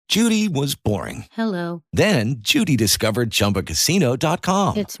Judy was boring. Hello. Then Judy discovered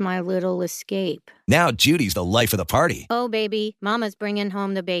ChumbaCasino.com. It's my little escape. Now Judy's the life of the party. Oh, baby, mama's bringing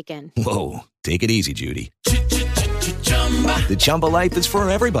home the bacon. Whoa, take it easy, Judy. The Chumba life is for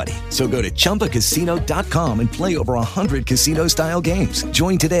everybody. So go to ChumbaCasino.com and play over 100 casino-style games.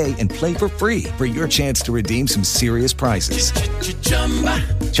 Join today and play for free for your chance to redeem some serious prizes.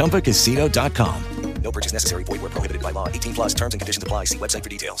 ChumbaCasino.com. No purchase necessary. Void where prohibited by law. 18 plus terms and conditions apply. See website for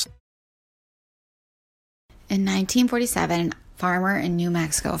details. In 1947, a farmer in New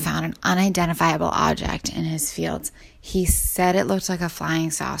Mexico found an unidentifiable object in his fields. He said it looked like a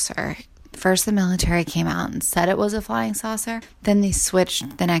flying saucer. First, the military came out and said it was a flying saucer. Then they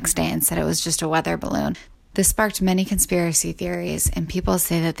switched the next day and said it was just a weather balloon. This sparked many conspiracy theories, and people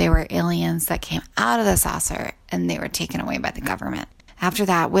say that they were aliens that came out of the saucer and they were taken away by the government. After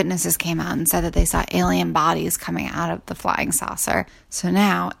that, witnesses came out and said that they saw alien bodies coming out of the flying saucer. So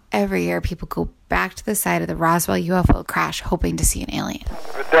now, every year, people go back to the site of the Roswell UFO crash hoping to see an alien.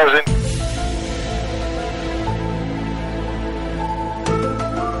 If it doesn't...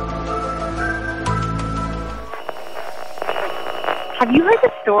 Have you heard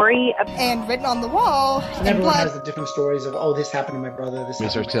the story of... And written on the wall. And everyone has the different stories of, oh, this happened to my brother. They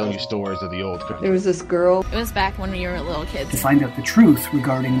start telling you stories of the old country. There was this girl. It was back when we were little kids. To find out the truth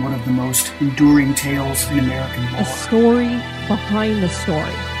regarding one of the most enduring tales in American lore. A story behind the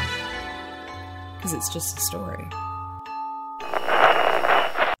story. Because it's just a story.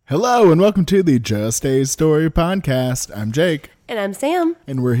 Hello and welcome to the Just a Story podcast. I'm Jake. And I'm Sam.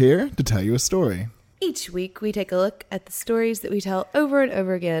 And we're here to tell you a story. Each week, we take a look at the stories that we tell over and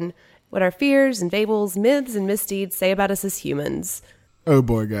over again, what our fears and fables, myths and misdeeds say about us as humans. Oh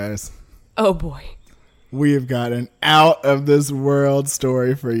boy, guys. Oh boy. We have got an out of this world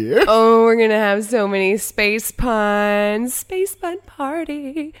story for you. Oh, we're going to have so many space puns. Space pun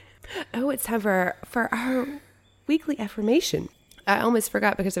party. Oh, it's time for our weekly affirmation. I almost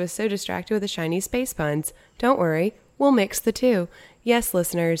forgot because I was so distracted with the shiny space puns. Don't worry, we'll mix the two. Yes,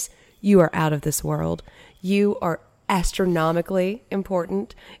 listeners. You are out of this world. You are astronomically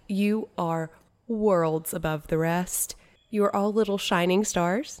important. You are worlds above the rest. You are all little shining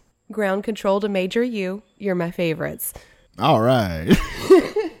stars. Ground control to Major U. You're my favorites. All right.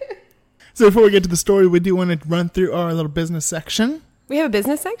 So before we get to the story, we do want to run through our little business section. We have a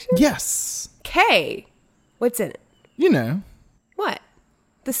business section? Yes. Okay. What's in it? You know. What?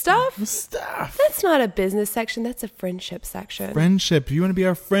 The stuff? The stuff. That's not a business section. That's a friendship section. Friendship. If you want to be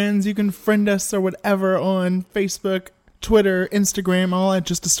our friends, you can friend us or whatever on Facebook, Twitter, Instagram, all at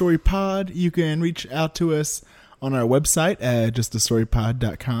Just a Story Pod. You can reach out to us on our website at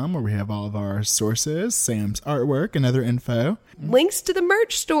justastorypod.com where we have all of our sources, Sam's artwork, and other info. Links to the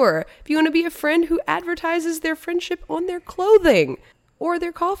merch store. If you want to be a friend who advertises their friendship on their clothing or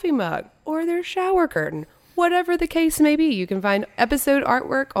their coffee mug or their shower curtain. Whatever the case may be, you can find episode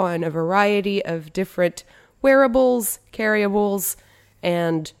artwork on a variety of different wearables, carryables,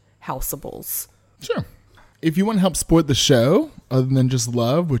 and houseables. Sure. If you want to help support the show, other than just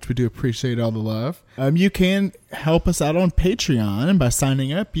love, which we do appreciate all the love, you can help us out on Patreon. And by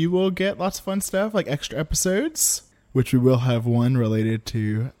signing up, you will get lots of fun stuff like extra episodes, which we will have one related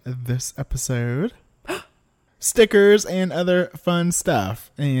to this episode. Stickers and other fun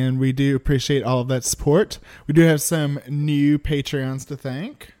stuff, and we do appreciate all of that support. We do have some new Patreons to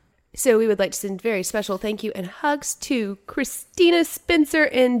thank. So we would like to send a very special thank you and hugs to Christina Spencer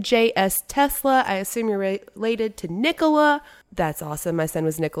and J.S. Tesla. I assume you're related to Nikola. That's awesome. My son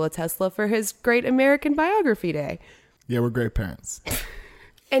was Nikola Tesla for his Great American Biography Day. Yeah, we're great parents.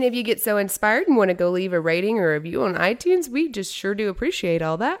 And if you get so inspired and want to go leave a rating or review on iTunes, we just sure do appreciate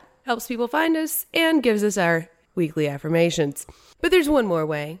all that. Helps people find us and gives us our weekly affirmations. But there's one more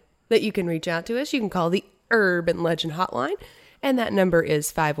way that you can reach out to us. You can call the Urban Legend Hotline, and that number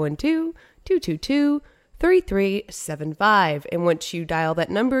is 512-222-3375. And once you dial that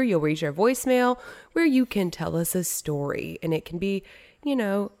number, you'll reach our voicemail where you can tell us a story. And it can be, you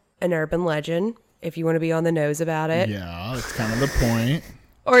know, an urban legend if you want to be on the nose about it. Yeah, that's kind of the point.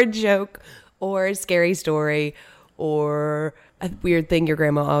 Or a joke, or a scary story, or a weird thing your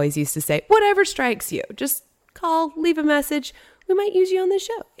grandma always used to say. Whatever strikes you. Just call, leave a message. We might use you on the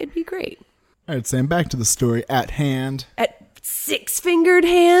show. It'd be great. All right, Sam, back to the story at hand. At six-fingered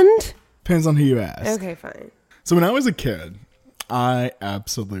hand? Depends on who you ask. Okay, fine. So when I was a kid, I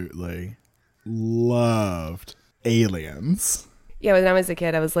absolutely loved aliens. Yeah, when I was a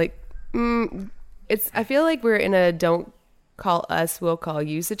kid, I was like, I feel like we're in a don't call us, we'll call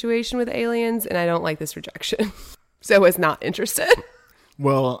you situation with aliens, and I don't like this rejection. So I was not interested.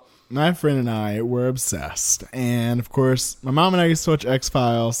 Well, my friend and I were obsessed. And of course, my mom and I used to watch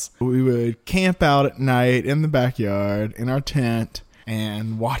X-Files. We would camp out at night in the backyard in our tent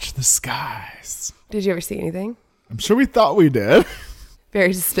and watch the skies. Did you ever see anything? I'm sure we thought we did.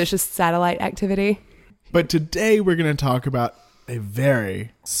 Very suspicious satellite activity. But today we're going to talk about a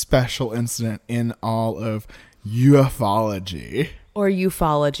very special incident in all of ufology. Or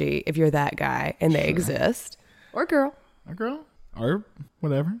ufology, if you're that guy and they exist. Or girl. Or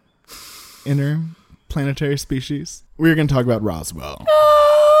whatever. Interplanetary species. We're going to talk about Roswell.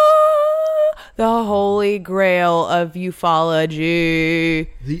 The holy grail of ufology.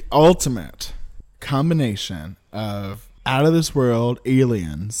 The ultimate combination of out of this world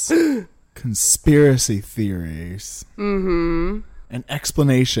aliens, conspiracy theories, and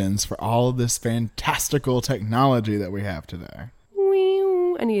explanations for all of this fantastical technology that we have today.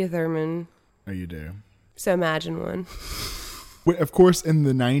 I need a Thurman. Oh, you do? So imagine one. Of course, in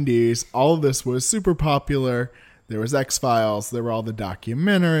the 90s, all of this was super popular. There was X-Files. There were all the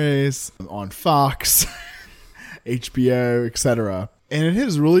documentaries on Fox, HBO, etc. And it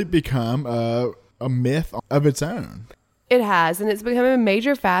has really become a myth of its own. It has, and it's become a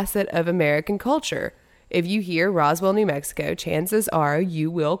major facet of American culture. If you hear Roswell, New Mexico, chances are you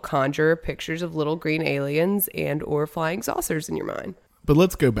will conjure pictures of little green aliens and or flying saucers in your mind. But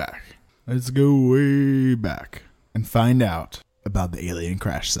let's go back. Let's go way back and find out about the alien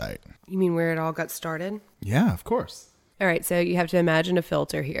crash site. You mean where it all got started? Yeah, of course. All right, so you have to imagine a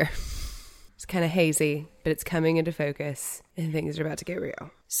filter here. It's kind of hazy, but it's coming into focus, and things are about to get real.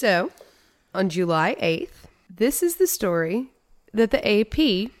 So, on July 8th, this is the story that the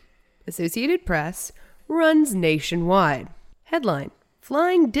AP, Associated Press, runs nationwide. Headline,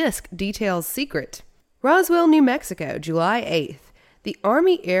 Flying Disc Details Secret. Roswell, New Mexico, July 8th. The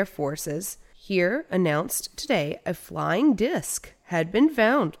Army Air Forces here announced today a flying disc had been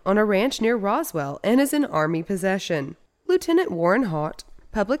found on a ranch near Roswell and is in Army possession. Lieutenant Warren Haught,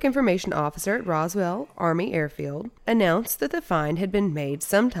 Public Information Officer at Roswell Army Airfield, announced that the find had been made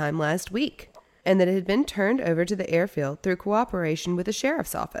sometime last week and that it had been turned over to the airfield through cooperation with the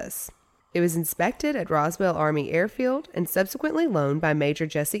sheriff's office. It was inspected at Roswell Army Airfield and subsequently loaned by Major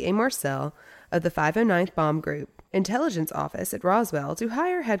Jesse A. Marcel of the 509th Bomb Group Intelligence Office at Roswell to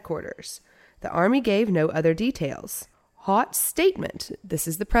higher headquarters. The Army gave no other details. Haught's statement, this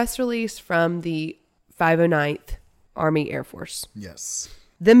is the press release from the 509th Army Air Force. Yes.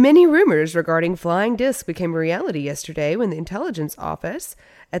 The many rumors regarding flying discs became a reality yesterday when the intelligence office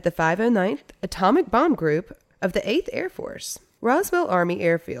at the 509th Atomic Bomb Group of the 8th Air Force, Roswell Army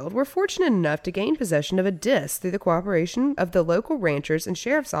Airfield, were fortunate enough to gain possession of a disc through the cooperation of the local ranchers and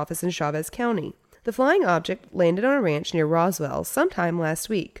sheriff's office in Chavez County. The flying object landed on a ranch near Roswell sometime last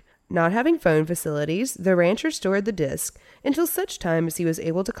week. Not having phone facilities, the rancher stored the disc until such time as he was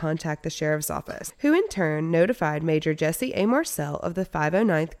able to contact the sheriff's office, who in turn notified Major Jesse A. Marcel of the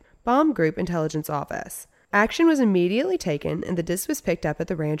 509th Bomb Group Intelligence Office. Action was immediately taken and the disc was picked up at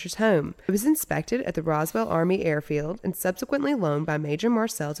the rancher's home. It was inspected at the Roswell Army Airfield and subsequently loaned by Major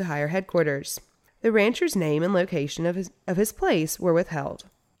Marcel to higher headquarters. The rancher's name and location of his place were withheld.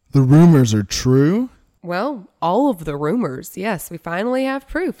 The rumors are true? Well, all of the rumors. Yes, we finally have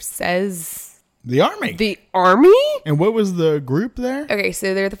proof, says the Army. The Army? And what was the group there? Okay,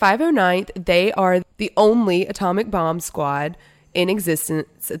 so they're the 509th. They are the only atomic bomb squad in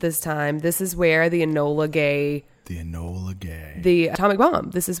existence at this time. This is where the atomic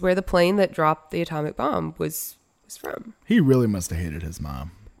bomb. This is where the plane that dropped the atomic bomb was from. He really must have hated his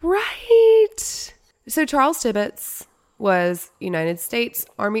mom. Right. So Charles Tibbetts was United States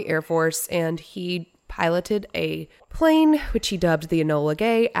Army Air Force, and he piloted a plane, which he dubbed the Enola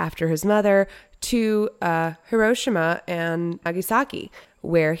Gay after his mother, to Hiroshima and Nagasaki,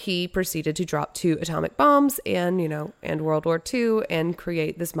 where he proceeded to drop 2 atomic bombs and World War II and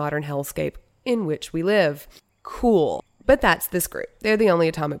create this modern hellscape in which we live. Cool. But that's this group. They're the only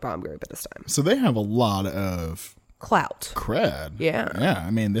atomic bomb group at this time. So they have a lot of clout. Cred. Yeah. Yeah.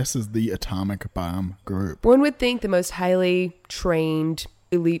 I mean, this is the atomic bomb group. One would think the most highly trained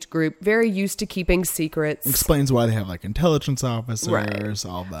elite group, very used to keeping secrets. Explains why they have like intelligence officers,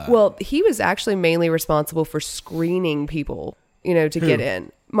 all that. Well, he was actually mainly responsible for screening people, to get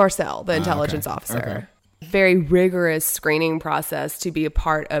in. Marcel, the intelligence officer. Okay. Very rigorous screening process to be a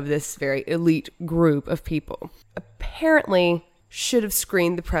part of this very elite group of people. Apparently should have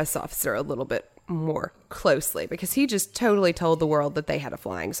screened the press officer a little bit more closely because he just totally told the world that they had a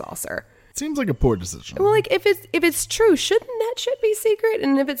flying saucer. Seems like a poor decision. Well, like if it's true, shouldn't that shit be secret?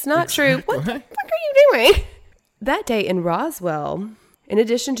 And if it's not true, what the fuck are you doing? That day in Roswell, in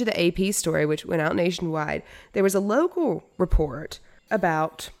addition to the AP story, which went out nationwide, there was a local report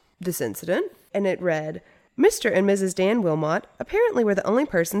about this incident, and it read, Mr. and Mrs. Dan Wilmot apparently were the only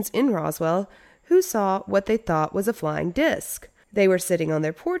persons in Roswell who saw what they thought was a flying disc. They were sitting on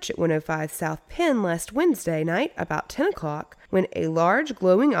their porch at 105 South Penn last Wednesday night about 10 o'clock when a large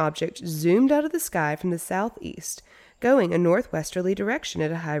glowing object zoomed out of the sky from the southeast, going a northwesterly direction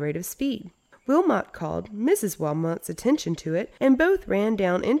at a high rate of speed. Wilmot called Mrs. Wilmot's attention to it, and both ran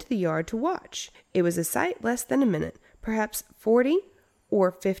down into the yard to watch. It was a sight less than a minute, perhaps 40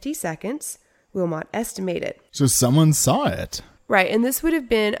 or 50 seconds, Wilmot estimated. So someone saw it. Right, and this would have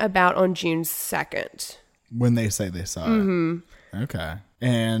been about on June 2nd. When they say they saw it. Okay.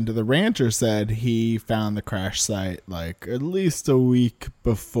 And the rancher said he found the crash site like at least a week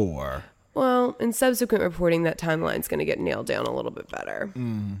before. Well, in subsequent reporting, that timeline's going to get nailed down a little bit better.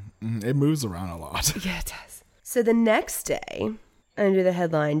 It moves around a lot. Yeah, it does. So the next day, under the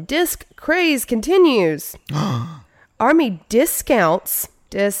headline, Disc Craze Continues. Army discounts,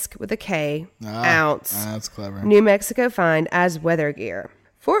 disc with a K, ounce. That's clever. New Mexico find as weather gear.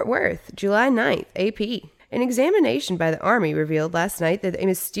 Fort Worth, July 9th, AP. An examination by the Army revealed last night that a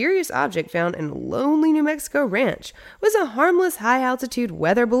mysterious object found in a lonely New Mexico ranch was a harmless high-altitude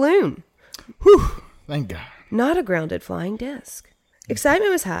weather balloon. Whew, thank God. Not a grounded flying disc.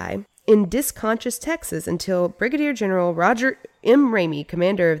 Excitement was high in disc-conscious Texas until Brigadier General Roger M. Ramey,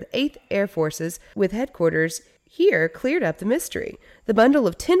 commander of the 8th Air Forces with headquarters here, cleared up the mystery. The bundle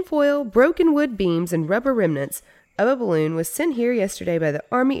of tinfoil, broken wood beams, and rubber remnants of a balloon was sent here yesterday by the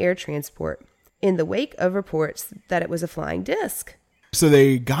Army Air Transport in the wake of reports that it was a flying disc. So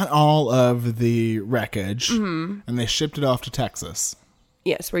they got all of the wreckage and they shipped it off to Texas.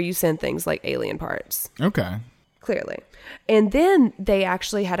 Yes, where you send things like alien parts. Okay. Clearly. And then they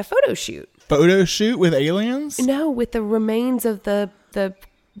actually had a photo shoot. Photo shoot with aliens? No, with the remains of the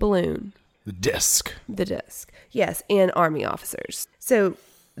balloon. The disc. The disc. Yes, and Army officers. So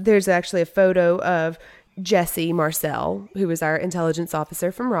there's actually a photo of Jesse Marcel, who was our intelligence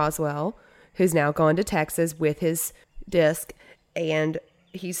officer from Roswell, who's now gone to Texas with his disc, and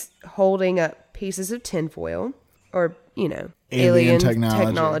he's holding up pieces of tinfoil, or, alien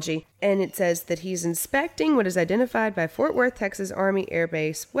technology. And it says that he's inspecting what is identified by Fort Worth, Texas Army Air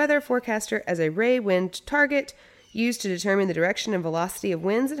Base weather forecaster as a ray wind target used to determine the direction and velocity of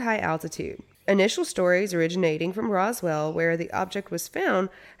winds at high altitude. Initial stories originating from Roswell, where the object was found,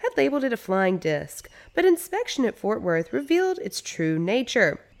 had labeled it a flying disc, but inspection at Fort Worth revealed its true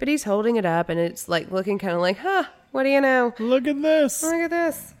nature. But he's holding it up, and it's like looking kind of like, what do you know? Look at this. Look at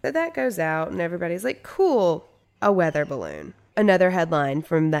this. So that goes out, and everybody's like, cool, a weather balloon. Another headline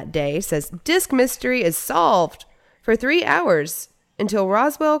from that day says, Disc mystery is solved for 3 hours until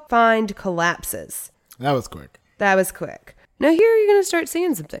Roswell find collapses. That was quick. That was quick. Now here you're going to start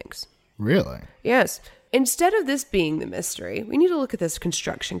seeing some things. Really? Yes. Instead of this being the mystery, we need to look at this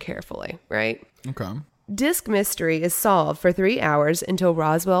construction carefully, right? Okay. Disc mystery is solved for 3 hours until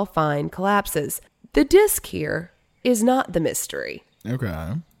Roswell find collapses. The disc here is not the mystery.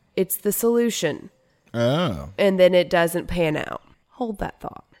 Okay. It's the solution. Oh. And then it doesn't pan out. Hold that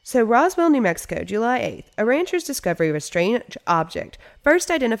thought. So Roswell, New Mexico, July 8th, a rancher's discovery of a strange object,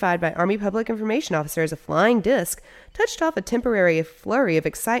 first identified by Army Public Information Officer as a flying disc, touched off a temporary flurry of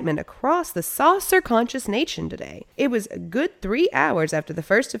excitement across the saucer-conscious nation today. It was a good 3 hours after the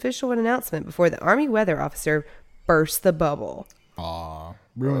first official announcement before the Army weather officer burst the bubble. Aw,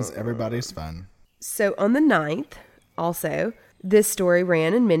 ruins everybody's fun. So on the 9th, also, this story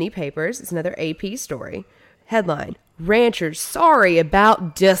ran in many papers. It's another AP story. Headline, Ranchers sorry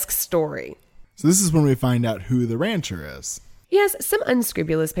about disc story. So this is when we find out who the rancher is. Yes, some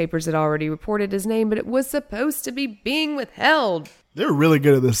unscrupulous papers had already reported his name, but it was supposed to be being withheld. They were really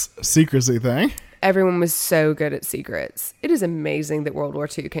good at this secrecy thing. Everyone was so good at secrets. It is amazing that World War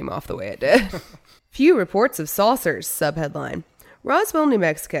II came off the way it did. Few reports of saucers, subheadline. Roswell, New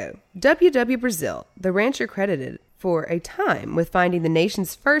Mexico. W.W. Brazil, the rancher credited for a time with finding the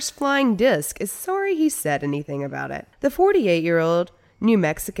nation's first flying disc, is sorry he said anything about it. The 48-year-old New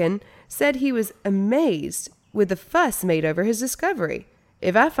Mexican said he was amazed with the fuss made over his discovery.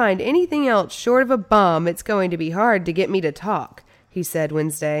 If I find anything else short of a bomb, it's going to be hard to get me to talk, he said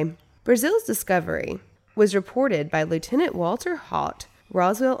Wednesday. Brazil's discovery was reported by Lieutenant Walter Haught,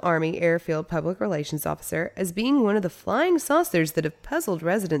 Roswell Army Airfield Public Relations Officer, as being one of the flying saucers that have puzzled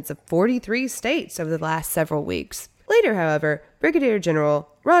residents of 43 states over the last several weeks. Later, however, Brigadier General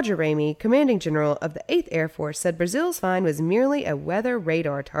Roger Ramey, commanding general of the 8th Air Force, said Brazil's find was merely a weather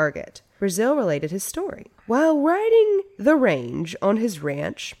radar target. Brazil related his story. While riding the range on his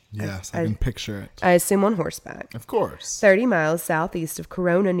ranch... Yes, I can picture it. I assume on horseback. Of course. 30 miles southeast of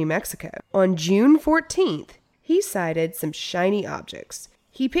Corona, New Mexico. On June 14th, he sighted some shiny objects.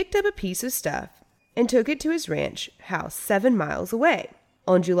 he picked up a piece of stuff and took it to his ranch house 7 miles away.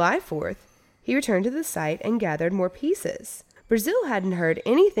 On July 4th, he returned to the site and gathered more pieces. Brazil hadn't heard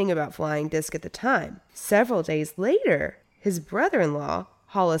anything about flying disc at the time. Several days later, his brother-in-law,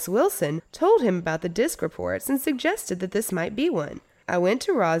 Hollis Wilson, told him about the disc reports and suggested that this might be one. I went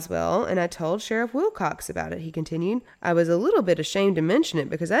to Roswell and I told Sheriff Wilcox about it, he continued. I was a little bit ashamed to mention it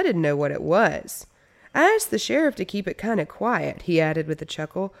because I didn't know what it was. I asked the sheriff to keep it kind of quiet, he added with a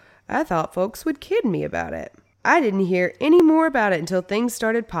chuckle. I thought folks would kid me about it. I didn't hear any more about it until things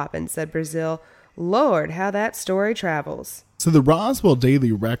started popping, said Brazil. Lord, how that story travels. So the Roswell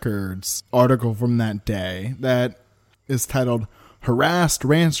Daily Records article from that day that is titled Harassed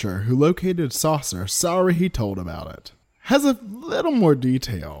Rancher Who Located Saucer, Sorry He Told About It, has a little more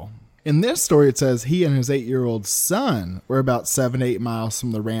detail. In this story, it says he and his 8-year-old son were about 7 to 8 miles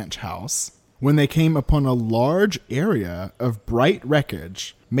from the ranch house when they came upon a large area of bright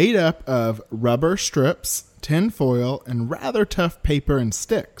wreckage made up of rubber strips, tin foil, and rather tough paper and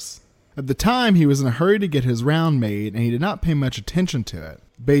sticks. At the time, he was in a hurry to get his round made, and he did not pay much attention to it.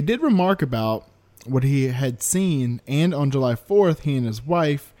 But he did remark about what he had seen, and on July 4th, he and his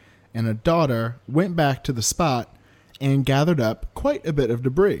wife and a daughter went back to the spot and gathered up quite a bit of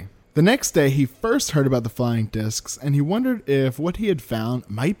debris. The next day, he first heard about the flying discs, and he wondered if what he had found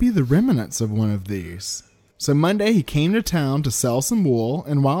might be the remnants of one of these. So Monday, he came to town to sell some wool,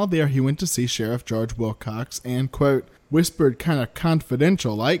 and while there, he went to see Sheriff George Wilcox and, quote, whispered kind of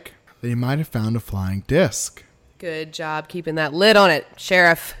confidential-like that he might have found a flying disc. Good job keeping that lid on it,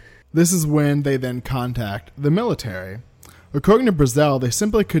 Sheriff. This is when they then contact the military. According to Brazil, they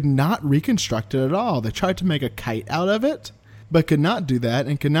simply could not reconstruct it at all. They tried to make a kite out of it, but could not do that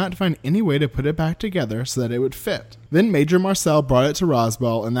and could not find any way to put it back together so that it would fit. Then Major Marcel brought it to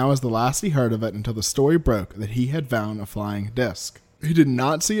Roswell, and that was the last he heard of it until the story broke that he had found a flying disc. He did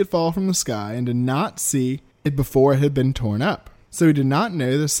not see it fall from the sky and did not see it before it had been torn up, so he did not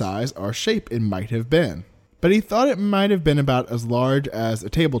know the size or shape it might have been. But he thought it might have been about as large as a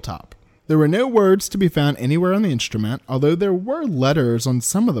tabletop. There were no words to be found anywhere on the instrument, although there were letters on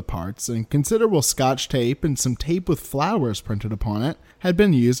some of the parts, and considerable Scotch tape and some tape with flowers printed upon it had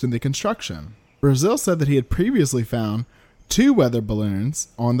been used in the construction. Brazil said that he had previously found 2 weather balloons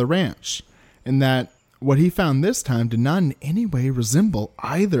on the ranch, and that what he found this time did not in any way resemble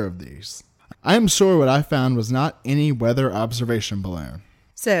either of these. I am sure what I found was not any weather observation balloon.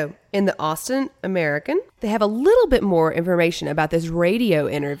 So, in the Austin American, they have a little bit more information about this radio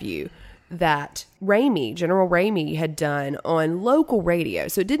interview that General Ramey had done on local radio.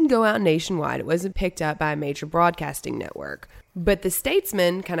 So it didn't go out nationwide. It wasn't picked up by a major broadcasting network. But the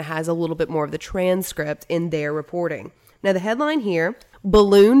Statesman kind of has a little bit more of the transcript in their reporting. Now, the headline here,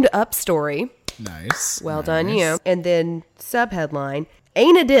 ballooned up story. Nice. Well done, you. And then subheadline,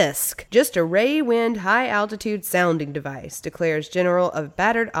 ain't a disc, just a ray wind high altitude sounding device, declares general of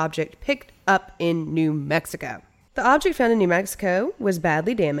battered object picked up in New Mexico. The object found in New Mexico was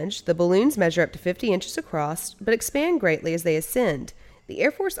badly damaged. The balloons measure up to 50 inches across, but expand greatly as they ascend. The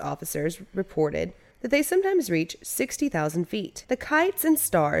Air Force officers reported that they sometimes reach 60,000 feet. The kites and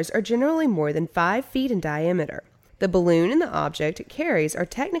stars are generally more than 5 feet in diameter. The balloon and the object it carries are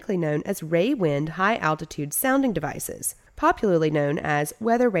technically known as ray wind high altitude sounding devices, popularly known as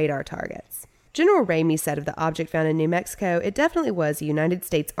weather radar targets. General Ramey said of the object found in New Mexico, it definitely was a United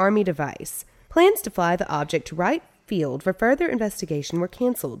States Army device. Plans to fly the object to Wright Field for further investigation were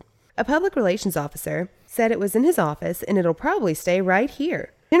canceled. A public relations officer said it was in his office and it'll probably stay right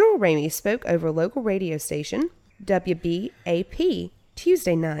here. General Ramey spoke over local radio station WBAP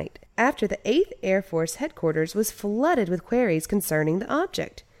Tuesday night after the 8th Air Force headquarters was flooded with queries concerning the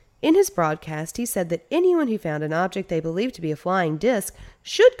object. In his broadcast, he said that anyone who found an object they believed to be a flying disc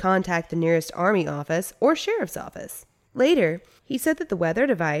should contact the nearest Army office or sheriff's office. Later, he said that the weather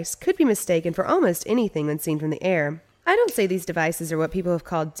device could be mistaken for almost anything when seen from the air. I don't say these devices are what people have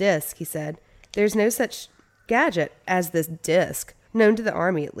called disc, he said. There's no such gadget as this disc, known to the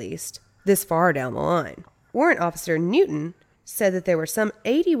Army at least, this far down the line. Warrant Officer Newton said that there were some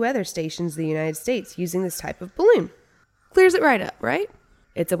 80 weather stations in the United States using this type of balloon. Clears it right up, right?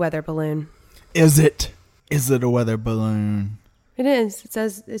 It's a weather balloon. Is it? Is it a weather balloon? It is. It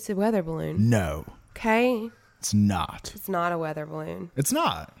says it's a weather balloon. No. Okay. It's not. It's not a weather balloon. It's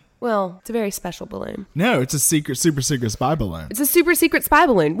not. Well, it's a very special balloon. No, it's a super secret spy balloon. It's a super secret spy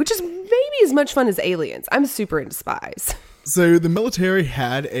balloon, which is maybe as much fun as aliens. I'm super into spies. So the military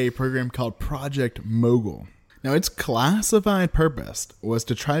had a program called Project Mogul. Now, its classified purpose was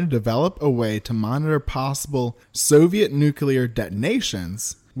to try to develop a way to monitor possible Soviet nuclear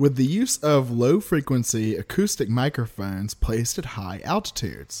detonations with the use of low-frequency acoustic microphones placed at high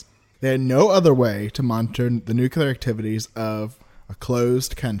altitudes. They had no other way to monitor the nuclear activities of a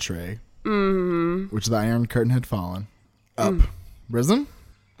closed country, which the Iron Curtain had fallen. Up. Risen?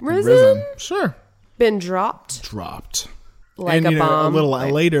 Risen? Sure. Been dropped? Dropped. Like and, a bomb. A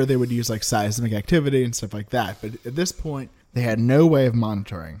little later, they would use like seismic activity and stuff like that. But at this point, they had no way of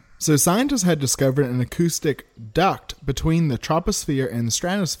monitoring. So scientists had discovered an acoustic duct between the troposphere and the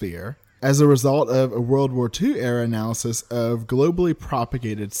stratosphere as a result of a World War II era analysis of globally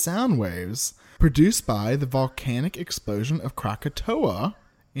propagated sound waves produced by the volcanic explosion of Krakatoa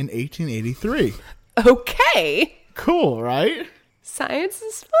in 1883. Okay. Cool, right? Science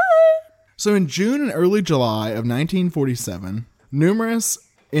is fun. So in June and early July of 1947, numerous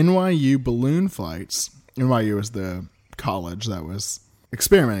NYU balloon flights, NYU is the college that was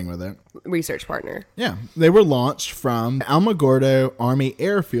experimenting with it. Research partner. Yeah. They were launched from Alamogordo Army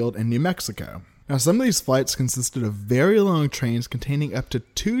Airfield in New Mexico. Now, some of these flights consisted of very long trains containing up to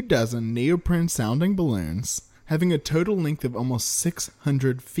 24 neoprene-sounding balloons, having a total length of almost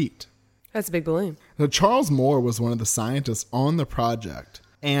 600 feet. That's a big balloon. Now, Charles Moore was one of the scientists on the project,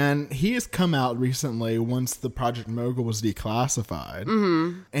 and he has come out recently once the Project Mogul was declassified,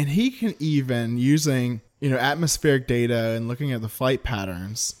 and he can even, using atmospheric data and looking at the flight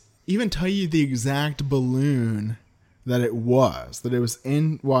patterns, even tell you the exact balloon that it was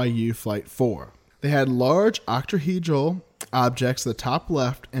NYU Flight 4. They had large octahedral objects at the top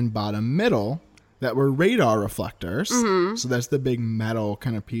left and bottom middle that were radar reflectors. So that's the big metal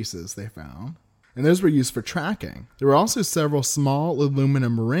kind of pieces they found. And those were used for tracking. There were also several small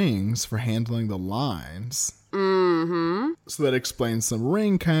aluminum rings for handling the lines. So that explains some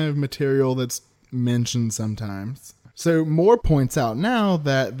ring kind of material that's mentioned sometimes. So Moore points out now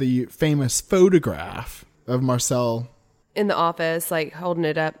that the famous photograph of Marcel in the office, like holding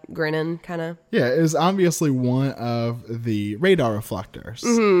it up, grinning, kind of. Yeah, is obviously one of the radar reflectors.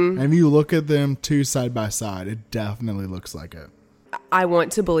 And if you look at them two side by side, it definitely looks like it. I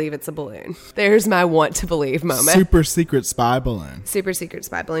want to believe it's a balloon. There's my want to believe moment. Super secret spy balloon. Super secret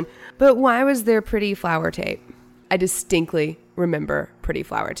spy balloon. But why was there pretty flower tape? I distinctly remember pretty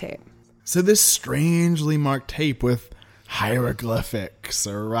flower tape. So this strangely marked tape with hieroglyphics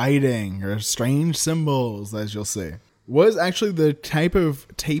or writing or strange symbols, as you'll see, was actually the type of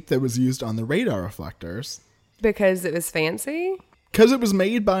tape that was used on the radar reflectors. Because it was fancy? Because it was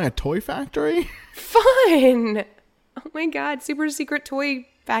made by a toy factory? Fun! Oh my god, super secret toy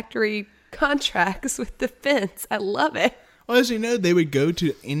factory contracts with defense. I love it. Well, as you know, they would go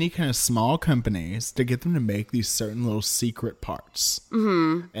to any kind of small companies to get them to make these certain little secret parts.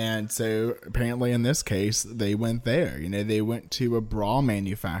 And so apparently in this case, they went there. They went to a bra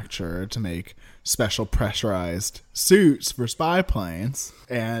manufacturer to make special pressurized suits for spy planes.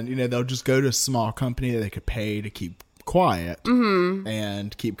 And, they'll just go to a small company that they could pay to keep quiet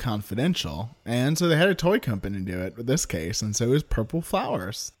and keep confidential. And so they had a toy company do it with this case. And so it was Purple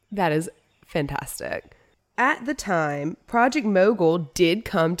Flowers. That is fantastic. At the time, Project Mogul did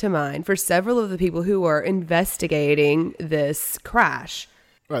come to mind for several of the people who were investigating this crash.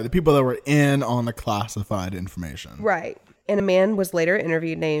 Right, the people that were in on the classified information. Right. And a man was later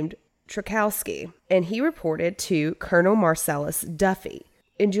interviewed named Trukowski, and he reported to Colonel Marcellus Duffy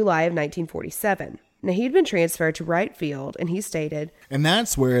in July of 1947. Now, he'd been transferred to Wright Field, and he stated... And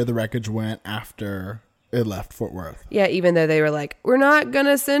that's where the wreckage went after it left Fort Worth. Yeah, even though they were like, we're not going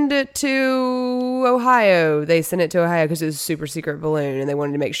to send it to Ohio. They sent it to Ohio because it was a super secret balloon, and they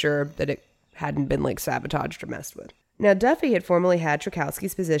wanted to make sure that it hadn't been like sabotaged or messed with. Now, Duffy had formerly had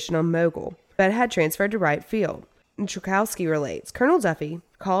Trukowski's position on Mogul, but had transferred to Wright Field. And Trukowski relates, Colonel Duffy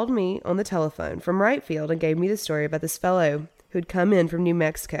called me on the telephone from Wright Field and gave me the story about this fellow who'd come in from New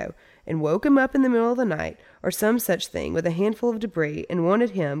Mexico and woke him up in the middle of the night or some such thing with a handful of debris and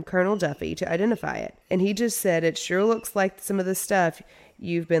wanted him, Colonel Duffy, to identify it. And he just said, it sure looks like some of the stuff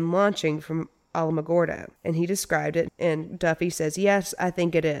you've been launching from Alamogordo. And he described it, and Duffy says, yes, I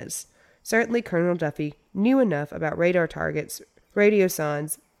think it is. Certainly Colonel Duffy knew enough about radar targets,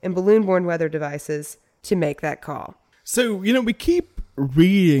 radiosondes, and balloon-borne weather devices to make that call. So, we keep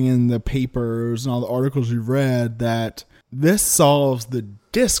reading in the papers and all the articles you've read that this solves the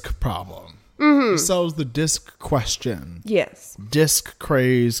disk problem. It solves the disk question. Yes. Disk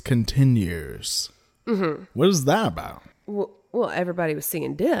craze continues. What is that about? Well, everybody was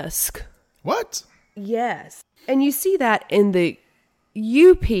seeing disk. What? Yes. And you see that in the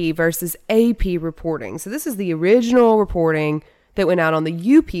UP versus AP reporting. So this is the original reporting that went out on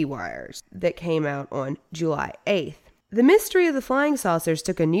the UP wires that came out on July 8th. The mystery of the flying saucers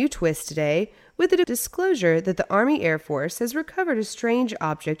took a new twist today with the disclosure that the Army Air Force has recovered a strange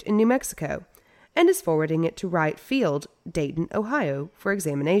object in New Mexico and is forwarding it to Wright Field, Dayton, Ohio, for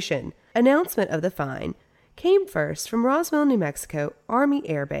examination. Announcement of the find came first from Roswell, New Mexico Army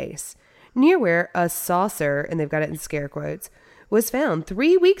Air Base, near where a saucer, and they've got it in scare quotes, was found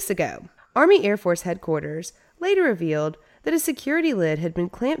 3 weeks ago. Army Air Force headquarters later revealed that a security lid had been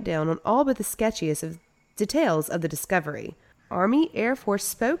clamped down on all but the sketchiest of details of the discovery. Army Air Force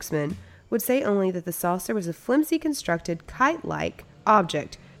spokesman would say only that the saucer was a flimsy constructed kite-like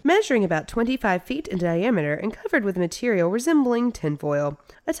object measuring about 25 feet in diameter and covered with material resembling tinfoil.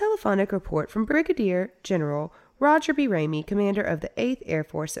 A telephonic report from Brigadier General Roger B. Ramey, commander of the 8th Air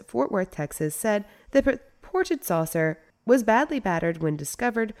Force at Fort Worth, Texas, said the purported saucer was badly battered when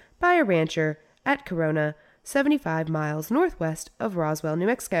discovered by a rancher at Corona, 75 miles northwest of Roswell, New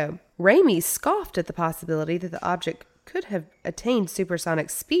Mexico. Ramey scoffed at the possibility that the object could have attained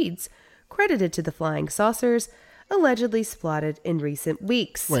supersonic speeds credited to the flying saucers allegedly spotted in recent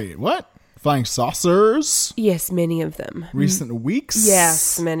weeks. Wait, what? Flying saucers? Yes, many of them. Recent weeks?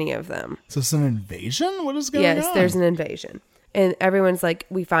 Yes, many of them. So it's an invasion? What is going on? Yes, there's an invasion. And everyone's like,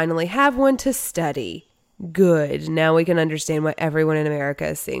 we finally have one to study. Good. Now we can understand why everyone in America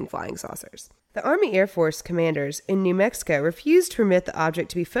is seeing flying saucers. The Army Air Force commanders in New Mexico refused to permit the object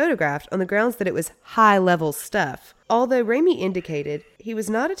to be photographed on the grounds that it was high-level stuff. Although Ramey indicated he was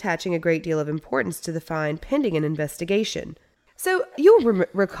not attaching a great deal of importance to the find pending an investigation. So you'll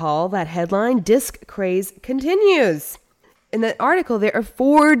recall that headline, Disc Craze Continues. In that article, there are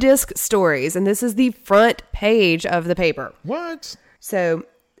 4 disc stories, and this is the front page of the paper. What? So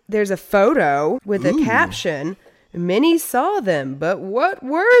there's a photo with a caption, "Many saw them, but what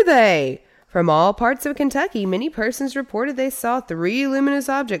were they?" From all parts of Kentucky, many persons reported they saw 3 luminous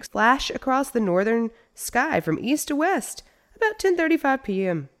objects flash across the northern sky from east to west about 10:35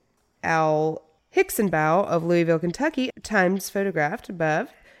 p.m. Al Hicksonbow of Louisville, Kentucky, Times photographed above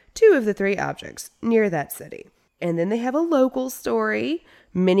 2 of the 3 objects near that city. And then they have a local story.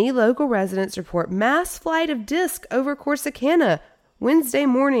 Many local residents report mass flight of disc over Corsicana Wednesday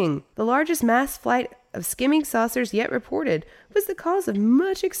morning. The largest mass flight of skimming saucers yet reported was the cause of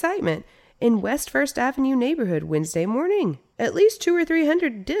much excitement in West First Avenue neighborhood Wednesday morning. At least 200 or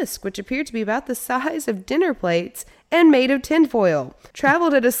 300 discs, which appeared to be about the size of dinner plates and made of tinfoil,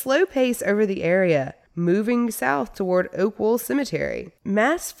 traveled at a slow pace over the area, moving south toward Oakwool Cemetery.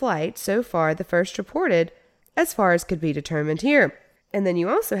 Mass flight, so far the first reported, as far as could be determined here. And then you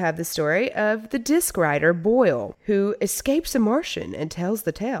also have the story of the disc rider Boyle, who escapes a Martian and tells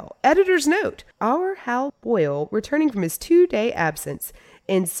the tale. Editor's note, our Hal Boyle, returning from his 2-day absence,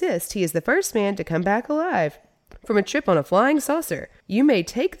 insists he is the first man to come back alive from a trip on a flying saucer. You may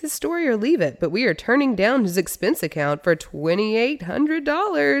take this story or leave it, but we are turning down his expense account for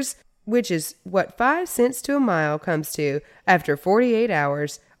 $2,800, which is what 5 cents to a mile comes to after 48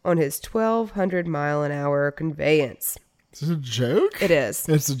 hours on his 1,200-mile-an-hour conveyance. Is it a joke? It is.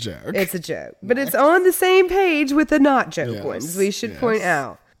 It's a joke. It's a joke. But it's on the same page with the not joke ones, we should point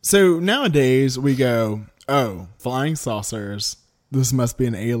out. So nowadays we go, oh, flying saucers, this must be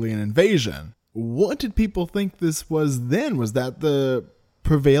an alien invasion. What did people think this was then? Was that the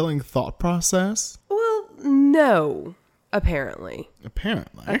prevailing thought process? Well, no, apparently.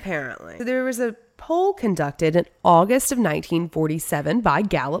 Apparently. So there was a poll conducted in August of 1947 by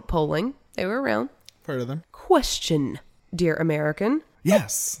Gallup Polling. They were around. Heard of them. Question, dear American.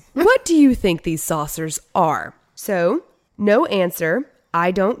 Yes. What do you think these saucers are? So, no answer,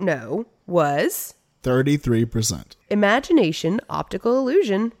 I don't know, was 33%. Imagination, optical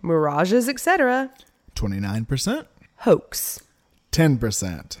illusion, mirages, etc. 29%. Hoax.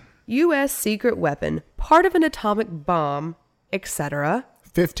 10%. U.S. secret weapon, part of an atomic bomb, etc.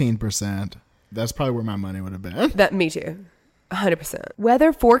 15%. That's probably where my money would have been. That, me too. 100%.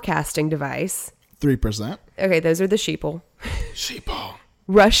 Weather forecasting device. 3%. Okay, those are the sheeple. Sheeple.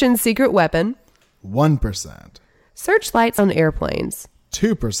 Russian secret weapon. 1%. Searchlights on airplanes.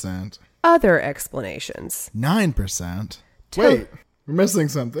 2%. Other explanations. 9%. Wait, we're missing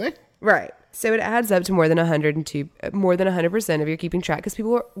something. Right. So it adds up to more than 100% of your keeping track because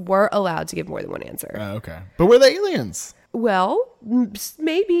people were allowed to give more than one answer. Okay. But were they aliens? Well,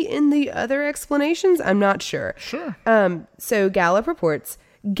 maybe in the other explanations. I'm not sure. Sure. So Gallup reports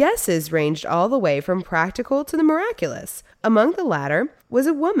guesses ranged all the way from practical to the miraculous. Among the latter was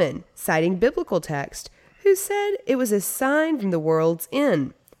a woman citing biblical text who said it was a sign from the world's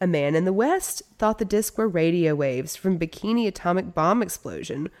end. A man in the West thought the discs were radio waves from Bikini atomic bomb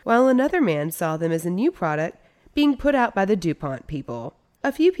explosion, while another man saw them as a new product being put out by the DuPont people.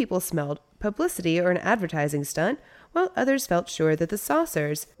 A few people smelled publicity or an advertising stunt, while others felt sure that the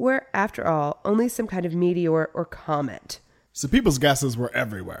saucers were, after all, only some kind of meteor or comet. So people's guesses were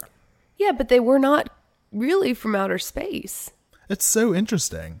everywhere. Yeah, but they were not really from outer space. It's so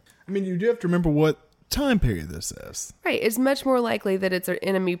interesting. I mean, you do have to remember what time period this is. Right. It's much more likely that it's an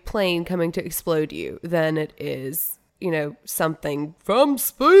enemy plane coming to explode you than it is, something from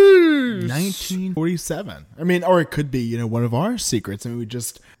space. 1947. I mean, or it could be, one of our secrets. I mean, we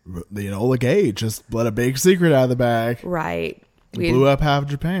just, Enola Gay just let a big secret out of the bag. Right. Blew up half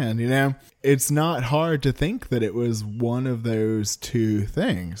Japan, It's not hard to think that it was one of those two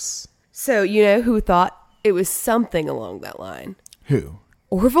things. So, who thought it was something along that line? Who?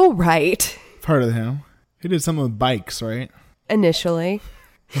 Orville Wright. I've heard of him. He did something with bikes, right? Initially.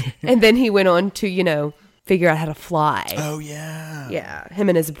 And then he went on to, figure out how to fly. Oh, yeah. Yeah, him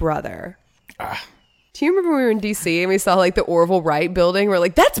and his brother. Do you remember when we were in D.C. and we saw, the Orville Wright building? We're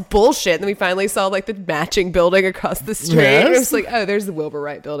like, that's bullshit. And then we finally saw, the matching building across the street. Yes. And it was like, oh, there's the Wilbur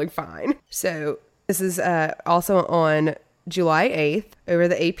Wright building. Fine. So this is also on July 8th over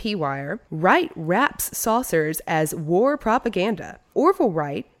the AP wire. Wright wraps saucers as war propaganda. Orville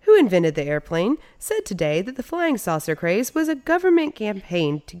Wright, who invented the airplane, said today that the flying saucer craze was a government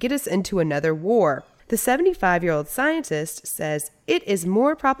campaign to get us into another war. The 75-year-old scientist says it is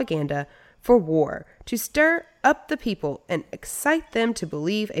more propaganda for war, to stir up the people and excite them to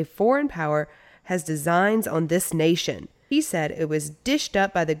believe a foreign power has designs on this nation. He said it was dished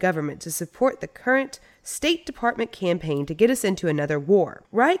up by the government to support the current State Department campaign to get us into another war.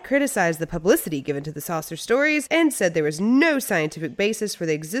 Wright criticized the publicity given to the saucer stories and said there was no scientific basis for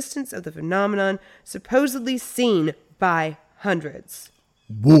the existence of the phenomenon supposedly seen by hundreds.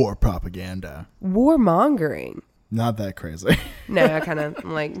 War propaganda. Warmongering. Not that crazy. No, I kind of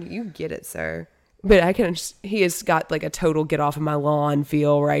like, you get it, sir. But he has got a total get off of my lawn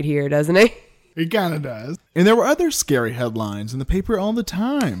feel right here, doesn't he? He kind of does. And there were other scary headlines in the paper all the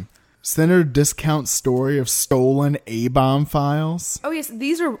time. Senator Discount's story of stolen A-bomb files. Oh, yes.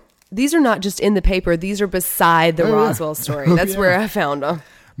 These are not just in the paper. These are beside the Roswell story. That's where I found them.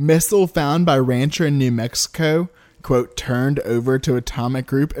 Missile found by rancher in New Mexico, quote, turned over to atomic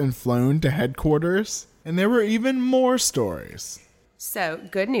group and flown to headquarters. And there were even more stories. So,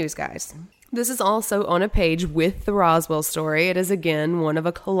 good news, guys. This is also on a page with the Roswell story. It is, again, one of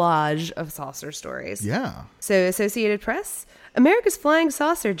a collage of saucer stories. Yeah. So, Associated Press, America's flying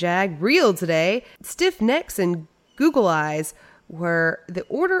saucer jag real today. Stiff necks and Google eyes were the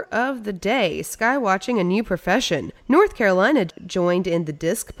order of the day. Skywatching a new profession. North Carolina joined in the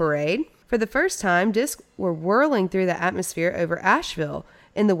disc parade. For the first time, discs were whirling through the atmosphere over Asheville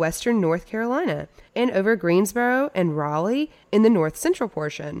in the western North Carolina, and over Greensboro and Raleigh in the north central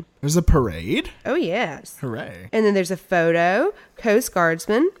portion. There's a parade? Oh, yes. Hooray. And then there's a photo. Coast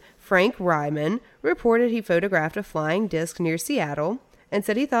Guardsman Frank Ryman reported he photographed a flying disc near Seattle and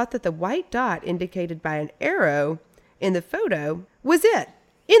said he thought that the white dot indicated by an arrow in the photo was it.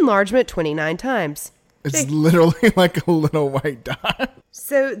 Enlargement 29 times. It's literally like a little white dot.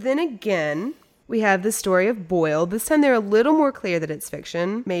 So then again, we have the story of Boyle. This time they're a little more clear that it's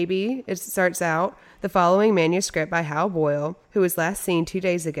fiction. Maybe it starts out the following manuscript by Hal Boyle, who was last seen 2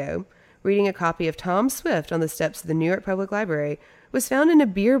 days ago, reading a copy of Tom Swift on the steps of the New York Public Library, was found in a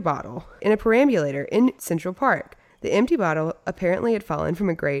beer bottle in a perambulator in Central Park. The empty bottle apparently had fallen from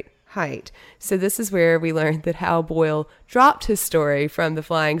a great height. So this is where we learned that Hal Boyle dropped his story from the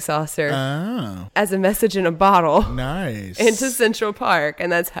flying saucer as a message in a bottle into Central Park, and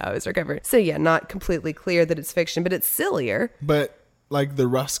that's how it was recovered. So yeah, not completely clear that it's fiction, but it's sillier. But like the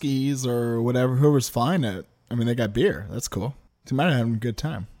Ruskies or whatever, whoever's flying it, I mean, they got beer. That's cool. They might have having a good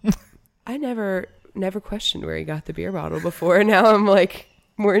time. I never questioned where he got the beer bottle before, and now I'm like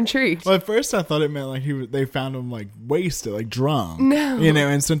more intrigued. Well, at first I thought it meant like they found him like wasted, like drunk. No.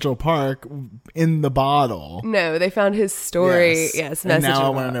 In Central Park in the bottle. No, they found his story. Yes, and now I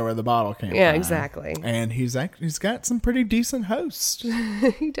want to know where the bottle came from. Yeah, exactly. And he's got some pretty decent hosts.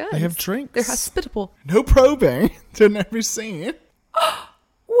 He does. They have drinks. They're hospitable. No probing to never seen.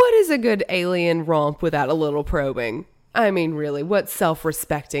 What is a good alien romp without a little probing? I mean, really, what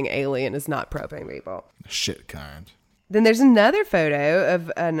self-respecting alien is not probing people? Shit kind. Then there's another photo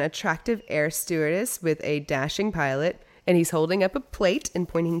of an attractive air stewardess with a dashing pilot, and he's holding up a plate and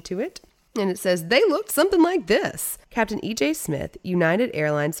pointing to it. And it says, they looked something like this. Captain E.J. Smith, United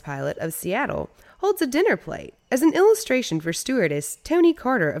Airlines pilot of Seattle, holds a dinner plate as an illustration for stewardess Tony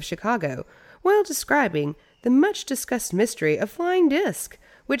Carter of Chicago, while describing the much-discussed mystery of flying disc,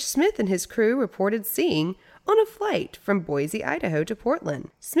 which Smith and his crew reported seeing on a flight from Boise, Idaho to Portland.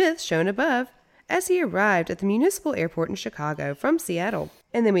 Smith, shown above, as he arrived at the municipal airport in Chicago from Seattle.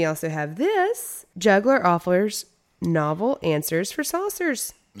 And then we also have this. Juggler offers Novel Answers for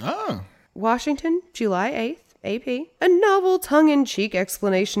Saucers. Oh. Washington, July 8th, AP. A novel tongue-in-cheek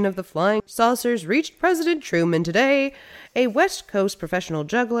explanation of the flying saucers reached President Truman today. A West Coast professional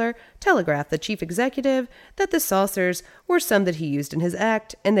juggler telegraphed the chief executive that the saucers were some that he used in his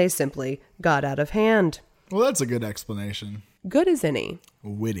act, and they simply got out of hand. Well, that's a good explanation. Good as any.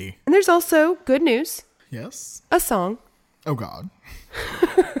 Witty. And there's also good news. Yes. A song. Oh, God.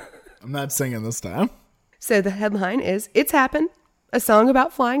 I'm not singing this time. So the headline is, It's Happened, a song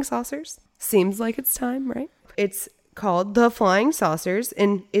about flying saucers. Seems like it's time, right? It's called The Flying Saucers,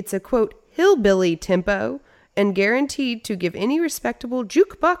 and it's a, quote, hillbilly tempo, and guaranteed to give any respectable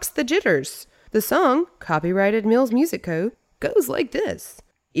jukebox the jitters. The song, copyrighted Mills Music Co., goes like this.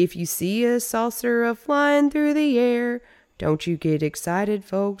 If you see a saucer a-flying through the air, don't you get excited,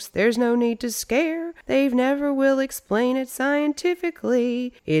 folks, there's no need to scare. They've never will explain it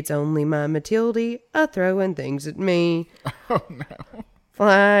scientifically. It's only my Matilde a-throwing things at me. Oh, no.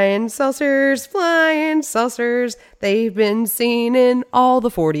 Flying saucers, they've been seen in all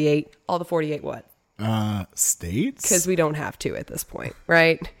the 48. All the 48 what? States? Because we don't have to at this point,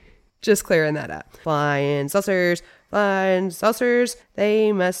 right? Just clearing that up. Flying saucers,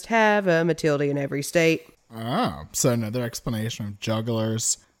 they must have a Matilde in every state. Oh, so another explanation of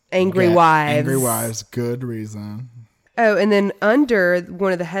jugglers. Angry wives. Angry wives, good reason. Oh, and then under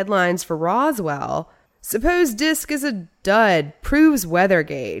one of the headlines for Roswell, supposed disc is a dud, proves weather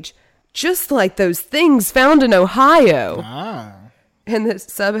gauge. Just like those things found in Ohio. Ah. And the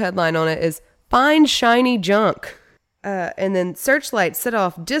sub-headline on it is, Find Shiny Junk. And then Searchlight set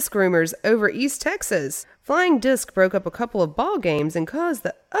off disc rumors over East Texas. Flying disc broke up a couple of ball games and caused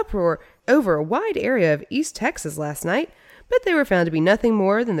the uproar over a wide area of East Texas last night, but they were found to be nothing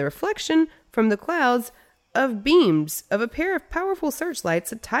more than the reflection from the clouds of beams of a pair of powerful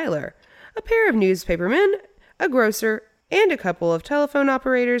searchlights at Tyler. A pair of newspapermen, a grocer, and a couple of telephone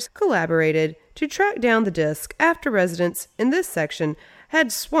operators collaborated to track down the disc after residents in this section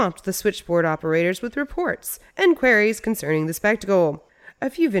had swamped the switchboard operators with reports and queries concerning the spectacle. A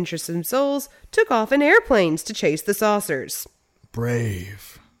few venturesome souls took off in airplanes to chase the saucers.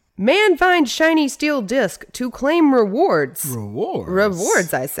 Brave. Man finds shiny steel disc to claim rewards.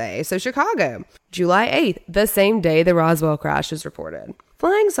 Rewards, I say. So Chicago, July 8th, the same day the Roswell crash is reported.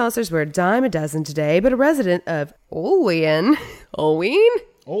 Flying saucers were a dime a dozen today, but a resident of Olween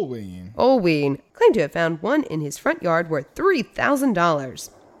claimed to have found one in his front yard worth $3,000.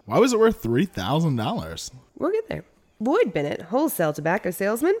 Why was it worth $3,000? We'll get there. Lloyd Bennett, wholesale tobacco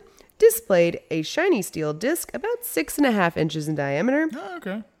salesman, displayed a shiny steel disc about 6.5 inches in diameter. Oh,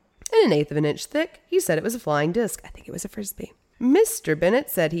 okay. And 1/8 of an inch thick. He said it was a flying disc. I think it was a frisbee. Mr. Bennett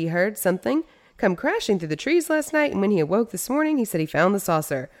said he heard something come crashing through the trees last night, and when he awoke this morning, he said he found the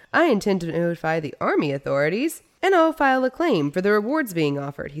saucer. I intend to notify the Army authorities, and I'll file a claim for the rewards being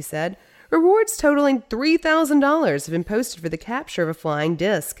offered, he said. Rewards totaling $3,000 have been posted for the capture of a flying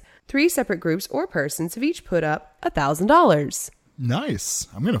disc. 3 separate groups or persons have each put up $1,000. Nice.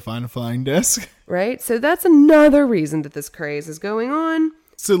 I'm going to find a flying disc. Right? So that's another reason that this craze is going on.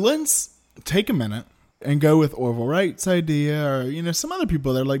 So let's take a minute and go with Orville Wright's idea, or, some other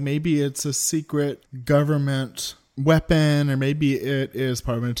people that are like, maybe it's a secret government weapon, or maybe it is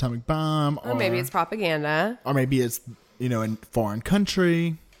part of an atomic bomb. Or maybe it's propaganda. Or maybe it's, in foreign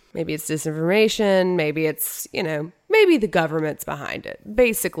country. Maybe it's disinformation. Maybe it's, maybe the government's behind it,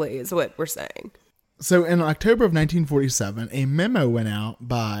 basically, is what we're saying. So in October of 1947, a memo went out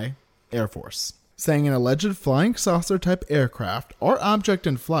by Air Force saying an alleged flying saucer type aircraft or object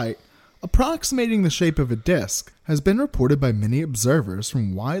in flight approximating the shape of a disc has been reported by many observers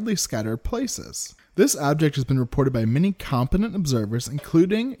from widely scattered places. This object has been reported by many competent observers,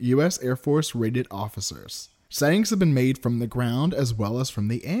 including U.S. Air Force rated officers. Sightings have been made from the ground as well as from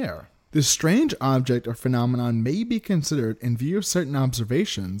the air. This strange object or phenomenon may be considered, in view of certain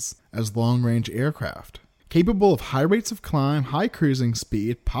observations, as long-range aircraft, capable of high rates of climb, high cruising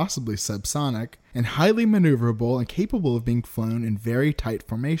speed, possibly subsonic, and highly maneuverable and capable of being flown in very tight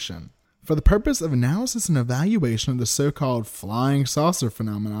formation. For the purpose of analysis and evaluation of the so-called flying saucer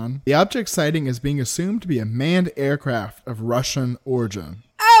phenomenon, the object sighting is being assumed to be a manned aircraft of Russian origin.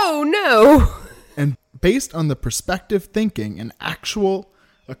 Oh, no! And based on the perspective thinking and actual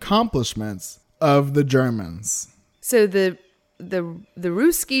accomplishments of the Germans. So the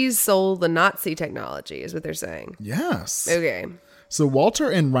Ruskies sold the Nazi technology, is what they're saying. Yes. Okay. So Walter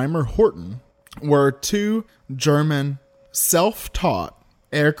and Reimer Horten were 2 German self-taught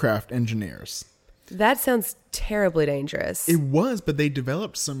aircraft engineers. That sounds terribly dangerous. It was, but they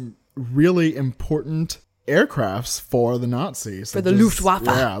developed some really important aircrafts for the Nazis. For the Luftwaffe.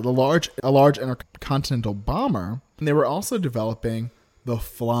 Yeah, a large intercontinental bomber. And they were also developing the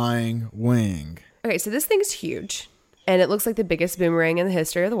flying wing. Okay, so this thing's huge, and it looks like the biggest boomerang in the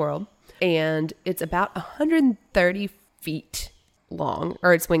history of the world, and it's about 130 feet long,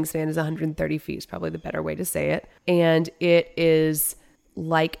 or its wingspan is 130 feet is probably the better way to say it, and it is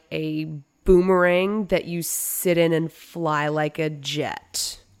like a boomerang that you sit in and fly like a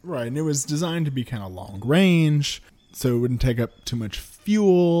jet. Right, and it was designed to be kind of long range, so it wouldn't take up too much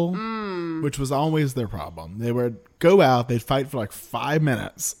fuel, which was always their problem. They would go out, they'd fight for like 5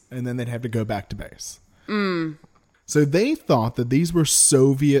 minutes, and then they'd have to go back to base. So they thought that these were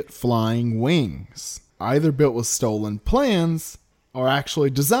Soviet flying wings, either built with stolen plans or actually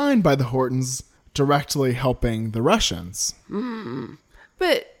designed by the Hortons, directly helping the Russians.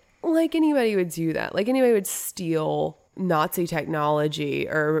 But like anybody would do that. Like anybody would steal Nazi technology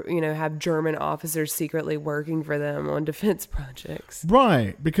or, have German officers secretly working for them on defense projects.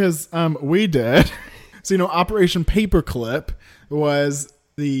 Right, because we did. So, Operation Paperclip was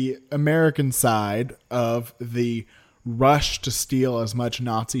the American side of the rush to steal as much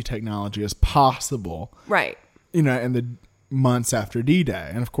Nazi technology as possible. Right. In the months after D-Day.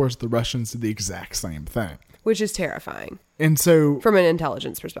 And of course, the Russians did the exact same thing. Which is terrifying. And so... From an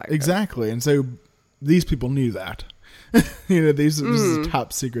intelligence perspective. Exactly. And so these people knew that. This is a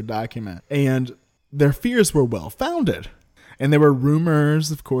top secret document. And their fears were well founded. And there were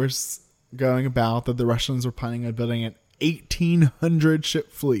rumors, of course, going about that the Russians were planning on building an 1,800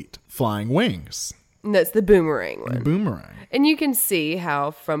 ship fleet flying wings. And that's the boomerang one. The boomerang. And you can see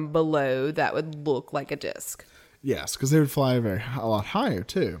how from below that would look like a disc. Yes, because they would fly a lot higher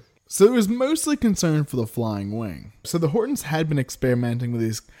too. So it was mostly concerned for the flying wing. So the Hortons had been experimenting with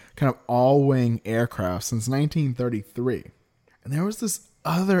these kind of all-wing aircraft since 1933. And there was this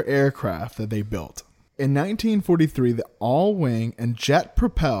other aircraft that they built. In 1943, the all-wing and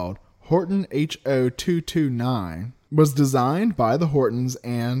jet-propelled Horton HO-229 was designed by the Hortons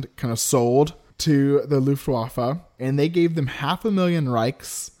and kind of sold to the Luftwaffe. And they gave them 500,000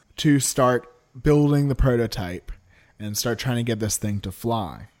 Reichs to start building the prototype and start trying to get this thing to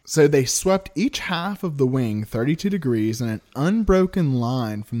fly. So they swept each half of the wing 32 degrees in an unbroken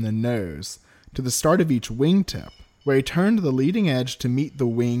line from the nose to the start of each wingtip, where he turned the leading edge to meet the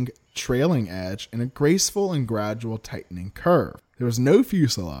wing trailing edge in a graceful and gradual tightening curve. There was no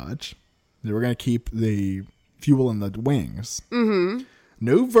fuselage. They were going to keep the fuel in the wings.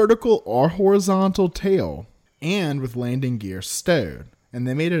 No vertical or horizontal tail, and with landing gear stowed. And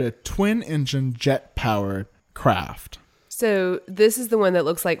they made it a twin-engine jet-powered craft. So this is the one that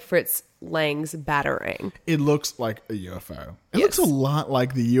looks like Fritz Lang's Batarang. It looks like a UFO. It looks a lot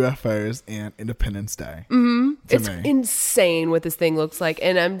like the UFOs in Independence Day. It's insane what this thing looks like.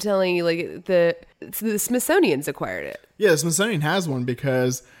 And I'm telling you, like, the Smithsonian's acquired it. Yeah, the Smithsonian has one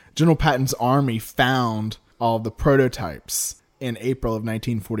because General Patton's army found all the prototypes in April of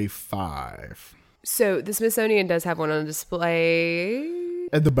 1945. So the Smithsonian does have one on display...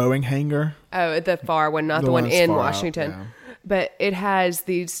 At the Boeing hangar? Oh, at the far one, not the one in Washington. Out, yeah. But it has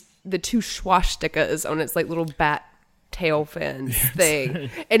the two swastikas on its like little bat tail fins thing.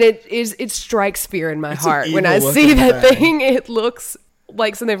 And it strikes fear in my heart. When I see that thing, it looks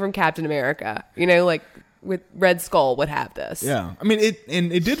like something from Captain America. Like with Red Skull would have this. Yeah. I mean,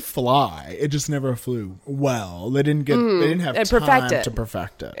 it did fly. It just never flew well. They didn't have time to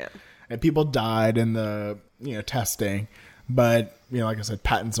perfect it. Yeah. And people died in the, testing. But, like I said,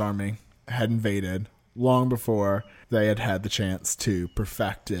 Patton's army had invaded long before they had the chance to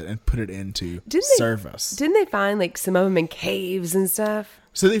perfect it and put it into service. Didn't they find like some of them in caves and stuff?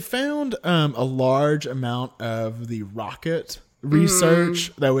 So they found a large amount of the rocket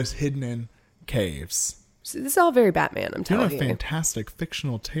research that was hidden in caves. So this is all very Batman, I'm telling you. A fantastic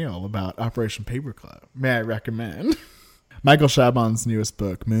fictional tale about Operation Paperclip. May I recommend? Michael Chabon's newest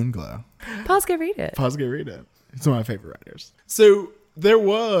book, Moonglow. Pause, go read it. It's one of my favorite writers. So there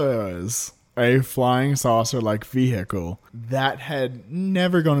was a flying saucer-like vehicle that had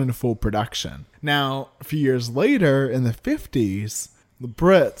never gone into full production. Now, a few years later, in the 50s, the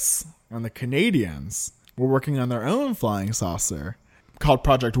Brits and the Canadians were working on their own flying saucer called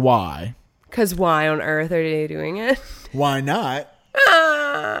Project Y. Because why on earth are they doing it? Why not?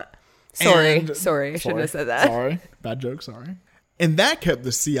 Sorry, I shouldn't have said that. Sorry. Bad joke, sorry. And that kept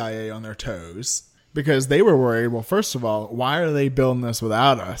the CIA on their toes. Because they were worried, well, first of all, why are they building this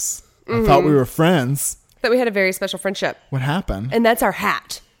without us? I thought we were friends. That we had a very special friendship. What happened? And that's our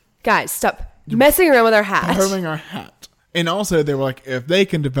hat. Guys, stop messing around with our hat. Hurling our hat. And also, they were like, if they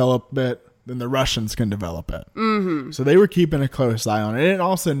can develop it, then the Russians can develop it. So they were keeping a close eye on it. And it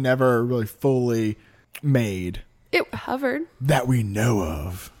also never really fully made. It hovered. That we know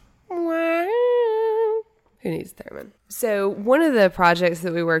of. Who needs Thurman? So one of the projects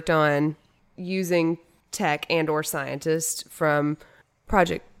that we worked on using tech and or scientists from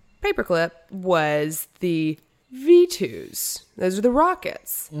Project Paperclip was the V2s. Those are the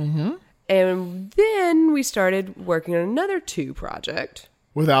rockets. Mm-hmm. And then we started working on another 2 project.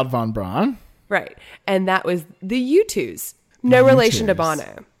 Without Von Braun. Right. And that was the U2s. No relation to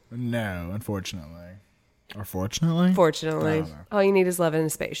Bono. No, unfortunately. Or fortunately? Fortunately. All you need is love in a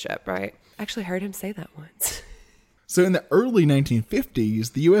spaceship, right? I actually heard him say that once. So in the early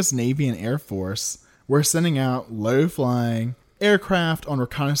 1950s, the U.S. Navy and Air Force were sending out low-flying aircraft on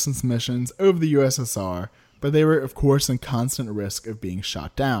reconnaissance missions over the USSR, but they were, of course, in constant risk of being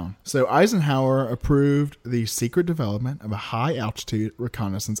shot down. So Eisenhower approved the secret development of a high-altitude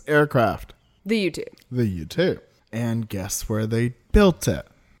reconnaissance aircraft. The U-2. The U-2. And guess where they built it?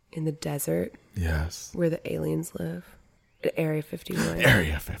 In the desert. Yes. Where the aliens live. At Area 51.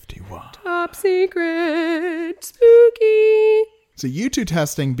 Area 51. Top secret. Spooky. So U-2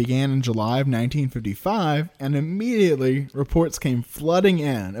 testing began in July of 1955, and immediately reports came flooding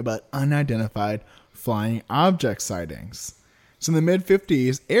in about unidentified flying object sightings. So in the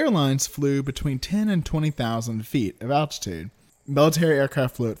mid-50s, airlines flew between 10 and 20,000 feet of altitude. Military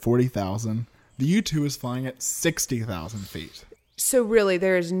aircraft flew at 40,000. The U-2 was flying at 60,000 feet. So really,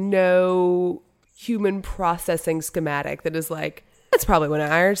 there is no human processing schematic that is like, that's probably one of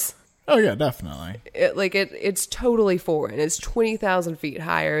ours. Oh, yeah, definitely. It's totally foreign. It's 20,000 feet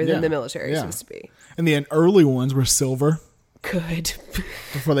higher than the military is supposed to be. And the early ones were silver. Good.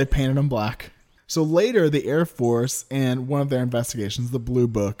 Before they painted them black. So later, the Air Force, and one of their investigations, the Blue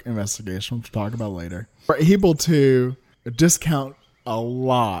Book investigation, which we'll talk about later, were able to discount a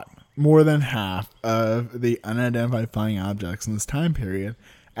lot, more than half, of the unidentified flying objects in this time period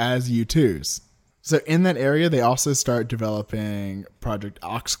as U-2s. So in that area, they also start developing Project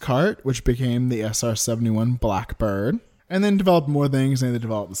Oxcart, which became the SR-71 Blackbird, and then developed more things. And they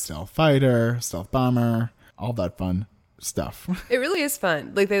developed the stealth fighter, stealth bomber, all that fun stuff. It really is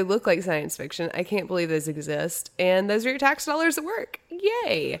fun. Like, they look like science fiction. I can't believe those exist. And those are your tax dollars at work.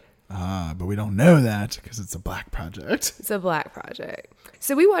 Yay. But we don't know that because it's a black project. It's a black project.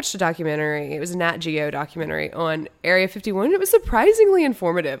 So we watched a documentary. It was a Nat Geo documentary on Area 51. It was surprisingly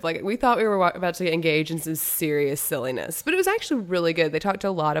informative. Like, we thought we were about to engage in some serious silliness, but it was actually really good. They talked to a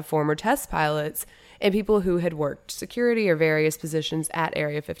lot of former test pilots and people who had worked security or various positions at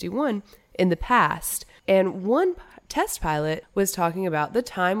Area 51 in the past. And one test pilot was talking about the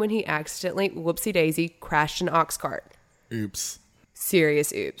time when he accidentally, whoopsie-daisy, crashed an ox cart. Oops.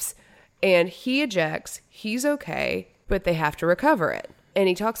 Serious oops. And he ejects, he's okay, but they have to recover it. And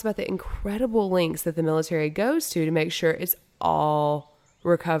he talks about the incredible lengths that the military goes to make sure it's all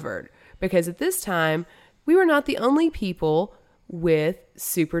recovered. Because at this time, we were not the only people with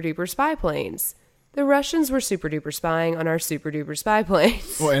super duper spy planes. The Russians were super duper spying on our super duper spy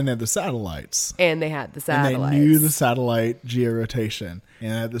planes. Well, and they had the satellites. And they had the satellites. And they knew the satellite georotation.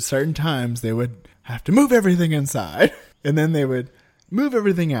 And at the certain times, they would have to move everything inside. And then they would move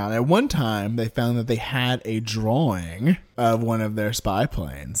everything out. At one time, they found that they had a drawing of one of their spy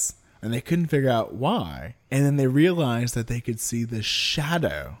planes, and they couldn't figure out why. And then they realized that they could see the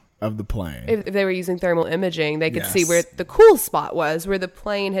shadow of the plane. If they were using thermal imaging, they could see where the cool spot was, where the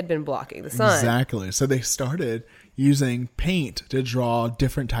plane had been blocking the sun. Exactly. So they started using paint to draw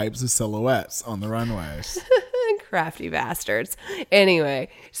different types of silhouettes on the runways. Crafty bastards. Anyway,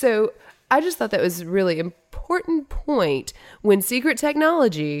 so I just thought that was really important point. When secret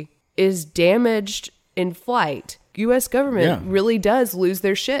technology is damaged in flight, U.S. government really does lose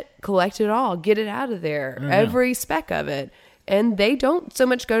their shit. Collect it all. Get it out of there. Every speck of it. And they don't so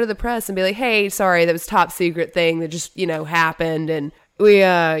much go to the press and be like, hey, sorry, that was top secret thing that just, happened. And we,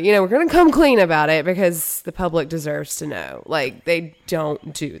 we're going to come clean about it because the public deserves to know. Like, they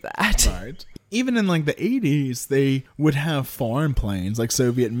don't do that. Right. Even in like the 80s, they would have foreign planes like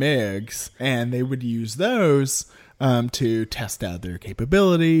Soviet MiGs, and they would use those to test out their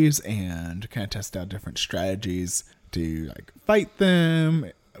capabilities and kind of test out different strategies to like fight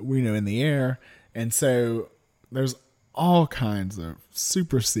them, in the air. And so there's all kinds of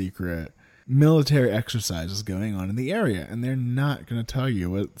super secret military exercises going on in the area, and they're not going to tell you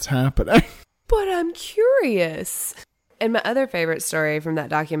what's happening. But I'm curious. And my other favorite story from that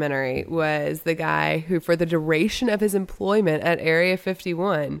documentary was the guy who, for the duration of his employment at Area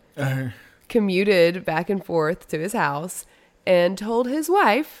 51, commuted back and forth to his house and told his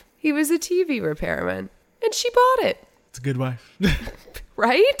wife he was a TV repairman. And she bought it. It's a good wife.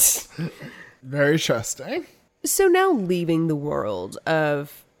 Right? Very trusting. So now, leaving the world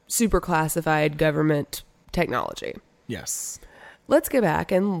of super classified government technology. Yes. Let's go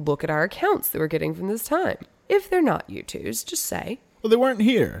back and look at our accounts that we're getting from this time. If they're not U2s, just say. Well, they weren't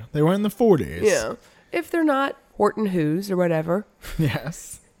here. They were in the 40s. Yeah. If they're not Horton Who's or whatever.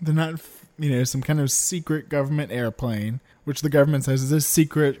 Yes. They're not, some kind of secret government airplane, which the government says is a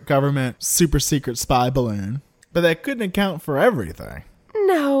secret government, super secret spy balloon. But that couldn't account for everything.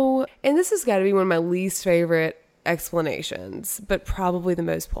 No. And this has got to be one of my least favorite explanations, but probably the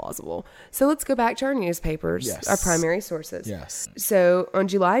most plausible. So let's go back to our newspapers, yes. Our primary sources. Yes. So on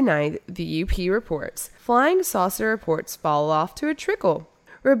July 9th, the UP reports, flying saucer reports fall off to a trickle.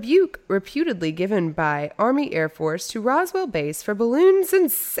 Rebuke reputedly given by Army Air Force to Roswell base for balloon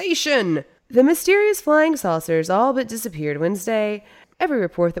sensation. The mysterious flying saucers all but disappeared Wednesday. Every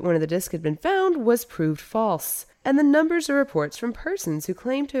report that one of the discs had been found was proved false. And the numbers of reports from persons who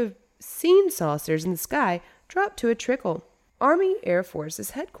claim to have seen saucers in the sky dropped to a trickle. Army Air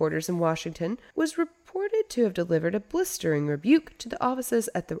Force's headquarters in Washington was reported to have delivered a blistering rebuke to the offices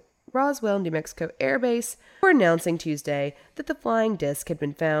at the Roswell, New Mexico Air Base for announcing Tuesday that the flying disc had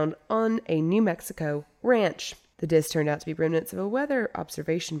been found on a New Mexico ranch. The disc turned out to be remnants of a weather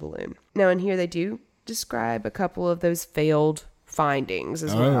observation balloon. Now, in here they do describe a couple of those failed findings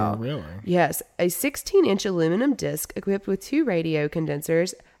as well. Oh, really? Yes. A 16-inch aluminum disc equipped with 2 radio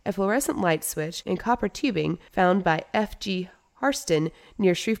condensers, a fluorescent light switch, and copper tubing found by F.G. Harston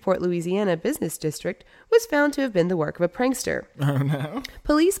near Shreveport, Louisiana business district was found to have been the work of a prankster. Oh, no.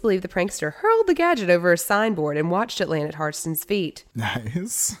 Police believe the prankster hurled the gadget over a signboard and watched it land at Harston's feet.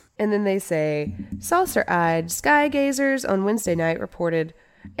 Nice. And then they say, saucer-eyed sky gazers on Wednesday night reported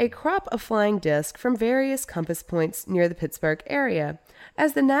a crop of flying disc from various compass points near the Pittsburgh area,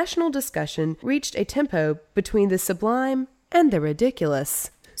 as the national discussion reached a tempo between the sublime and the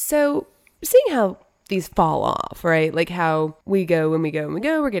ridiculous. So, seeing how these fall off, right? Like how we go,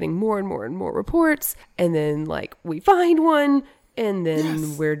 we're getting more and more and more reports, and then like we find one, and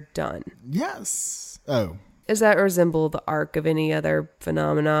then we're done. Yes. Oh. Does that resemble the arc of any other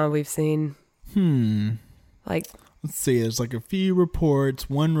phenomena we've seen? Like, let's see, there's like a few reports.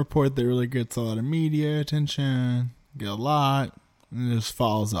 One report that really gets a lot of media attention, get a lot, and it just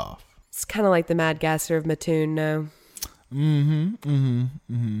falls off. It's kind of like the Mad Gasser of Mattoon, no? It's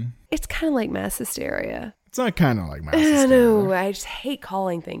kind of like mass hysteria. It's not kind of like mass hysteria. I know. I just hate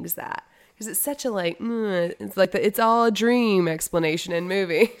calling things that. Because it's such a it's like it's all a dream explanation in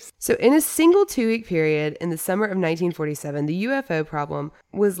movies. So in a single 2-week period in the summer of 1947, the UFO problem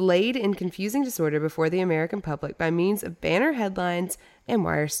was laid in confusing disorder before the American public by means of banner headlines and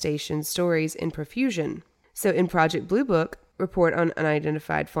wire station stories in profusion. So in Project Blue Book, Report on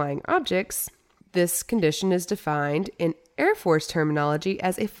Unidentified Flying Objects, this condition is defined in Air Force terminology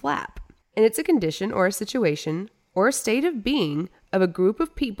as a flap. And it's a condition or a situation or a state of being of a group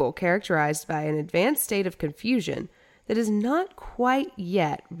of people characterized by an advanced state of confusion that has not quite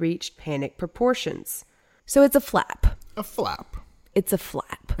yet reached panic proportions. So it's a flap. A flap. It's a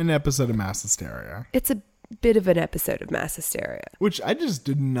flap. An episode of mass hysteria. It's a bit of an episode of mass hysteria. Which I just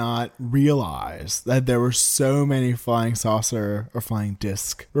did not realize that there were so many flying saucer or flying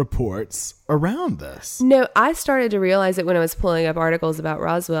disc reports around this. No, I started to realize it when I was pulling up articles about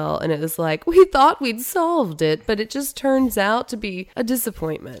Roswell, and it was like, we thought we'd solved it, but it just turns out to be a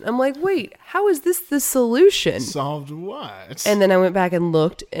disappointment. I'm like, wait, how is this the solution? Solved what? And then I went back and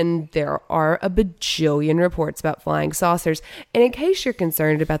looked, and there are a bajillion reports about flying saucers. And in case you're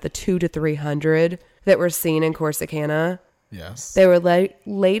concerned about the 200 to 300 that were seen in Corsicana, yes, they were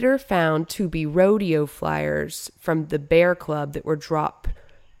later found to be rodeo flyers from the Bear Club that were dropped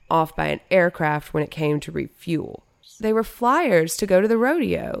off by an aircraft when it came to refuel. They were flyers to go to the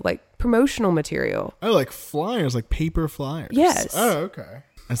rodeo, like promotional material. Oh, like flyers, like paper flyers. Yes. Oh, okay.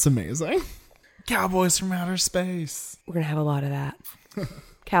 That's amazing. Cowboys from outer space. We're going to have a lot of that.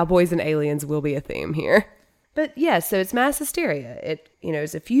 Cowboys and aliens will be a theme here. But yeah, so it's mass hysteria. It,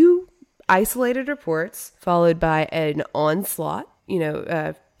 is a few isolated reports followed by an onslaught,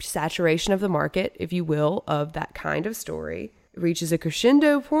 saturation of the market, if you will, of that kind of story. It reaches a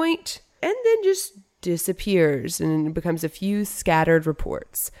crescendo point and then just disappears and becomes a few scattered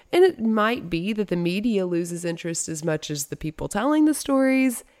reports. And it might be that the media loses interest as much as the people telling the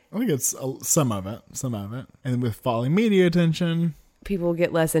stories. I think it's some of it. And with falling media attention, people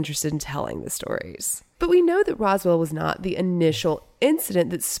get less interested in telling the stories. But we know that Roswell was not the initial incident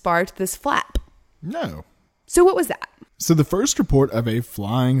that sparked this flap. No. So what was that? So the first report of a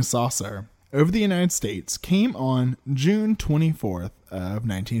flying saucer over the United States came on June 24th of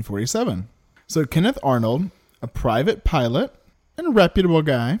 1947. So Kenneth Arnold, a private pilot and a reputable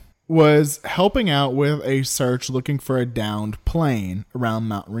guy, was helping out with a search looking for a downed plane around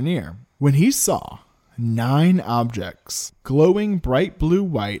Mount Rainier when he saw 9 objects glowing bright blue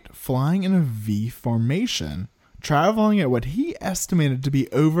white flying in a V formation, traveling at what he estimated to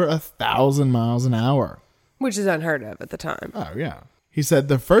be over 1,000 miles an hour. Which is unheard of at the time. Oh, yeah. He said,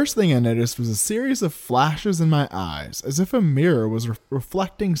 the first thing I noticed was a series of flashes in my eyes, as if a mirror was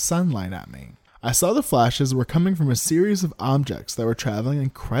reflecting sunlight at me. I saw the flashes were coming from a series of objects that were traveling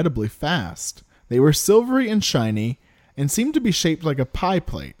incredibly fast. They were silvery and shiny, and seemed to be shaped like a pie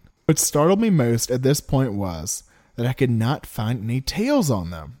plate. What startled me most at this point was that I could not find any tails on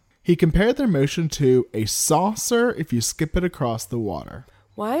them. He compared their motion to a saucer if you skip it across the water.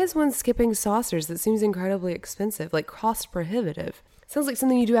 Why is one skipping saucers? That seems incredibly expensive, like cost prohibitive. Sounds like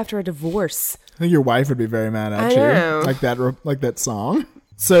something you do after a divorce. I think your wife would be very mad at I you. know. Like that song.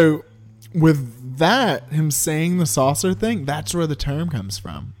 So with that, him saying the saucer thing, that's where the term comes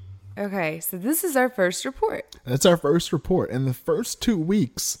from. Okay, so this is our first report. That's our first report. In the first 2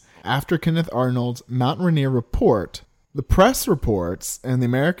 weeks after Kenneth Arnold's Mount Rainier report, the press reports and the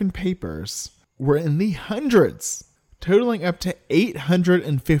American papers were in the hundreds, totaling up to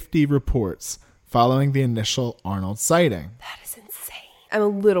 850 reports following the initial Arnold sighting. That is insane. I'm a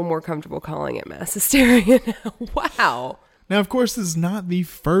little more comfortable calling it mass hysteria now. Wow. Now, of course, this is not the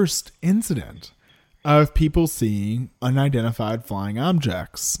first incident of people seeing unidentified flying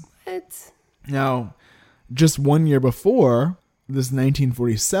objects. What? Now, just 1 year before this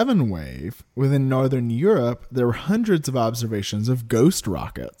 1947 wave, within Northern Europe, there were hundreds of observations of ghost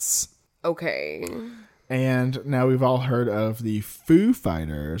rockets. Okay. And now we've all heard of the Foo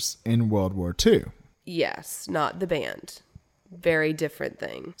Fighters in World War II. Yes, not the band. Very different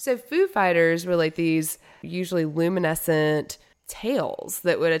thing. So Foo Fighters were like these usually luminescent tails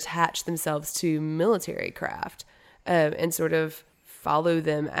that would attach themselves to military craft and sort of follow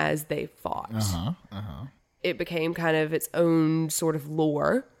them as they fought. It became kind of its own sort of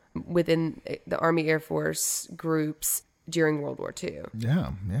lore within the Army Air Force groups during World War II.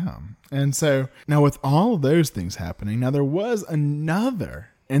 Yeah. And so now with all of those things happening, now there was another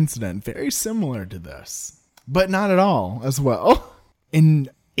incident very similar to this, but not at all as well. In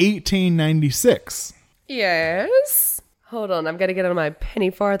 1896. Yes. Hold on, I've got to get on my penny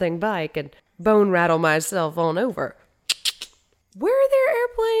farthing bike and bone rattle myself on over. Were there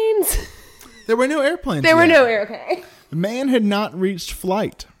airplanes? There were no airplanes. There were no okay. The man had not reached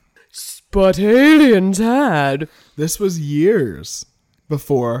flight. But aliens had. This was years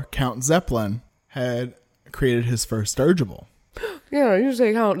before Count Zeppelin had created his first dirigible. Yeah, you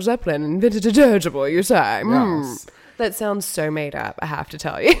say Count Zeppelin invented a dirigible, you say. Yes. That sounds so made up, I have to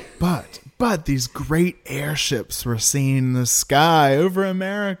tell you. But these great airships were seen in the sky over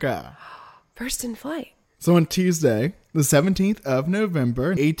America. First in flight. So on Tuesday, the 17th of November,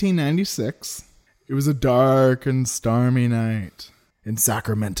 1896, it was a dark and stormy night in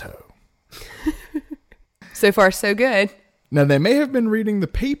Sacramento. So far, so good. Now, they may have been reading the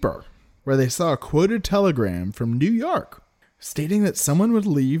paper where they saw a quoted telegram from New York stating that someone would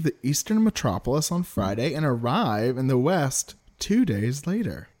leave the eastern metropolis on Friday and arrive in the west 2 days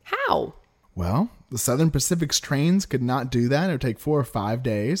later. How? Well, the Southern Pacific's trains could not do that. It would take 4 or 5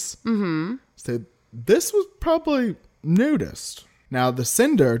 days. Mm-hmm. So this was probably noticed. Now, the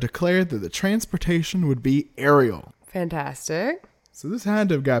sender declared that the transportation would be aerial. Fantastic. So this had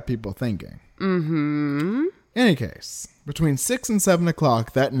to have got people thinking. Mm-hmm. In any case, between 6 and 7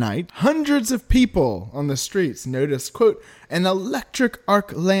 o'clock that night, hundreds of people on the streets noticed, quote, an electric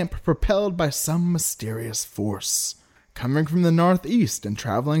arc lamp propelled by some mysterious force, coming from the northeast and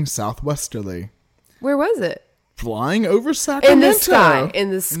traveling southwesterly. Where was it? Flying over Sacramento. In the sky.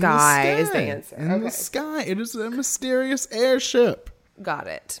 In the sky is the answer. In the sky. It is a mysterious airship. Got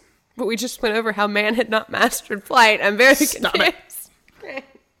it. But we just went over how man had not mastered flight. I'm very confused.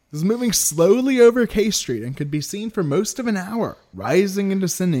 It was moving slowly over K Street and could be seen for most of an hour, rising and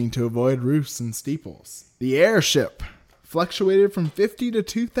descending to avoid roofs and steeples. The airship fluctuated from 50 to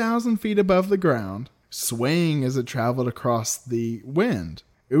 2,000 feet above the ground, swaying as it traveled across the wind.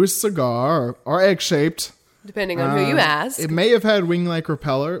 It was cigar or egg-shaped. Depending on who you ask. It may have had wing-like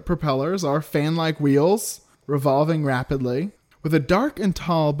propellers or fan-like wheels, revolving rapidly, with a dark and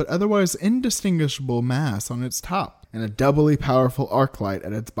tall but otherwise indistinguishable mass on its top, and a doubly powerful arc light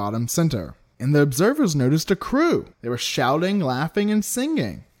at its bottom center. And the observers noticed a crew. They were shouting, laughing, and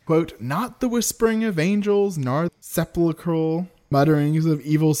singing. Quote, not the whispering of angels, nor sepulchral mutterings of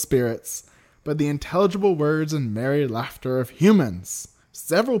evil spirits, but the intelligible words and merry laughter of humans.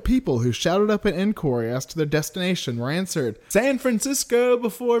 Several people who shouted up an inquiry as to their destination were answered, San Francisco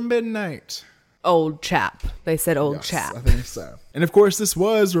before midnight. old chap. They said old Yes, chap. I think so. And of course, this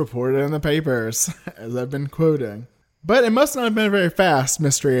was reported in the papers, as I've been quoting. But it must not have been a very fast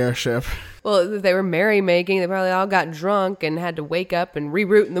mystery airship. Well, they were merrymaking. They probably all got drunk and had to wake up and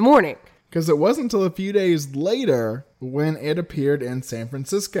reroute in the morning. Because it wasn't until a few days later when it appeared in San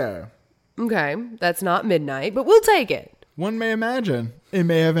Francisco. Okay, that's not midnight, but we'll take it. One may imagine it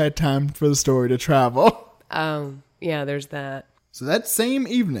may have had time for the story to travel. Yeah, there's that. So that same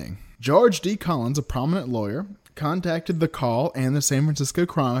evening, George D. Collins, a prominent lawyer, contacted the Call and the San Francisco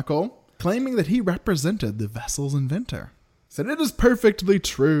Chronicle, claiming that he represented the vessel's inventor. Said it is perfectly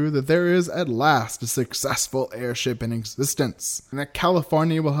true that there is at last a successful airship in existence, and that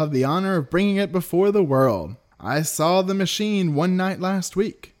California will have the honor of bringing it before the world. I saw the machine one night last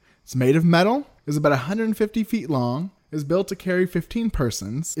week. It's made of metal, is about 150 feet long, is built to carry 15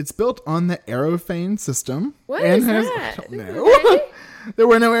 persons. It's built on the Aerophane system. What and is has, that? I don't know. Okay. There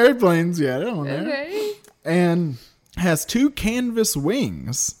were no airplanes yet. I don't know. Okay. And has 2 canvas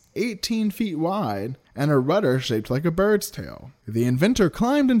wings, 18 feet wide, and a rudder shaped like a bird's tail. The inventor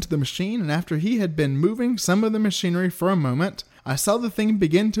climbed into the machine, and after he had been moving some of the machinery for a moment, I saw the thing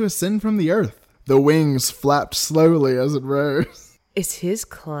begin to ascend from the earth. The wings flapped slowly as it rose. Is his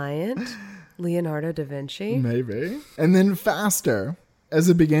client Leonardo da Vinci? Maybe. And then faster as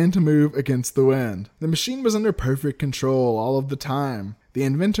it began to move against the wind. The machine was under perfect control all of the time. The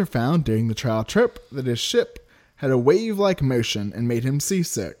inventor found during the trial trip that his ship had a wave-like motion and made him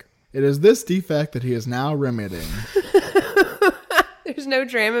seasick. It is this defect that he is now remedying. There's no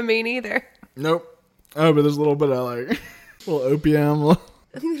Dramamine either. Nope. Oh, but there's a little bit of like, little opium.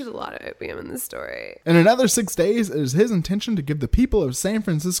 I think there's a lot of opium in this story. In another 6 days, it is his intention to give the people of San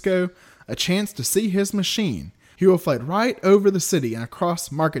Francisco a chance to see his machine. He will fly right over the city and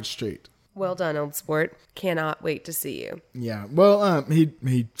across Market Street. Well done, old sport. Cannot wait to see you. Yeah, well,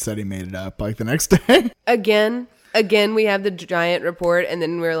 he said he made it up like the next day. Again, we have the giant report, and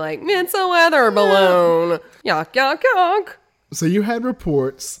then we're like, it's a weather balloon. Yuck, yuck, yuck. So you had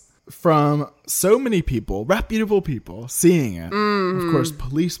reports from so many people, reputable people, seeing it. Mm-hmm. Of course,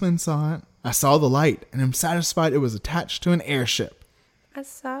 policemen saw it. I saw the light, and I'm satisfied it was attached to an airship. I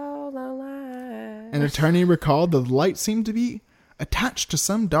saw the light. An attorney recalled that the light seemed to be attached to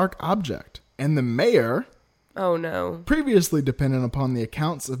some dark object. And the mayor, oh no, previously dependent upon the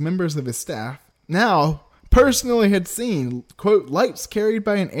accounts of members of his staff, now personally had seen, quote, lights carried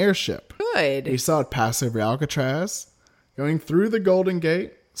by an airship. Good. He saw it pass over Alcatraz, going through the Golden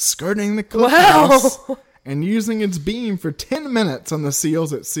Gate, skirting the Cliff House, and using its beam for 10 minutes on the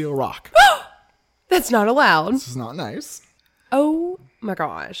seals at Seal Rock. That's not allowed. This is not nice. Oh my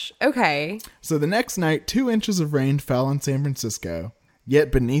gosh. Okay. So the next night, 2 inches of rain fell on San Francisco.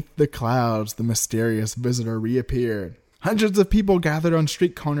 Yet beneath the clouds, the mysterious visitor reappeared. Hundreds of people gathered on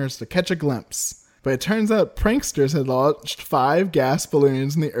street corners to catch a glimpse. But it turns out pranksters had launched 5 gas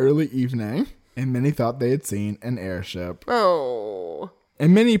balloons in the early evening, and many thought they had seen an airship. Oh.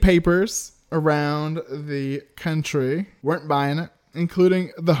 And many papers around the country weren't buying it,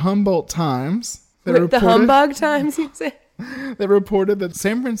 including the Humboldt Times. The Humbug Times, you say? They reported that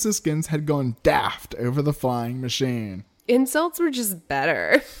San Franciscans had gone daft over the flying machine. Insults were just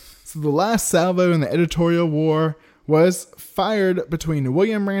better. So the last salvo in the editorial war was fired between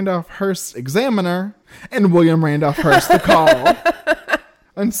William Randolph Hearst's Examiner and William Randolph Hearst the Call.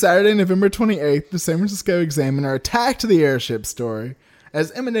 On Saturday, November 28th, the San Francisco Examiner attacked the airship story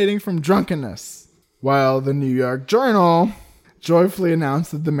as emanating from drunkenness, while the New York Journal joyfully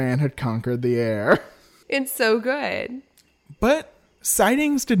announced that the man had conquered the air. It's so good. But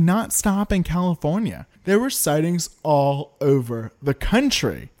sightings did not stop in California. There were sightings all over the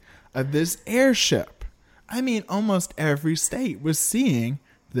country of this airship. I mean, almost every state was seeing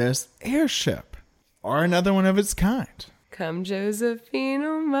this airship, or another one of its kind. Come, Josephine,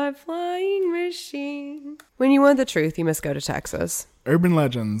 on my flying machine. When you want the truth, you must go to Texas. Urban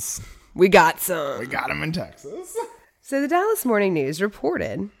legends. We got some. We got them in Texas. So the Dallas Morning News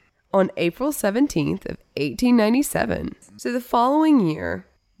reported on April 17th of 1897. So the following year,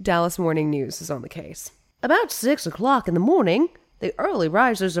 Dallas Morning News is on the case. About 6 o'clock in the morning, the early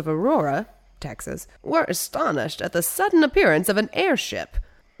risers of Aurora, Texas, were astonished at the sudden appearance of an airship,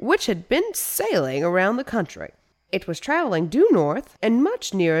 which had been sailing around the country. It was traveling due north and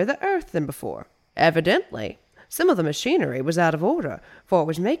much nearer the earth than before. Evidently, some of the machinery was out of order, for it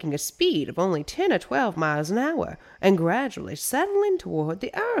was making a speed of only 10 or 12 miles an hour and gradually settling toward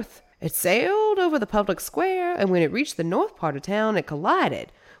the earth. It sailed over the public square, and when it reached the north part of town, it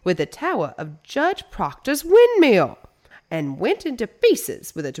collided with the tower of Judge Proctor's windmill. and went into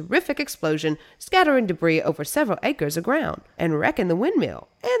pieces with a terrific explosion, scattering debris over several acres of ground, and wrecking the windmill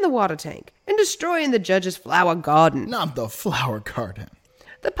and the water tank, and destroying the judge's flower garden. Not the flower garden.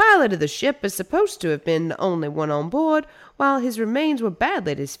 The pilot of the ship is supposed to have been the only one on board, while his remains were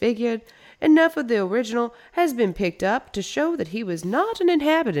badly disfigured. Enough of the original has been picked up to show that he was not an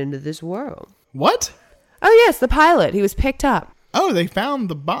inhabitant of this world. What? Oh yes, the pilot. He was picked up. Oh, they found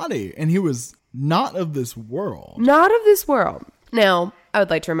the body, and he was not of this world. Not of this world. Now, I would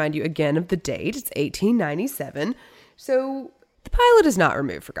like to remind you again of the date. It's 1897. So the pilot is not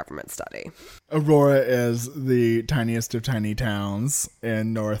removed for government study. Aurora is the tiniest of tiny towns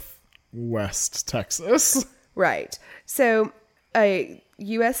in northwest Texas. Right. So a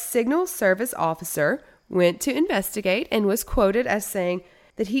U.S. Signal Service officer went to investigate and was quoted as saying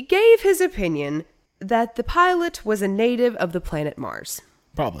that he gave his opinion that the pilot was a native of the planet Mars.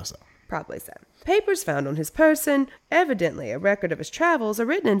 Probably so. Probably so. Papers found on his person, evidently a record of his travels, are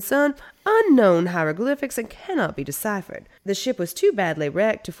written in some unknown hieroglyphics and cannot be deciphered. The ship was too badly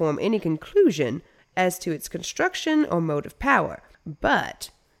wrecked to form any conclusion as to its construction or mode of power,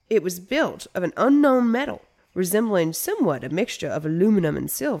 but it was built of an unknown metal, resembling somewhat a mixture of aluminum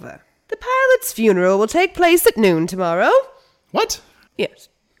and silver. The pilot's funeral will take place at noon tomorrow. What? Yes.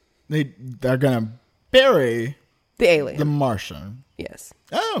 They're gonna bury the alien. The Martian. Yes.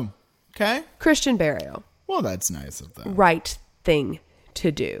 Oh, okay. Christian burial. Well, that's nice of them. Right thing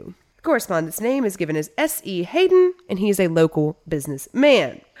to do. The correspondent's name is given as S.E. Hayden, and he is a local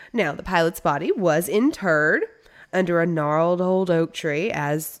businessman. Now, the pilot's body was interred under a gnarled old oak tree,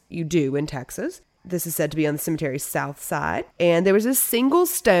 as you do in Texas. This is said to be on the cemetery's south side. And there was a single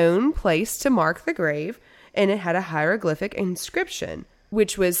stone placed to mark the grave, and it had a hieroglyphic inscription,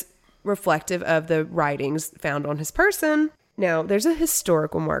 which was reflective of the writings found on his person. Now, there's a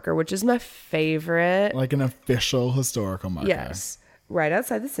historical marker, which is my favorite. Like an official historical marker. Yes, right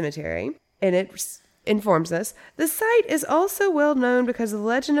outside the cemetery. And it informs us, the site is also well known because of the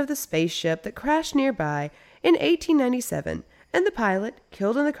legend of the spaceship that crashed nearby in 1897, and the pilot,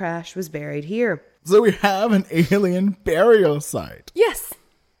 killed in the crash, was buried here. So we have an alien burial site. Yes.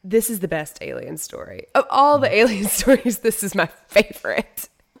 This is the best alien story. Of all the alien stories, this is my favorite.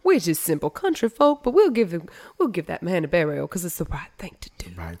 We're just simple country folk, but we'll give that man a burial because it's the right thing to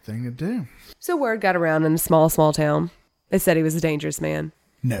do. The right thing to do. So word got around in a small town. They said he was a dangerous man.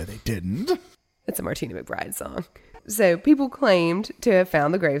 No, they didn't. It's a Martina McBride song. So people claimed to have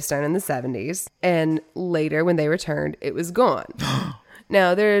found the gravestone in the 70s, and later when they returned, it was gone.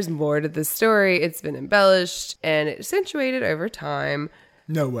 Now, there's more to the story. It's been embellished and accentuated over time.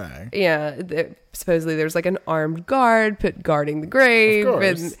 No way. Yeah. Supposedly there's like an armed guard guarding the grave. Of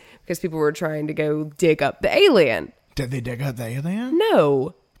course. And, because people were trying to go dig up the alien. Did they dig up the alien?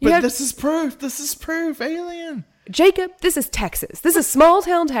 No. But this is proof. This is proof. Alien. Jacob, this is Texas. This is small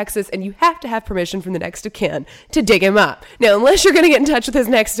town Texas, and you have to have permission from the next of kin to dig him up. Now, unless you're going to get in touch with his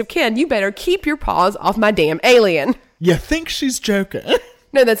next of kin, you better keep your paws off my damn alien. You think she's joking?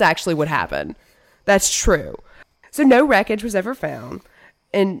 No, that's actually what happened. That's true. So no wreckage was ever found,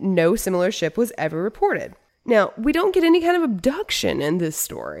 and no similar ship was ever reported. Now, we don't get any kind of abduction in this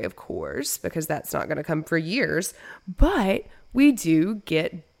story, of course, because that's not going to come for years, but we do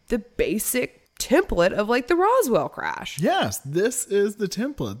get the basic template of like the Roswell crash. Yes, this is the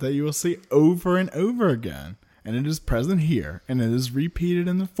template that you will see over and over again. And it is present here, and it is repeated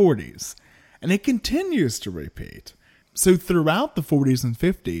in the 40s. And it continues to repeat. So throughout the 40s and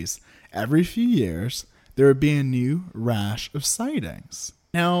 50s, every few years, there would be a new rash of sightings.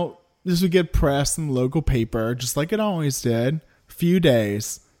 Now, this would get pressed in the local paper, just like it always did. A few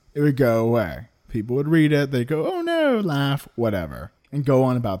days, it would go away. People would read it, they'd go, oh no, laugh, whatever, and go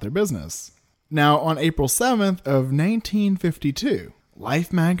on about their business. Now, on April 7th of 1952,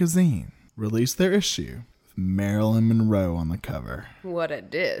 Life magazine released their issue with Marilyn Monroe on the cover. What a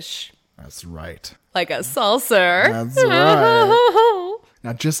dish. That's right. Like a saucer. That's right.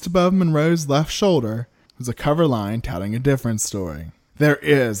 Now, just above Monroe's left shoulder was a cover line touting a different story. There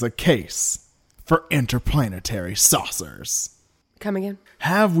is a case for interplanetary saucers. Come again?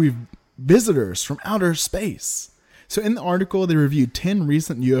 Have we visitors from outer space? So in the article, they reviewed 10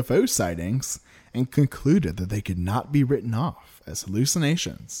 recent UFO sightings and concluded that they could not be written off as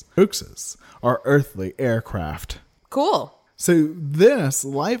hallucinations, hoaxes, or earthly aircraft. Cool. So this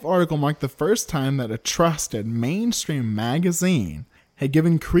Life article marked the first time that a trusted mainstream magazine had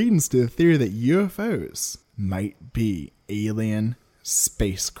given credence to the theory that UFOs might be alien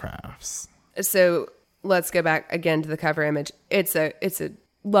spacecrafts. So let's go back again to the cover image. It's a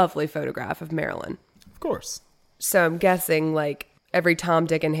lovely photograph of Marilyn. Of course. So I'm guessing like every Tom,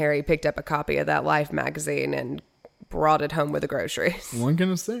 Dick, and Harry picked up a copy of that Life magazine and brought it home with the groceries. One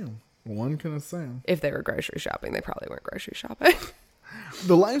can assume. One can assume. If they were grocery shopping, they probably weren't grocery shopping.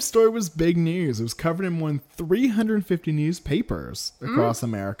 The life story was big news. It was covered in more than 350 newspapers across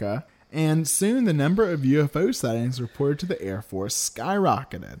America. And soon the number of UFO sightings reported to the Air Force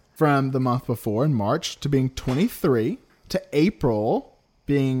skyrocketed from the month before in March to being 23 to April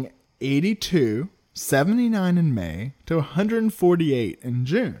being 82, 79 in May to 148 in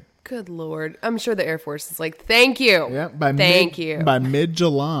June. Good Lord. I'm sure the Air Force is like, thank you. Yeah, Thank you. By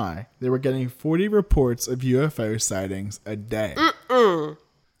mid-July, they were getting 40 reports of UFO sightings a day.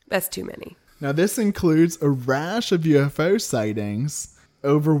 That's too many. Now, this includes a rash of UFO sightings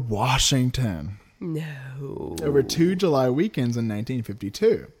over Washington. No. Over 2 July weekends in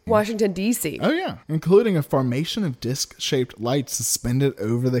 1952. Washington, D.C. Oh, yeah. Including a formation of disc-shaped lights suspended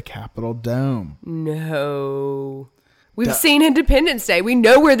over the Capitol dome. No. We've seen Independence Day. We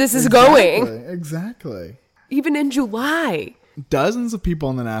know where this is going. Exactly. Even in July. Dozens of people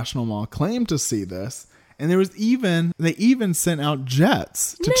in the National Mall claimed to see this. And they even sent out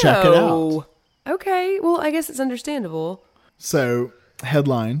jets to check it out. Okay. Well, I guess it's understandable. So,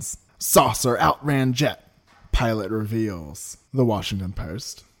 headlines. Saucer outran jet. Pilot reveals. The Washington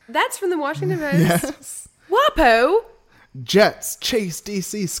Post. That's from the Washington Post? Yes. WAPO? Jets chase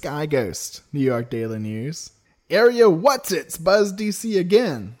DC sky ghost. New York Daily News. Area what's-its buzz DC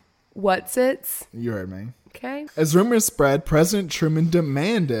again. What's-its? You heard me. Okay. As rumors spread, President Truman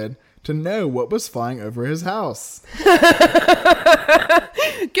demanded to know what was flying over his house. Get off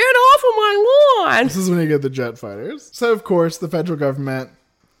of my lawn! This is when you get the jet fighters. So, of course, the federal government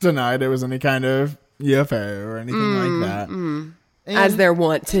denied it was any kind of UFO or anything like that. As they're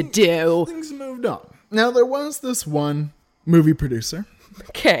wont to do. Things moved on. Now, there was this one movie producer.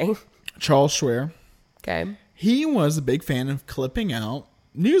 Okay. Charles Schwer. Okay. He was a big fan of clipping out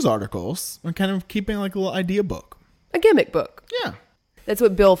news articles and kind of keeping like a little idea book. A gimmick book. Yeah. That's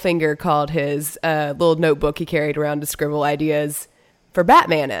what Bill Finger called his little notebook he carried around to scribble ideas for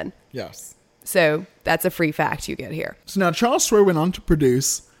Batman in. Yes. So that's a free fact you get here. So now Charles Schwer went on to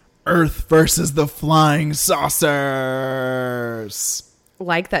produce Earth versus the Flying Saucers.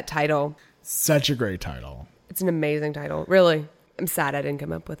 Like that title. Such a great title. It's an amazing title. Really. I'm sad I didn't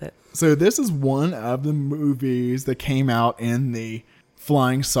come up with it. So this is one of the movies that came out in the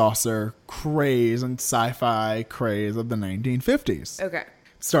flying saucer craze and sci-fi craze of the 1950s. Okay.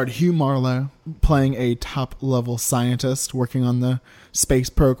 Starred Hugh Marlowe playing a top-level scientist working on the space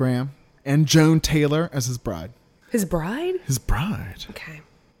program, and Joan Taylor as his bride. His bride? His bride. Okay.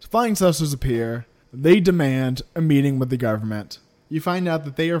 Flying saucers appear. They demand a meeting with the government. You find out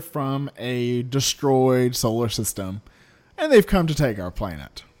that they are from a destroyed solar system, and they've come to take our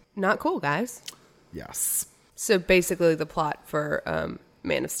planet. Not cool, guys. Yes. So basically the plot for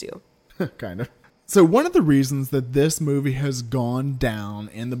Man of Steel. Kind of. So one of the reasons that this movie has gone down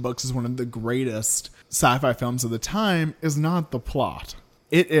in the books as one of the greatest sci-fi films of the time is not the plot.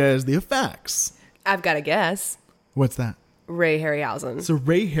 It is the effects. I've got to guess. What's that? Ray Harryhausen. So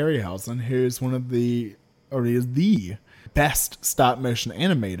Ray Harryhausen, who's one of the, or he is the best stop motion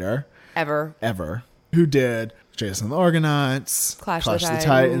animator ever, who did Jason and the Argonauts, Clash of the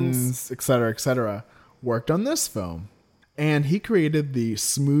Titans, etc., worked on this film. And he created the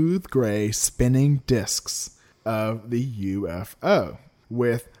smooth gray spinning discs of the UFO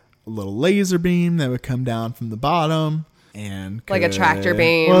with a little laser beam that would come down from the bottom and like a tractor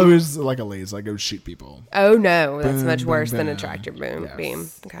beam. Well, it was like a laser, like it would shoot people. Oh no, that's Boom, much worse boom, than a boom. tractor beam.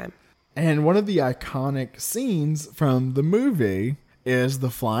 Yes. Okay. And one of the iconic scenes from the movie is the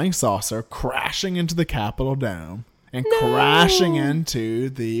flying saucer crashing into the Capitol Dome and crashing into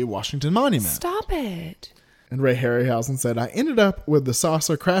the Washington Monument. Stop it. And Ray Harryhausen said, I ended up with the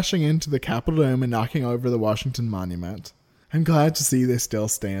saucer crashing into the Capitol Dome and knocking over the Washington Monument. I'm glad to see they still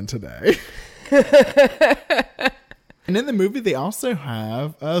stand today. And in the movie, they also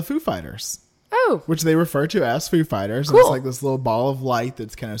have Foo Fighters. Oh. Which they refer to as Foo Fighters. Cool. And it's like this little ball of light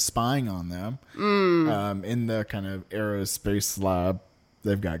that's kind of spying on them in the kind of aerospace lab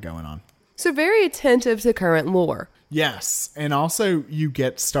they've got going on. So very attentive to current lore. Yes. And also you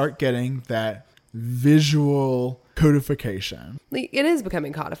start getting that visual codification. It is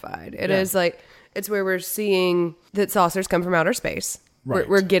becoming codified. It is like, it's where we're seeing that saucers come from outer space. Right.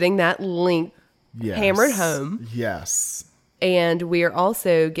 We're getting that link hammered home. Yes. And we are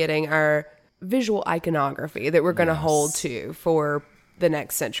also getting our visual iconography that we're going to hold to for the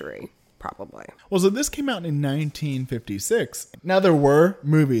next century, probably. Well, so this came out in 1956. Now, there were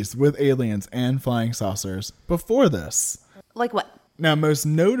movies with aliens and flying saucers before this. Like what? Now, most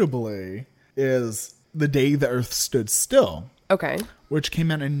notably is The Day the Earth Stood Still. Okay. which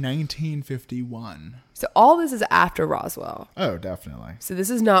came out in 1951. So all this is after Roswell. Oh, definitely. So this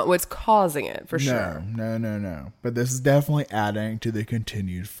is not what's causing it, for sure. No. But this is definitely adding to the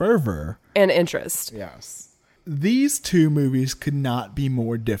continued fervor. And interest. Yes. These two movies could not be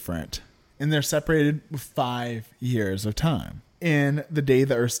more different. And they're separated with 5 years of time. In The Day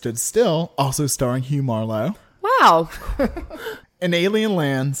the Earth Stood Still, also starring Hugh Marlowe. Wow. An alien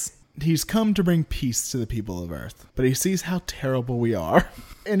lands. He's come to bring peace to the people of Earth, but he sees how terrible we are.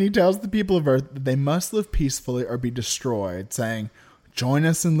 And he tells the people of Earth that they must live peacefully or be destroyed, saying, "Join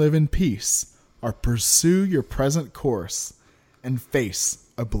us and live in peace, or pursue your present course and face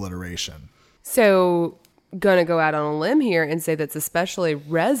obliteration." So, gonna go out on a limb here and say that's especially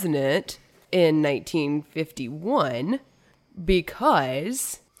resonant in 1951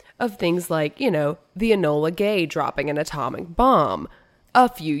 because of things like, the Enola Gay dropping an atomic bomb a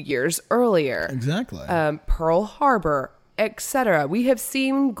few years earlier. Exactly. Pearl Harbor, etc. We have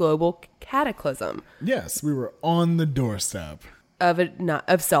seen global cataclysm. Yes, we were on the doorstep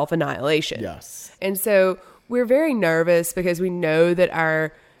of self-annihilation. Yes. And so we're very nervous because we know that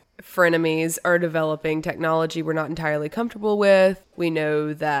our frenemies are developing technology we're not entirely comfortable with. We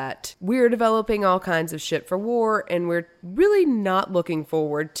know that we're developing all kinds of shit for war, and we're really not looking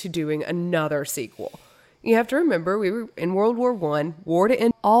forward to doing another sequel. You have to remember, we were in World War I, war to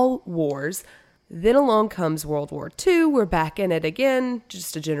end all wars. Then along comes World War II. We're back in it again,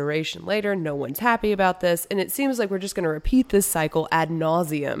 just a generation later. No one's happy about this. And it seems like we're just going to repeat this cycle ad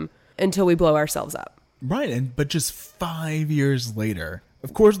nauseum until we blow ourselves up. Right, but just 5 years later.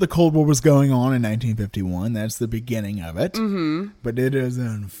 Of course, the Cold War was going on in 1951. That's the beginning of it. Mm-hmm. But it is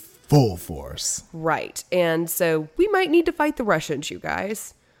in full force. Right. And so we might need to fight the Russians, you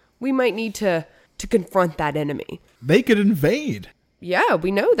guys. We might need to confront that enemy. They could invade. Yeah, we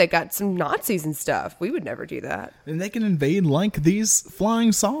know they got some Nazis and stuff. We would never do that. And they can invade like these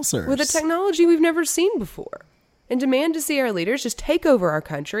flying saucers. With a technology we've never seen before. And demand to see our leaders just take over our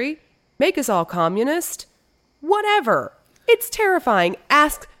country, make us all communist. Whatever. It's terrifying.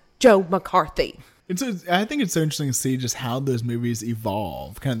 Ask Joe McCarthy. I think it's so interesting to see just how those movies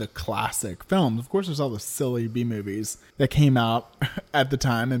evolve, kind of the classic films. Of course, there's all the silly B movies that came out at the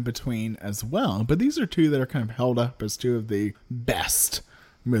time in between as well. But these are two that are kind of held up as two of the best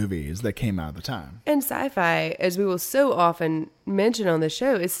movies that came out at the time. And sci-fi, as we will so often mention on the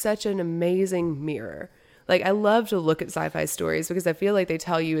show, is such an amazing mirror. Like, I love to look at sci-fi stories because I feel like they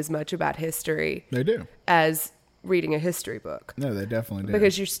tell you as much about history. They do. As reading a history book. No, they definitely do.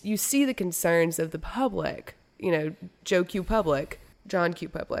 Because you see the concerns of the public, John Q. Public,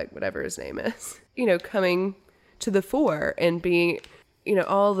 whatever his name is, coming to the fore and being,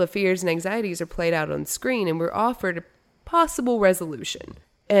 all the fears and anxieties are played out on screen, and we're offered a possible resolution.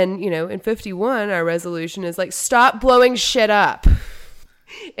 And, in 51, our resolution is like, stop blowing shit up.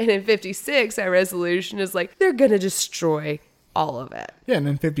 And in 56, our resolution is like, they're going to destroy all of it. Yeah, and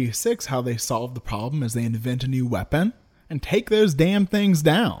in 56, how they solve the problem is they invent a new weapon and take those damn things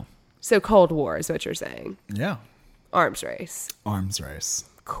down. So Cold War is what you're saying. Yeah. Arms race.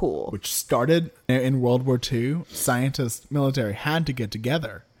 Cool. Which started in World War II. Scientists, military had to get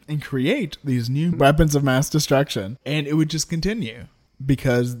together and create these new weapons of mass destruction. And it would just continue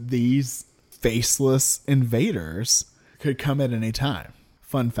because these faceless invaders could come at any time.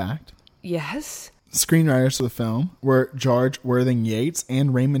 Fun fact. Yes. Screenwriters for the film were George Worthing Yates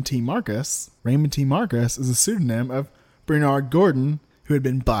and Raymond T. Marcus. Raymond T. Marcus is a pseudonym of Bernard Gordon, who had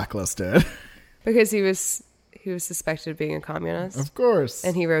been blacklisted. Because he was suspected of being a communist. Of course.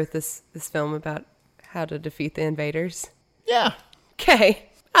 And he wrote this film about how to defeat the invaders. Yeah. Okay.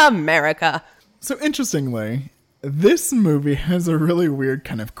 America. So interestingly, this movie has a really weird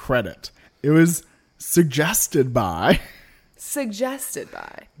kind of credit. It was suggested by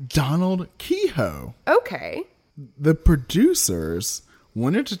Donald Kehoe. Okay. The producers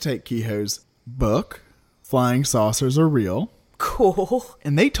wanted to take Kehoe's book, Flying Saucers Are Real. Cool.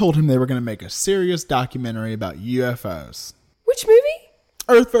 And they told him they were going to make a serious documentary about UFOs. Which movie?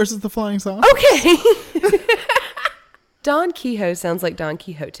 Earth versus the Flying Saucers. Okay. Don Kehoe sounds like Don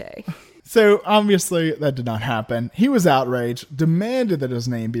Quixote. So obviously that did not happen. He was outraged, demanded that his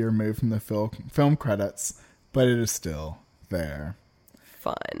name be removed from the film credits, but it is still there.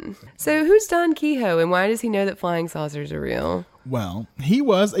 Fun. So who's Don Kehoe and why does he know that flying saucers are real? Well, he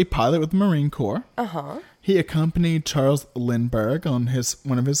was a pilot with the Marine Corps. Uh-huh. He accompanied Charles Lindbergh on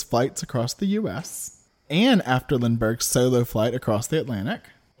one of his flights across the U.S. and after Lindbergh's solo flight across the Atlantic.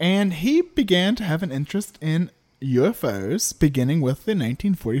 And he began to have an interest in UFOs, beginning with the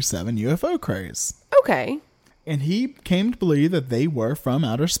 1947 UFO craze. Okay. And he came to believe that they were from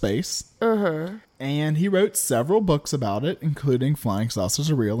outer space. And he wrote several books about it, including Flying Saucers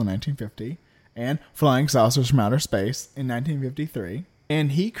Are Real in 1950 and Flying Saucers from Outer Space in 1953.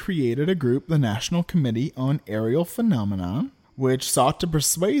 And he created a group, the National Committee on Aerial Phenomena, which sought to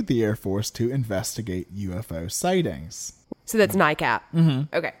persuade the Air Force to investigate UFO sightings. So that's NICAP.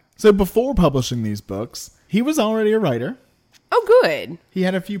 Mm-hmm. Okay. So before publishing these books, he was already a writer. Oh, good. He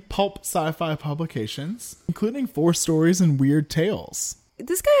had a few pulp sci-fi publications, including 4 stories and weird tales.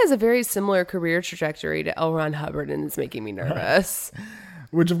 This guy has a very similar career trajectory to L. Ron Hubbard, and it's making me nervous.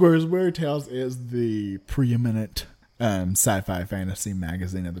 Which, of course, Weird Tales is the preeminent sci-fi fantasy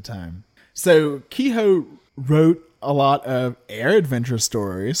magazine at the time. So Kehoe wrote a lot of air adventure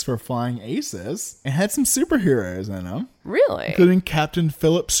stories for Flying Aces and had some superheroes in them. Really? Including Captain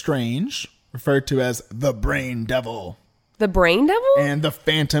Philip Strange, referred to as the Brain Devil. The Brain Devil? And the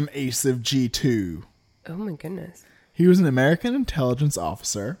Phantom Ace of G2. Oh my goodness. He was an American intelligence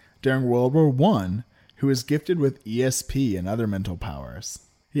officer during World War I who was gifted with ESP and other mental powers.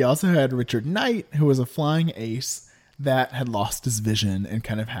 He also had Richard Knight, who was a flying ace that had lost his vision and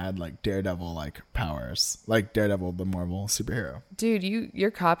kind of had like Daredevil-like powers, like Daredevil, the Marvel superhero. Dude, your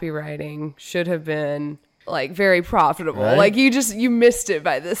copywriting should have been like very profitable. Right? Like you missed it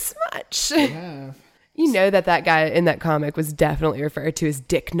by this much. Yeah. You know that guy in that comic was definitely referred to as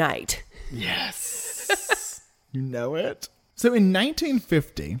Dick Knight. Yes. You know it. So in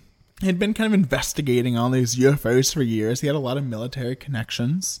 1950, he had been kind of investigating all these UFOs for years. He had a lot of military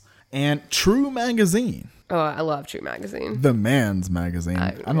connections. And True Magazine. Oh, I love True Magazine. The man's magazine.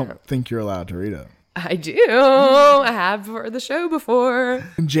 I don't think you're allowed to read it. I do. I have for the show before.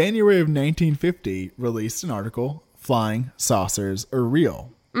 In January of 1950, released an article, Flying Saucers Are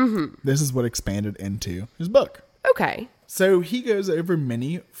Real. Mm-hmm. This is what expanded into his book. Okay. So he goes over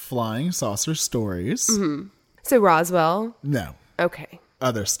many flying saucer stories. Mm-hmm. So Roswell? No. Okay.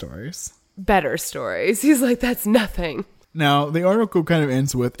 Other stories. Better stories. He's like, that's nothing. Now, the article kind of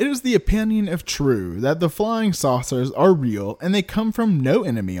ends with, it is the opinion of True that the flying saucers are real and they come from no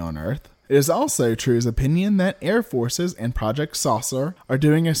enemy on Earth. It is also True's opinion that Air Forces and Project Saucer are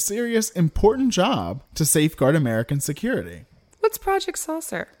doing a serious, important job to safeguard American security. What's Project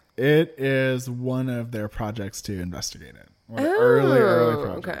Saucer? It is one of their projects to investigate it. Early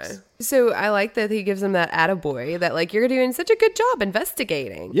projects. Okay. So I like that he gives him that attaboy, that like, you're doing such a good job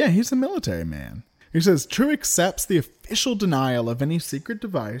investigating. Yeah, he's a military man. He says, True accepts the official denial of any secret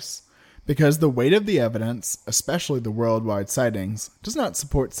device because the weight of the evidence, especially the worldwide sightings, does not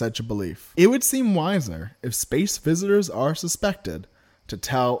support such a belief. It would seem wiser, if space visitors are suspected, to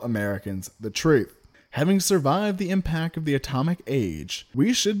tell Americans the truth. Having survived the impact of the atomic age,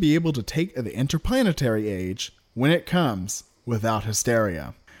 we should be able to take the interplanetary age when it comes without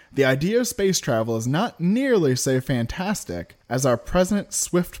hysteria. The idea of space travel is not nearly so fantastic as our present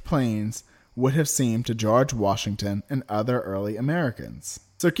swift planes would have seemed to George Washington and other early Americans.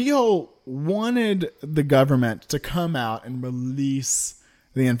 So Keyhole wanted the government to come out and release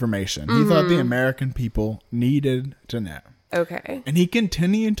the information. He thought the American people needed to know. Okay. And he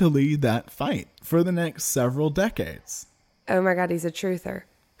continued to lead that fight for the next several decades. Oh my God, he's a truther.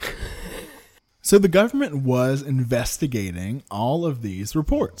 So the government was investigating all of these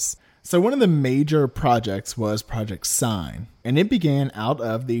reports. So one of the major projects was Project Sign, and it began out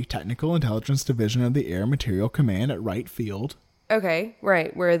of the Technical Intelligence Division of the Air Materiel Command at Wright Field. Okay,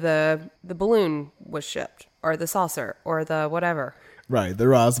 right, where the balloon was shipped, or the saucer, or the whatever. Right, the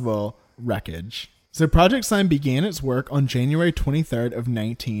Roswell wreckage. So Project Sign began its work on January 23rd of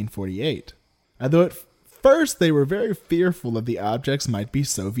 1948. Although at first they were very fearful that the objects might be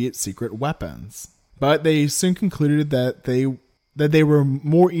Soviet secret weapons. But they soon concluded that they were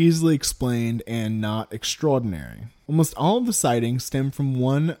more easily explained and not extraordinary. Almost all of the sightings stem from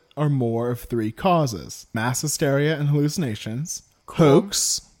one or more of 3 causes: mass hysteria and hallucinations,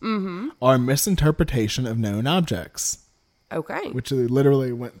 hoax, or misinterpretation of known objects. Okay. Which they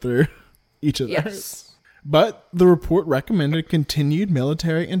literally went through each of those. Yes. But the report recommended continued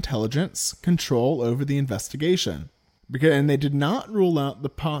military intelligence control over the investigation. And they did not rule out the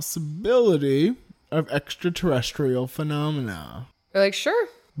possibility of extraterrestrial phenomena. They're like, sure.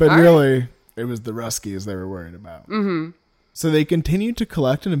 But all really, right. It was the Ruskies they were worried about. Mm-hmm. So they continued to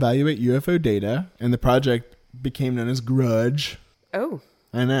collect and evaluate UFO data, and the project became known as Grudge. Oh.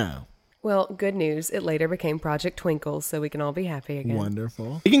 I know. Well, good news. It later became Project Twinkle, so we can all be happy again.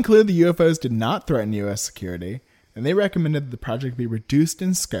 Wonderful. They concluded the UFOs did not threaten U.S. security, and they recommended that the project be reduced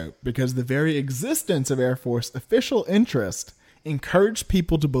in scope because the very existence of Air Force official interest encouraged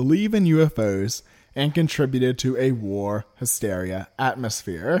people to believe in UFOs and contributed to a war hysteria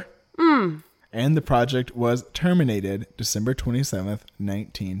atmosphere. and the project was terminated December 27th,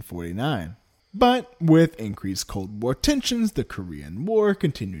 1949. But with increased Cold War tensions, the Korean War,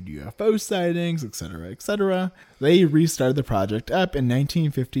 continued UFO sightings, etc., they restarted the project up in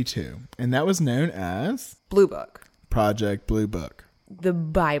 1952, and that was known as Blue Book. Project Blue Book. The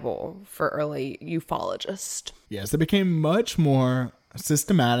Bible for early ufologists. Yes, they became much more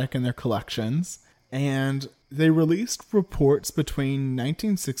systematic in their collections, and they released reports between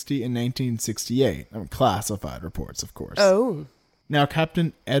 1960 and 1968. Classified reports, of course. Oh. Now,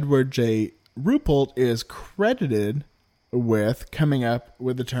 Captain Edward J. Ruppelt is credited with coming up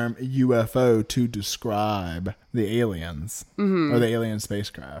with the term UFO to describe the aliens, or the alien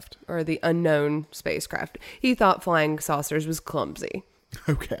spacecraft. Or the unknown spacecraft. He thought flying saucers was clumsy.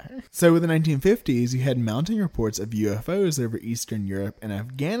 Okay. So with the 1950s, you had mounting reports of UFOs over Eastern Europe and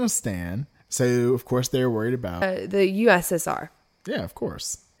Afghanistan. So, of course, they were worried about... the USSR. Yeah, of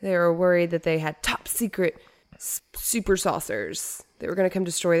course. They were worried that they had top secret super saucers that were going to come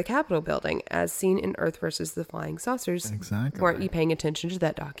destroy the Capitol building, as seen in Earth versus the Flying Saucers. Exactly. Weren't you paying attention to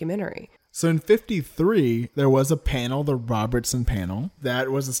that documentary? So in 1953, there was a panel, the Robertson panel,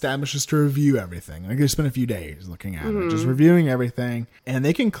 that was established just to review everything. Like they spent a few days looking at it, just reviewing everything. And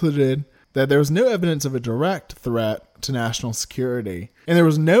they concluded that there was no evidence of a direct threat to national security. And there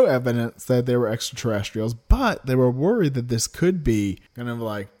was no evidence that they were extraterrestrials, but they were worried that this could be kind of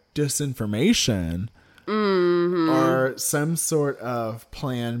like disinformation or some sort of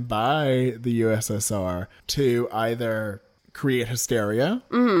plan by the USSR to either create hysteria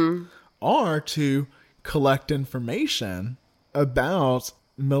or to collect information about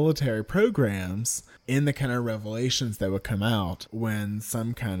military programs in the kind of revelations that would come out when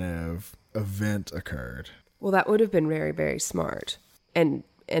some kind of event occurred. Well, that would have been very, very smart and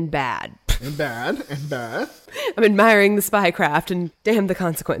bad. And bad. I'm admiring the spycraft and damn the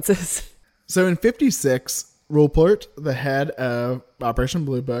consequences. So in 1956, Ruppelt, the head of Operation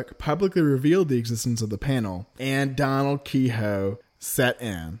Blue Book, publicly revealed the existence of the panel, and Donald Kehoe set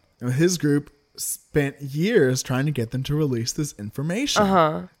in. And his group spent years trying to get them to release this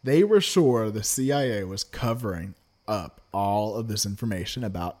information. They were sure the CIA was covering up all of this information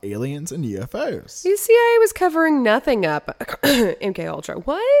about aliens and UFOs. The CIA was covering nothing up. MK Ultra.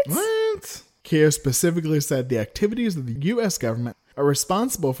 What? Kehoe specifically said the activities of the U.S. government are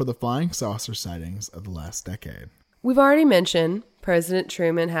responsible for the flying saucer sightings of the last decade. We've already mentioned President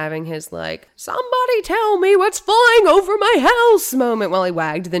Truman having his, like, somebody tell me what's flying over my house moment while he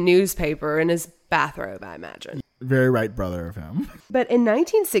wagged the newspaper in his bathrobe, I imagine. Very right brother of him. But in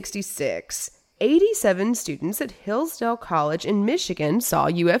 1966, 87 students at Hillsdale College in Michigan saw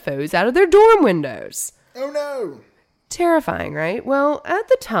UFOs out of their dorm windows. Oh no! Terrifying, right? Well, at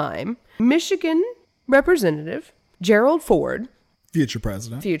the time, Michigan Representative Gerald Ford, future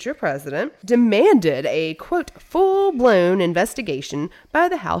president, demanded a, quote, full-blown investigation by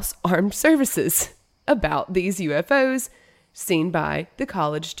the House Armed Services about these UFOs seen by the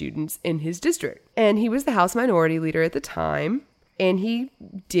college students in his district. And he was the House Minority Leader at the time, and he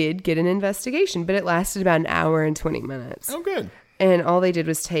did get an investigation, but it lasted about an hour and 20 minutes. Oh, good. And all they did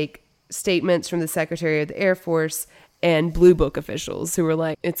was take statements from the Secretary of the Air Force and Blue Book officials who were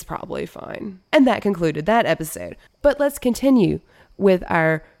like, it's probably fine. And that concluded that episode. But let's continue with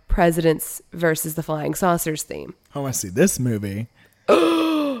our Presidents versus the Flying Saucers theme. I want to see this movie.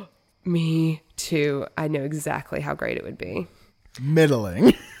 Me too. I know exactly how great it would be.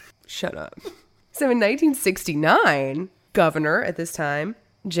 Middling. Shut up. So in 1969, governor at this time,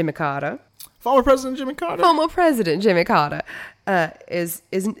 Jimmy Carter. Former President Jimmy Carter is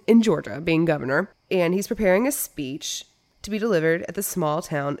in Georgia being governor. And he's preparing a speech to be delivered at the small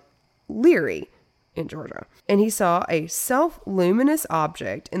town Leary in Georgia. And he saw a self-luminous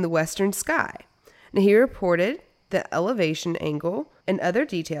object in the western sky. Now, he reported the elevation angle and other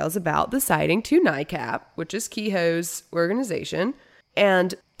details about the sighting to NICAP, which is Kehoe's organization.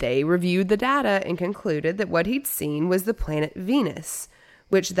 And they reviewed the data and concluded that what he'd seen was the planet Venus,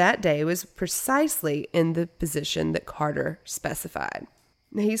 which that day was precisely in the position that Carter specified.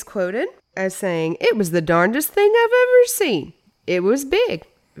 Now, he's quoted as saying, "It was the darndest thing I've ever seen. It was big,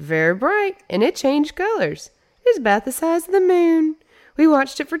 very bright, and it changed colors. It was about the size of the moon. We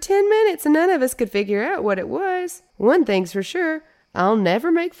watched it for 10 minutes and none of us could figure out what it was. One thing's for sure, I'll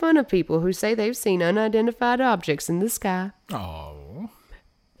never make fun of people who say they've seen unidentified objects in the sky." Oh.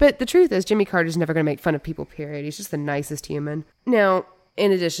 But the truth is, Jimmy Carter's never going to make fun of people, period. He's just the nicest human. Now,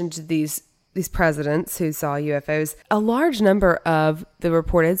 in addition to these presidents who saw UFOs, a large number of the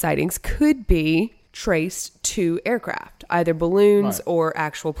reported sightings could be traced to aircraft, either balloons or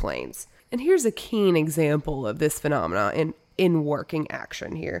actual planes. And here's a keen example of this phenomenon. And in working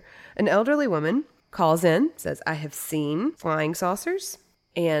action here. An elderly woman calls in, says, I have seen flying saucers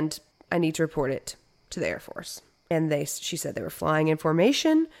and I need to report it to the Air Force. And she said they were flying in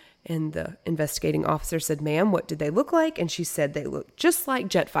formation. And the investigating officer said, ma'am, what did they look like? And she said they looked just like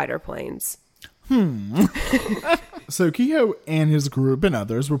jet fighter planes. So Kehoe and his group and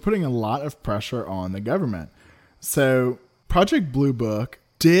others were putting a lot of pressure on the government. So Project Blue Book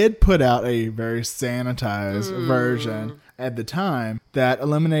did put out a very sanitized version at the time that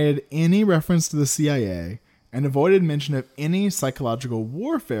eliminated any reference to the CIA and avoided mention of any psychological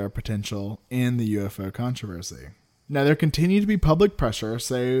warfare potential in the UFO controversy. Now, there continued to be public pressure,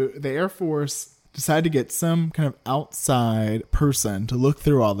 so the Air Force decided to get some kind of outside person to look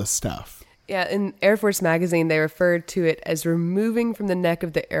through all this stuff. Yeah, in Air Force magazine, they referred to it as removing from the neck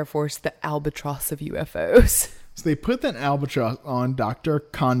of the Air Force the albatross of UFOs. So they put that albatross on Dr.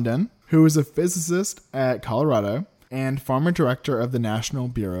 Condon, who was a physicist at Colorado and former director of the National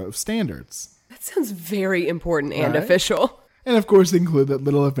Bureau of Standards. That sounds very important and Right. official. And of course, they include that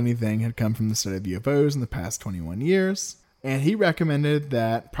little, if anything, had come from the study of UFOs in the past 21 years. And he recommended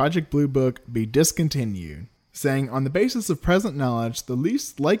that Project Blue Book be discontinued, saying, on the basis of present knowledge, the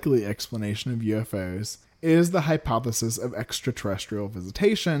least likely explanation of UFOs is the hypothesis of extraterrestrial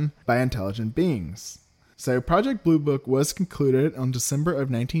visitation by intelligent beings. So Project Blue Book was concluded on December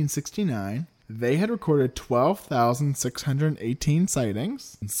of 1969. They had recorded 12,618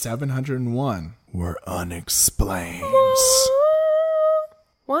 sightings, and 701 were unexplained.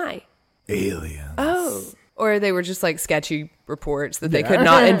 Why? Aliens. Oh. Or they were just like sketchy reports that they could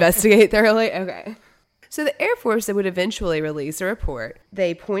not investigate thoroughly. Okay. So the Air Force would eventually release a report.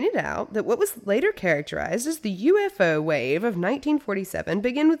 They pointed out that what was later characterized as the UFO wave of 1947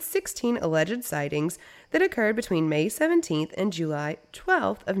 began with 16 alleged sightings that occurred between May 17th and July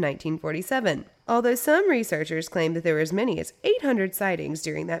 12th of 1947. Although some researchers claim that there were as many as 800 sightings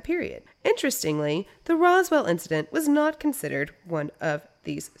during that period. Interestingly, the Roswell incident was not considered one of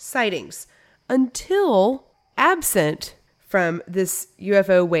these sightings until, absent from this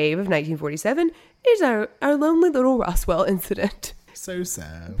UFO wave of 1947, is our lonely little Roswell incident. So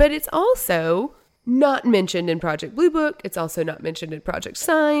sad. But it's also not mentioned in Project Blue Book. It's also not mentioned in Project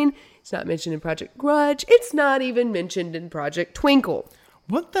Sign. It's not mentioned in Project Grudge. It's not even mentioned in Project Twinkle.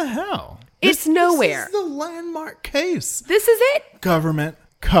 What the hell? It's nowhere. This is the landmark case. This is it? Government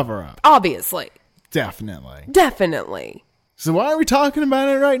cover-up. Obviously. Definitely. So why are we talking about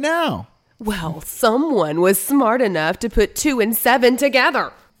it right now? Well, someone was smart enough to put 2 and 7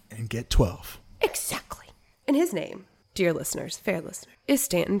 together. And get 12. Exactly. And his name, dear listeners, fair listener, is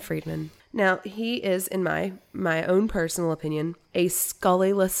Stanton Friedman. Now, he is, in my own personal opinion, a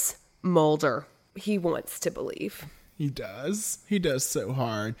scullyless Mulder. He wants to believe. He does. He does so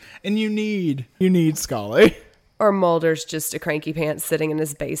hard. And you need Scully. Or Mulder's just a cranky pants sitting in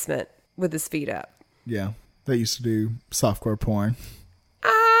his basement with his feet up. Yeah. They used to do softcore porn.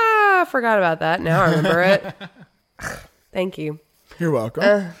 I forgot about that. Now I remember it. Thank you. You're welcome.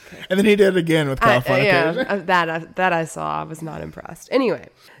 Okay. And then he did it again with California. That I saw. I was not impressed. Anyway,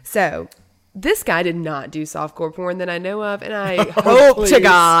 so this guy did not do softcore porn that I know of, and I hope to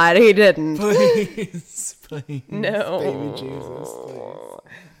God he didn't. Please. No. Baby Jesus,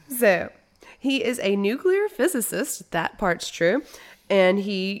 please. So he is a nuclear physicist. That part's true. And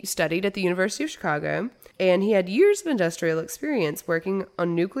he studied at the University of Chicago, and he had years of industrial experience working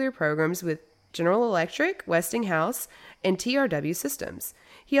on nuclear programs with General Electric, Westinghouse, and TRW Systems.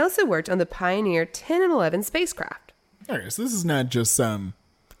 He also worked on the Pioneer 10 and 11 spacecraft. Okay, so this is not just some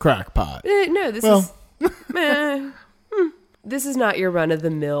crackpot. No, this this is not your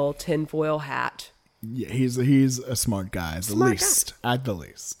run-of-the-mill tinfoil hat. Yeah, he's a smart guy, at the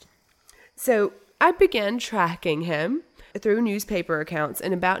least. So I began tracking him through newspaper accounts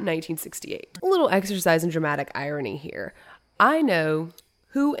in about 1968. A little exercise in dramatic irony here. I know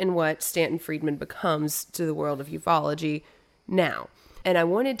who and what Stanton Friedman becomes to the world of ufology now. And I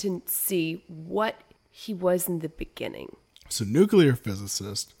wanted to see what he was in the beginning. So nuclear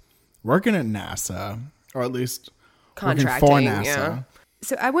physicist, working at NASA, or at least contracting working for NASA. Yeah.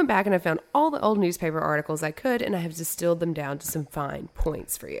 So I went back and I found all the old newspaper articles I could, and I have distilled them down to some fine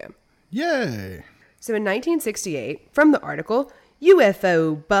points for you. Yay! So in 1968, from the article,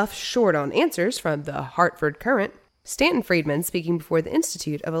 UFO Buff Short on Answers from the Hartford Courant, Stanton Friedman, speaking before the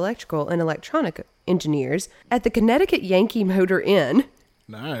Institute of Electrical and Electronic Engineers at the Connecticut Yankee Motor Inn,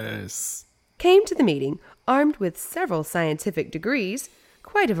 nice, came to the meeting armed with several scientific degrees,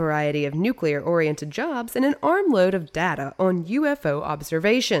 quite a variety of nuclear-oriented jobs, and an armload of data on UFO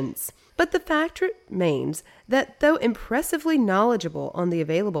observations. But the fact remains that though impressively knowledgeable on the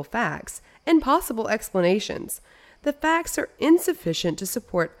available facts and possible explanations, the facts are insufficient to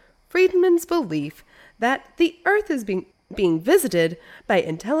support Friedman's belief that the Earth is being visited by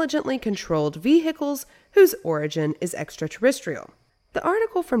intelligently controlled vehicles whose origin is extraterrestrial. The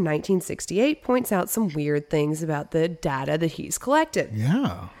article from 1968 points out some weird things about the data that he's collected.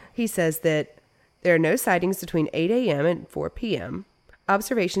 Yeah. He says that there are no sightings between 8 a.m. and 4 p.m.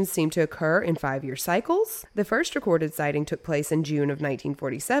 Observations seem to occur in 5-year cycles. The first recorded sighting took place in June of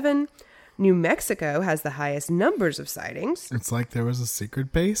 1947. New Mexico has the highest numbers of sightings. It's like there was a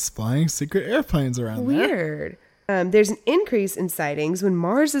secret base flying secret airplanes around Weird. There's an increase in sightings when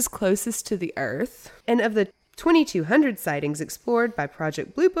Mars is closest to the Earth. And of the 2,200 sightings explored by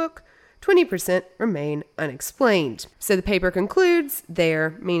Project Blue Book, 20% remain unexplained. So the paper concludes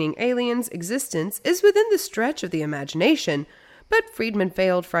their, meaning aliens, existence is within the stretch of the imagination, but Friedman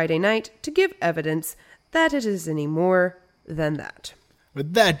failed Friday night to give evidence that it is any more than that.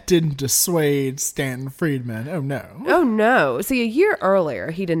 But that didn't dissuade Stanton Friedman. Oh, no. Oh, no. See, a year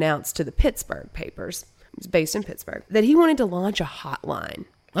earlier, he'd announced to the Pittsburgh papers, it's based in Pittsburgh, that he wanted to launch a hotline.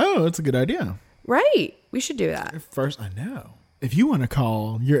 Oh, that's a good idea. Right. We should do that. First, I know. If you want to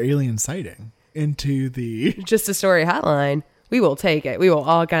call your alien sighting into the Just a Story hotline, we will take it. We will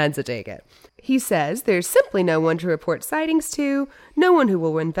all kinds of take it. He says there's simply no one to report sightings to, no one who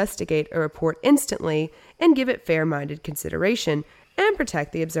will investigate a report instantly and give it fair-minded consideration and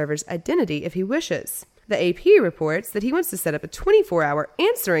protect the observer's identity if he wishes. The AP reports that he wants to set up a 24-hour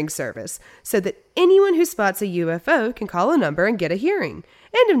answering service so that anyone who spots a UFO can call a number and get a hearing.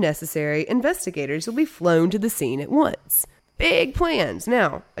 And if necessary, investigators will be flown to the scene at once. Big plans.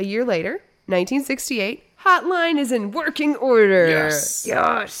 Now, a year later, 1968, hotline is in working order.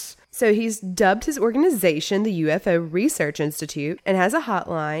 Yes. So he's dubbed his organization the UFO Research Institute and has a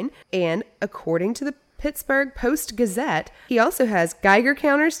hotline. And according to the Pittsburgh Post-Gazette, he also has Geiger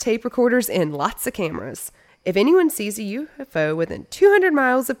counters, tape recorders, and lots of cameras. If anyone sees a UFO within 200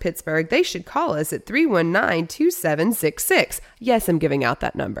 miles of Pittsburgh, they should call us at 319-2766. Yes, I'm giving out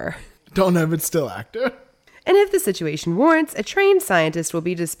that number. Don't know if it's still active. And if the situation warrants, a trained scientist will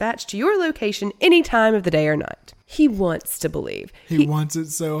be dispatched to your location any time of the day or night. He wants to believe. He wants it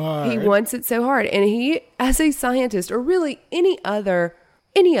so hard. He wants it so hard. And he, as a scientist, or really any other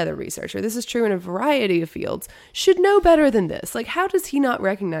researcher, this is true in a variety of fields, should know better than this. Like, how does he not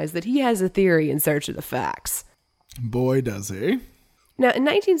recognize that he has a theory in search of the facts? Boy, does he. Now, in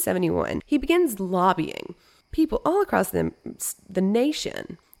 1971, he begins lobbying people all across the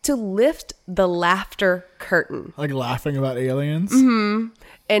nation to lift the laughter curtain. Like laughing about aliens? Mm-hmm.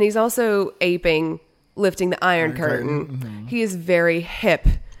 And he's also aping lifting the Iron Curtain. Mm-hmm. He is very hip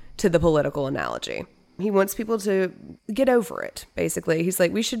to the political analogy. He wants people to get over it, basically. He's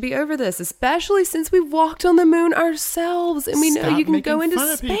like, we should be over this, especially since we've walked on the moon ourselves and we know you can go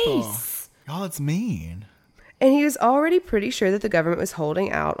into space. Oh, it's mean. And he was already pretty sure that the government was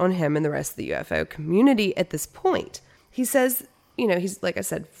holding out on him and the rest of the UFO community at this point. He says, you know, he's, like I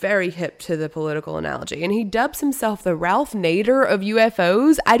said, very hip to the political analogy. And he dubs himself the Ralph Nader of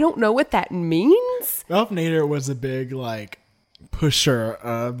UFOs. I don't know what that means. Ralph Nader was a big, pusher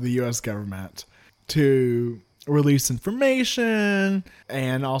of the U.S. government to release information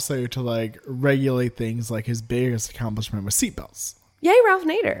and also to regulate things. Like his biggest accomplishment was seatbelts. Yay, Ralph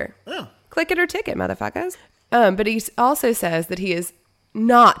Nader. Yeah. Click it or ticket, motherfuckers. But he also says that he is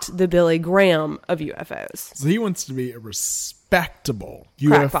not the Billy Graham of UFOs. So he wants to be a respectable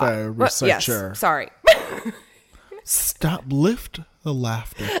Crackpot. UFO researcher. Yes, sorry. Stop, lift the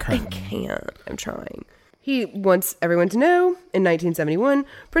laughter curtain. I can't. I'm trying. He wants everyone to know, in 1971,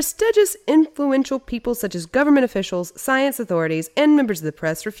 prestigious, influential people such as government officials, science authorities, and members of the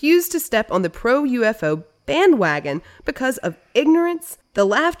press refused to step on the pro-UFO bandwagon because of ignorance, the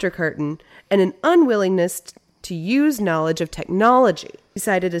laughter curtain, and an unwillingness to use knowledge of technology. He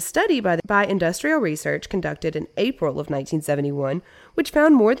cited a study by Industrial Research conducted in April of 1971, which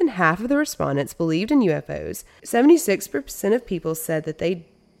found more than half of the respondents believed in UFOs. 76% of people said that they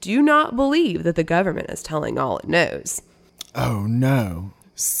do not believe that the government is telling all it knows. Oh no.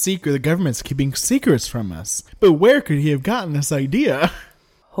 The government's keeping secrets from us. But where could he have gotten this idea?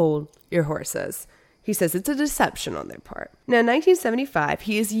 Hold your horses. He says it's a deception on their part. Now, in 1975,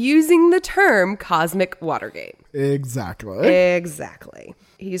 he is using the term cosmic Watergate. Exactly.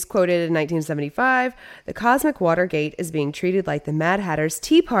 He's quoted in 1975, the cosmic Watergate is being treated like the Mad Hatter's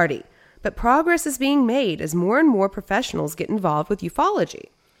Tea Party, but progress is being made as more and more professionals get involved with ufology.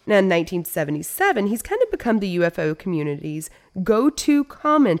 Now, in 1977, he's kind of become the UFO community's go-to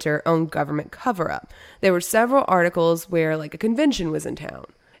commenter on government cover-up. There were several articles where, a convention was in town,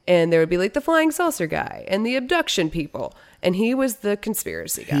 And there would be like the flying saucer guy and the abduction people. And he was the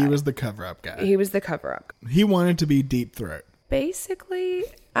conspiracy guy. He was the cover-up guy. He was the cover-up. He wanted to be Deep Throat. Basically,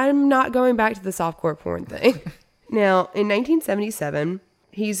 I'm not going back to the softcore porn thing. Now, in 1977,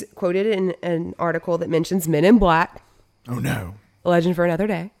 he's quoted in an article that mentions Men in Black. Oh, no. A legend for another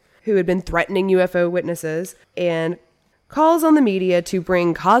day. Who had been threatening UFO witnesses and calls on the media to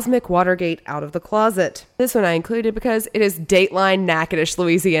bring cosmic Watergate out of the closet. This one I included because it is Dateline Natchitoches,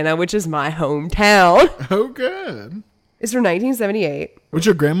 Louisiana, which is my hometown. Oh, good. It's from 1978. Was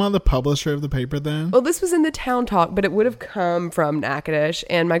your grandma the publisher of the paper then? Well, this was in the Town Talk, but it would have come from Natchitoches.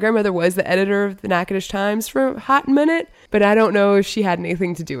 And my grandmother was the editor of the Natchitoches Times for a hot minute, but I don't know if she had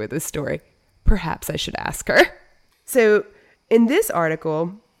anything to do with this story. Perhaps I should ask her. So in this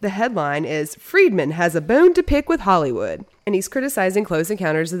article, the headline is, Friedman has a bone to pick with Hollywood. And he's criticizing Close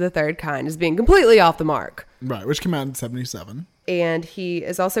Encounters of the Third Kind as being completely off the mark. Right, which came out in 77. And he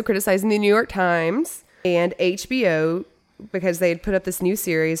is also criticizing the New York Times and HBO because they had put up this new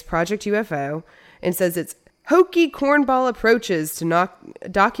series, Project UFO, and says it's hokey cornball approaches to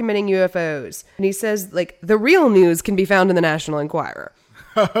documenting UFOs. And he says, like, the real news can be found in the National Enquirer.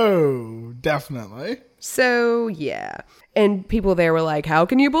 Oh, definitely. So, yeah. And people there were like, how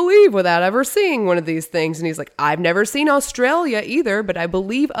can you believe without ever seeing one of these things? And he's like, I've never seen Australia either, but I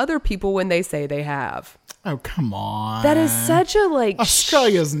believe other people when they say they have. Oh, come on. That is such a, like...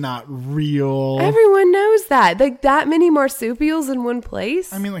 Australia's not real. Everyone knows that. Like, that many marsupials in one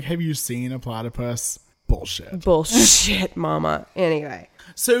place? I mean, like, have you seen a platypus? Bullshit. Bullshit, mama. Anyway.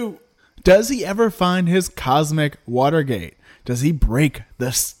 So, does he ever find his cosmic Watergate? Does he break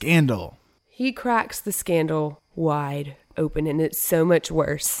the scandal? He cracks the scandal wide open, and it's so much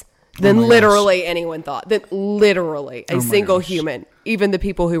worse than literally anyone thought. Than literally a single human, even the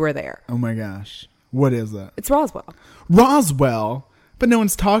people who were there. Oh my gosh. What is that? It's Roswell. Roswell? But no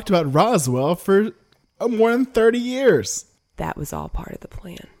one's talked about Roswell for more than 30 years. That was all part of the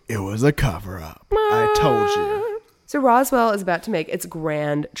plan. It was a cover-up. I told you. So Roswell is about to make its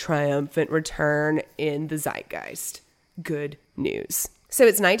grand, triumphant return in the zeitgeist. Good news. So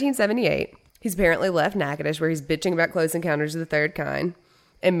it's 1978. He's apparently left Natchitoches, where he's bitching about Close Encounters of the Third Kind,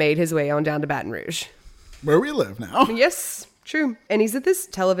 and made his way on down to Baton Rouge. Where we live now. Yes, true. And he's at this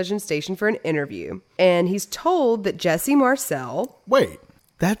television station for an interview. And he's told that Jesse Marcel... Wait,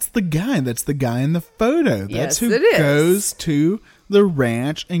 that's the guy in the photo. That's who it is. Goes to the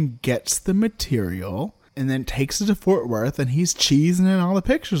ranch and gets the material and then takes it to Fort Worth, and he's cheesing in all the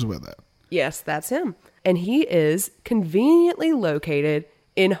pictures with it. Yes, that's him. And he is conveniently located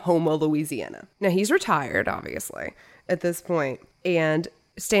in Houma, Louisiana. Now, he's retired, obviously, at this point. And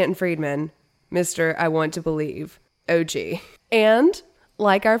Stanton Friedman, Mr. I Want to Believe, OG. And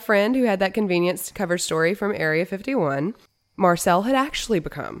like our friend who had that convenience cover story from Area 51, Marcel had actually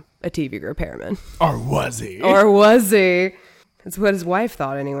become a TV repairman. Or was he? Or was he? That's what his wife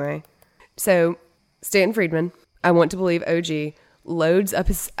thought anyway. So, Stanton Friedman, I Want to Believe OG, loads up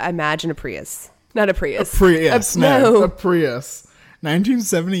his, imagine a Prius. Not a Prius. A Prius, no. A Prius.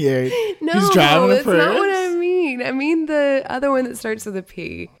 1978. No, he's driving a Prius. That's not what I mean. I mean the other one that starts with a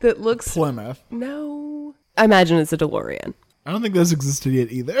P. That looks... Plymouth. No. I imagine it's a DeLorean. I don't think those existed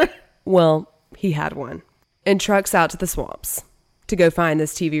yet either. Well, he had one. And trucks out to the swamps to go find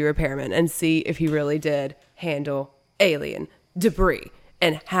this TV repairman and see if he really did handle alien debris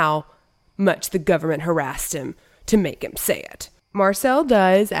and how much the government harassed him to make him say it. Marcel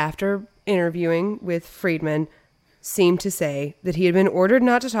does, after interviewing with Friedman, seem to say that he had been ordered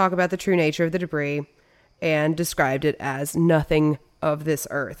not to talk about the true nature of the debris and described it as nothing of this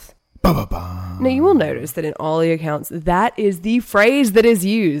earth. Ba-ba-ba. Now, you will notice that in all the accounts, that is the phrase that is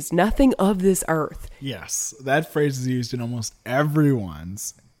used, nothing of this earth. Yes, that phrase is used in almost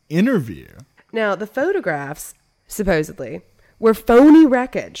everyone's interview. Now, the photographs, supposedly, were phony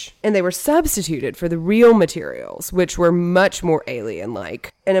wreckage, and they were substituted for the real materials, which were much more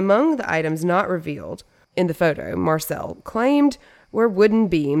alien-like. And among the items not revealed in the photo, Marcel claimed were wooden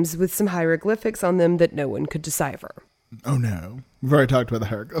beams with some hieroglyphics on them that no one could decipher. Oh no. We've already talked about the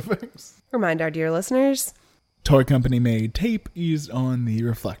hieroglyphics. Remind our dear listeners. Toy company made tape used on the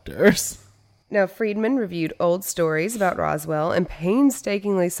reflectors. Now, Friedman reviewed old stories about Roswell and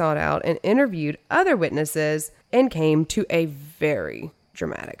painstakingly sought out and interviewed other witnesses and came to a very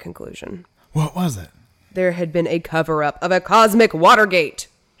dramatic conclusion. What was it? There had been a cover-up of a cosmic Watergate.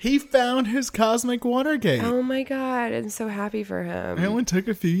 He found his cosmic Watergate. Oh my God, I'm so happy for him. It only took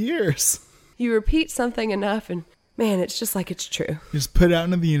a few years. You repeat something enough and, man, it's just like it's true. Just put it out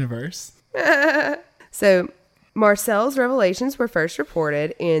into the universe. So, Marcel's revelations were first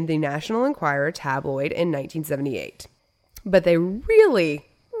reported in the National Enquirer tabloid in 1978. But they really,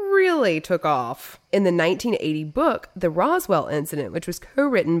 really took off. In the 1980 book, The Roswell Incident, which was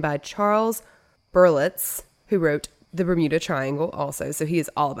co-written by Charles Berlitz, who wrote The Bermuda Triangle also, so he is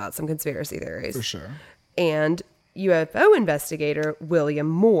all about some conspiracy theories. For sure. And UFO investigator William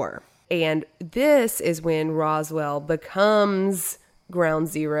Moore. And this is when Roswell becomes ground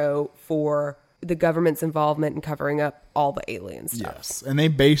zero for the government's involvement in covering up all the alien stuff. Yes, and they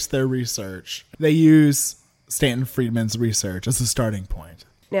base their research. They use Stanton Friedman's research as a starting point.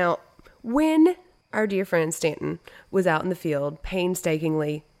 Now, when our dear friend Stanton was out in the field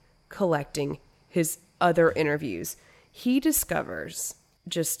painstakingly collecting his other interviews, he discovers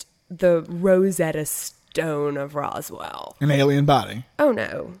just the Rosetta Stone of Roswell. An alien body. Oh,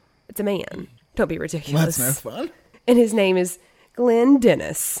 no. It's a man. Don't be ridiculous. That's no fun. And his name is Glenn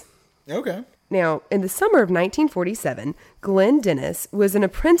Dennis. Okay. Now, in the summer of 1947, Glenn Dennis was an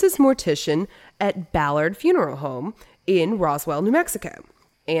apprentice mortician at Ballard Funeral Home in Roswell, New Mexico.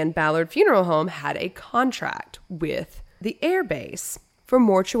 And Ballard Funeral Home had a contract with the air base for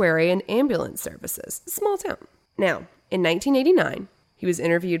mortuary and ambulance services. Small town. Now, in 1989, he was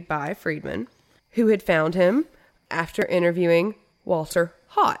interviewed by Friedman, who had found him after interviewing Walter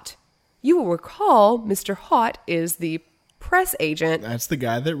Haut. You will recall Mr. Haut is the press agent. That's the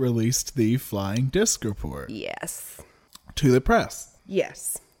guy that released the flying disc report. Yes. To the press.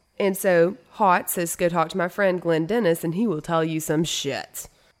 Yes. And so Haut says, go talk to my friend Glenn Dennis and he will tell you some shit.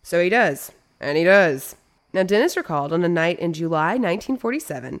 So he does. And he does. Now, Dennis recalled on a night in July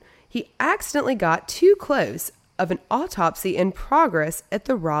 1947, he accidentally got too close of an autopsy in progress at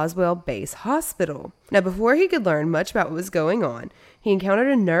the Roswell Base Hospital. Now, before he could learn much about what was going on, he encountered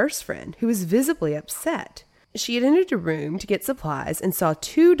a nurse friend who was visibly upset. She had entered a room to get supplies and saw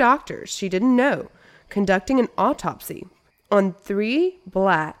two doctors she didn't know conducting an autopsy on 3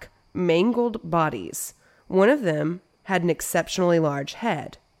 black, mangled bodies. One of them had an exceptionally large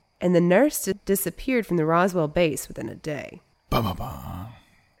head, and the nurse disappeared from the Roswell base within a day. Ba-ba-ba.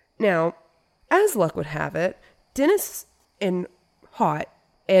 Now, as luck would have it, Dennis and Haut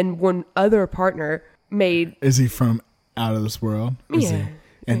and one other partner made... Is he from out of this world? Is yeah. he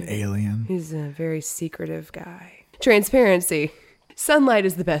an alien? He's a very secretive guy. Transparency. Sunlight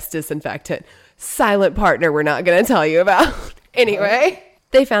is the best disinfectant. Silent partner we're not going to tell you about. Anyway,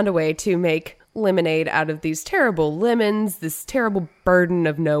 they found a way to make lemonade out of these terrible lemons, this terrible burden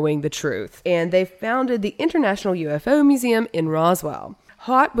of knowing the truth. And they founded the International UFO Museum in Roswell.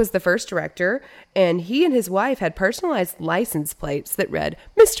 Haut was the first director, and he and his wife had personalized license plates that read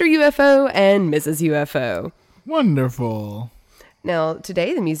Mr. UFO and Mrs. UFO. Wonderful. Now,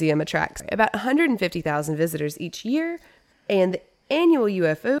 today the museum attracts about 150,000 visitors each year, and the annual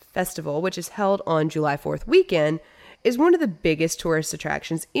UFO festival, which is held on July 4th weekend, is one of the biggest tourist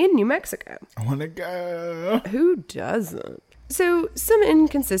attractions in New Mexico. I want to go. Who doesn't? So some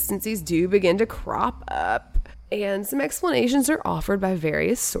inconsistencies do begin to crop up, and some explanations are offered by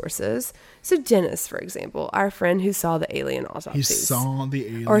various sources. So Dennis, for example, our friend who saw the alien autopsies. He saw the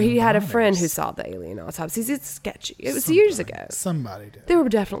alien Or he had a bodies. friend who saw the alien autopsies. It's sketchy. It was years ago. Somebody did. There were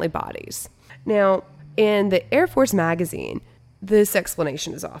definitely bodies. Now, in the Air Force magazine, this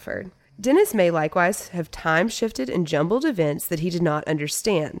explanation is offered. Dennis may likewise have time-shifted and jumbled events that he did not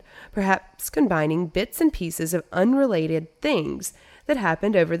understand, perhaps combining bits and pieces of unrelated things that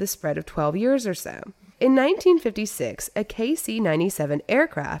happened over the spread of 12 years or so. In 1956, a KC-97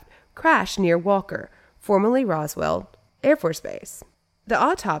 aircraft crashed near Walker, formerly Roswell Air Force Base. The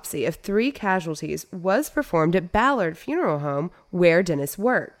autopsy of 3 casualties was performed at Ballard Funeral Home, where Dennis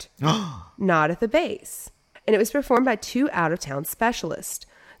worked, not at the base. And it was performed by 2 out-of-town specialists.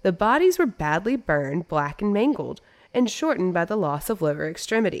 The bodies were badly burned, black and mangled, and shortened by the loss of lower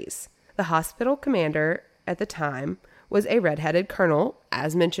extremities. The hospital commander at the time was a red-headed colonel,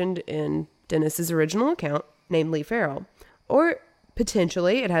 as mentioned in Dennis's original account, named Lee Farrell. Or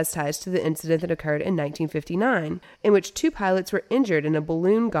potentially it has ties to the incident that occurred in 1959, in which 2 pilots were injured in a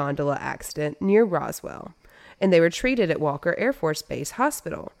balloon gondola accident near Roswell, and they were treated at Walker Air Force Base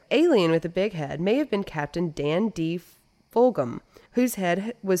Hospital. Alien with a big head may have been Captain Dan D. Fulgham, whose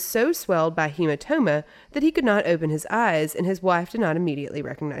head was so swelled by hematoma that he could not open his eyes, and his wife did not immediately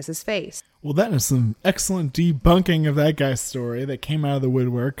recognize his face. Well, that is some excellent debunking of that guy's story that came out of the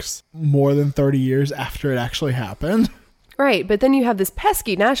woodworks more than 30 years after it actually happened. Right, but then you have this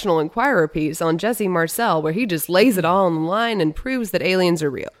pesky National Enquirer piece on Jesse Marcel where he just lays it all on the line and proves that aliens are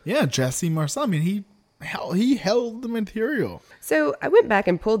real. Yeah, Jesse Marcel. I mean, he held the material. So I went back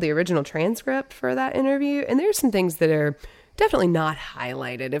and pulled the original transcript for that interview, and there's some things that are definitely not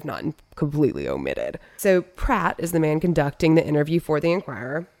highlighted, if not completely omitted. So Pratt is the man conducting the interview for the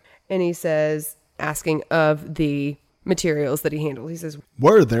Enquirer, and he says, asking of the materials that he handled. He says,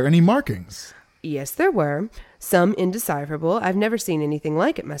 were there any markings? Yes, there were. Some indecipherable. I've never seen anything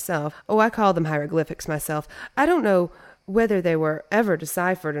like it myself. Oh, I call them hieroglyphics myself. I don't know whether they were ever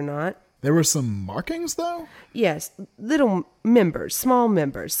deciphered or not. There were some markings, though? Yes, little members, small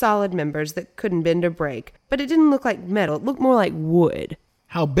members, solid members that couldn't bend or break. But it didn't look like metal. It looked more like wood.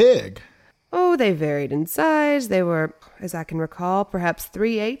 How big? Oh, they varied in size. They were, as I can recall, perhaps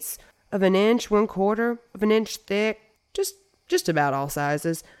 3/8 of an inch, 1/4 of an inch thick. Just about all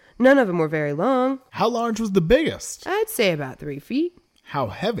sizes. None of them were very long. How large was the biggest? I'd say about 3 feet. How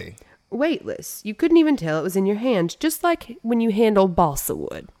heavy? Weightless. You couldn't even tell it was in your hand, just like when you handled balsa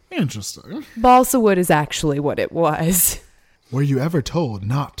wood. Interesting. Balsa wood is actually what it was. Were you ever told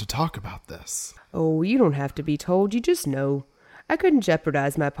not to talk about this? Oh, you don't have to be told. You just know. I couldn't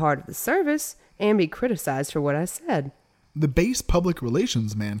jeopardize my part of the service and be criticized for what I said. The base public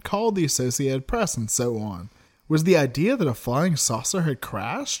relations man called the Associated Press and so on. Was the idea that a flying saucer had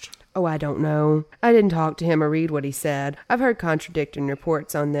crashed? Oh, I don't know. I didn't talk to him or read what he said. I've heard contradicting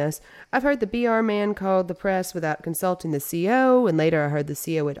reports on this. I've heard the BR man called the press without consulting the CO, and later I heard the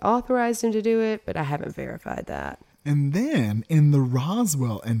CO had authorized him to do it, but I haven't verified that. And then, in the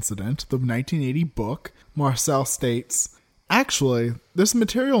Roswell incident, the 1980 book, Marcel states, actually, this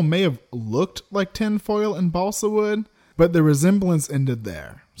material may have looked like tinfoil and balsa wood, but the resemblance ended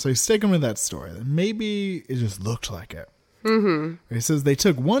there. So he's sticking with that story. Maybe it just looked like it. Mm-hmm. He says, they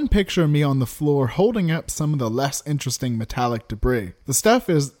took one picture of me on the floor holding up some of the less interesting metallic debris. The stuff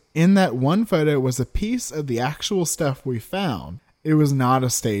is in that one photo was a piece of the actual stuff we found. It was not a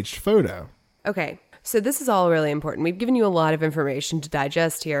staged photo. Okay, so this is all really important. We've given you a lot of information to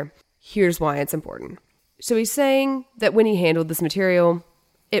digest here. Here's why it's important. So he's saying that when he handled this material,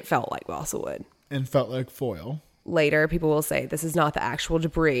 it felt like balsa wood. And felt like foil. Later, people will say this is not the actual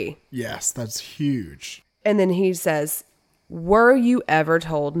debris. Yes, that's huge. And then he says, were you ever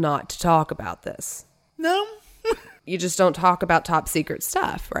told not to talk about this? No. You just don't talk about top secret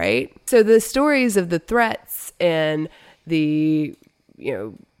stuff, right? So the stories of the threats and the,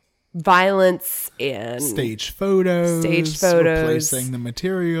 violence and Staged photos, replacing the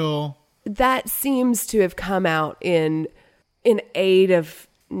material. That seems to have come out in aid of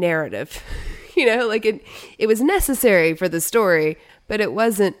narrative. It was necessary for the story, but it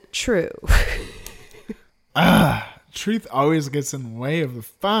wasn't true. Truth always gets in the way of the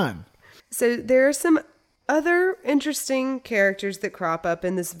fun. So there are some other interesting characters that crop up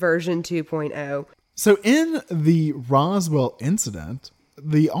in this version 2.0. So in the Roswell incident,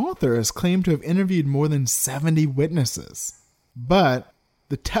 the author has claimed to have interviewed more than 70 witnesses. But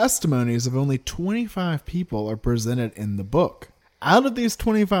the testimonies of only 25 people are presented in the book. Out of these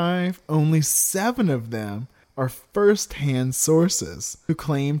 25, only 7 of them are first-hand sources who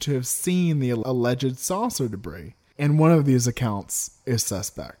claim to have seen the alleged saucer debris. And one of these accounts is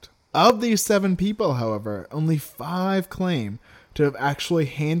suspect. Of these 7 people, however, only 5 claim to have actually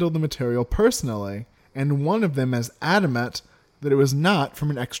handled the material personally, and one of them is adamant that it was not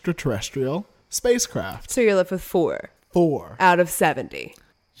from an extraterrestrial spacecraft. So you're left with 4. 4. Out of 70.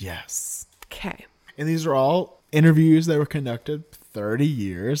 Yes. Okay. And these are all interviews that were conducted 30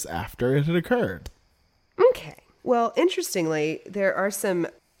 years after it had occurred. Okay. Well, interestingly, there are some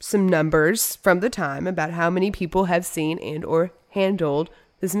numbers from the time about how many people have seen and or handled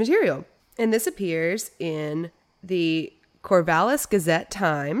this material. And this appears in the Corvallis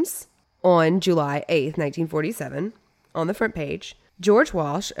Gazette-Times on July 8th, 1947, on the front page. George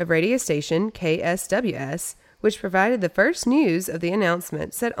Walsh of radio station KSWS, which provided the first news of the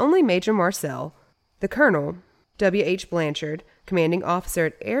announcement, said only Major Marcel, the colonel, W.H. Blanchard, commanding officer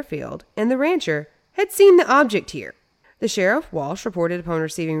at Airfield, and the rancher had seen the object here. The sheriff, Walsh, reported upon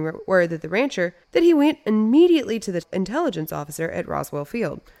receiving word of the rancher that he went immediately to the intelligence officer at Roswell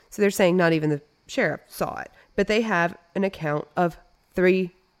Field. So they're saying not even the sheriff saw it, but they have an account of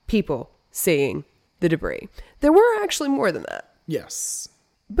 3 people seeing the debris. There were actually more than that. Yes.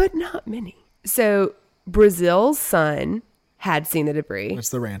 But not many. So Brazil's son had seen the debris. That's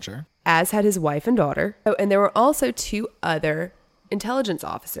the rancher. As had his wife and daughter. Oh, and there were also 2 other intelligence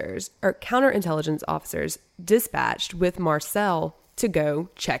officers or counterintelligence officers dispatched with Marcel to go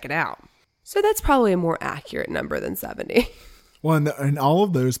check it out. So that's probably a more accurate number than 70. Well, and all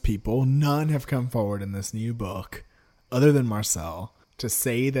of those people, none have come forward in this new book, other than Marcel, to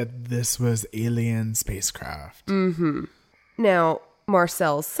say that this was alien spacecraft. Mm-hmm. Now,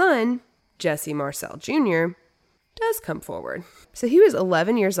 Marcel's son, Jesse Marcel Jr., does come forward. So he was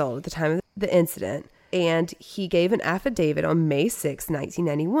 11 years old at the time of the incident, and he gave an affidavit on May 6,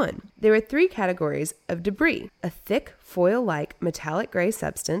 1991. There were 3 categories of debris: a thick, foil-like metallic gray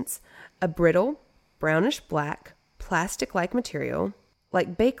substance, a brittle, brownish black plastic-like material,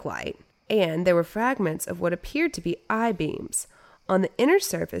 like bakelite, and there were fragments of what appeared to be I-beams. On the inner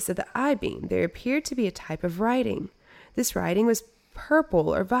surface of the I-beam, there appeared to be a type of writing. This writing was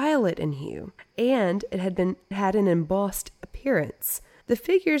purple or violet in hue, and it had an embossed appearance. The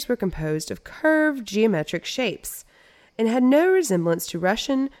figures were composed of curved geometric shapes, and had no resemblance to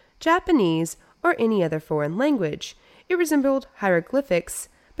Russian, Japanese, or any other foreign language. It resembled hieroglyphics,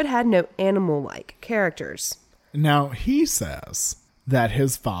 but had no animal-like characters. Now, he says that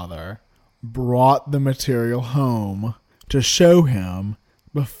his father brought the material home to show him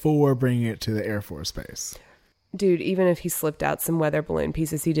before bringing it to the Air Force Base. Dude, even if he slipped out some weather balloon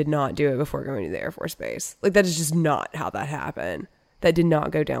pieces, he did not do it before going to the Air Force Base. Like, that is just not how that happened. That did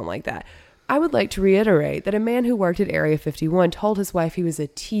not go down like that. I would like to reiterate that a man who worked at Area 51 told his wife he was a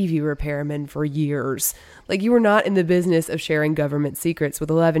TV repairman for years. Like, you were not in the business of sharing government secrets with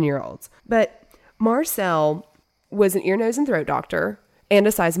 11-year-olds. But Marcel was an ear, nose, and throat doctor and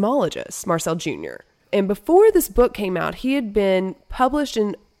a seismologist, Marcel Jr. And before this book came out, he had been published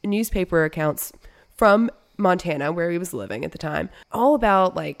in newspaper accounts from Montana, where he was living at the time, all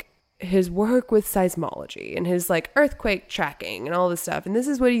about like his work with seismology and his like earthquake tracking and all this stuff. And this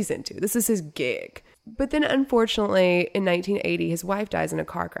is what he's into. This is his gig. But then unfortunately in 1980, his wife dies in a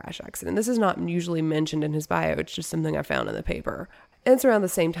car crash accident. This is not usually mentioned in his bio. It's just something I found in the paper. And it's around the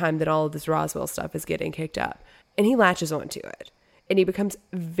same time that all of this Roswell stuff is getting kicked up, and he latches onto it, and he becomes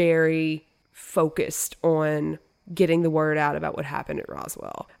very focused on getting the word out about what happened at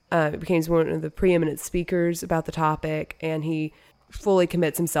Roswell. He becomes one of the preeminent speakers about the topic, and he fully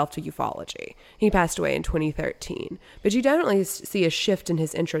commits himself to ufology. He passed away in 2013. But you definitely see a shift in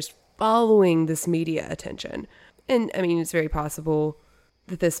his interest following this media attention. And, I mean, it's very possible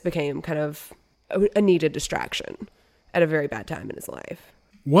that this became kind of a needed distraction at a very bad time in his life.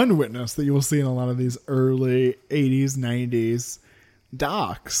 One witness that you will see in a lot of these early 80s, 90s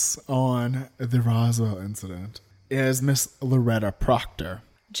docs on the Roswell incident is Miss Loretta Proctor.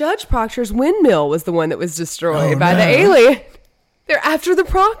 Judge Proctor's windmill was the one that was destroyed by the alien. They're after the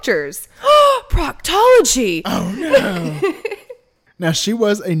Proctors. Proctology! Oh, no. Now, she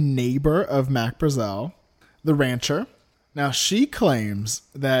was a neighbor of Mac Brazel, the rancher. Now, she claims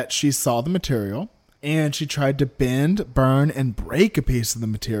that she saw the material, and she tried to bend, burn, and break a piece of the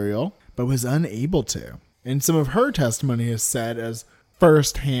material, but was unable to. And some of her testimony is said as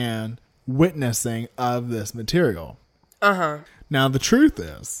firsthand witnessing of this material. Uh-huh. Now, the truth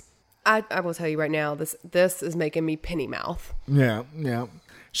is, I will tell you right now, this is making me penny mouth. Yeah.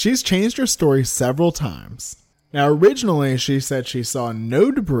 She's changed her story several times. Now, originally, she said she saw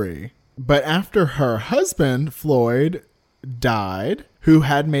no debris, but after her husband, Floyd, died, who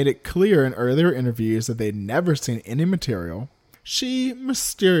had made it clear in earlier interviews that they'd never seen any material, she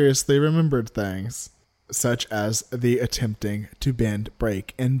mysteriously remembered things, such as the attempting to bend,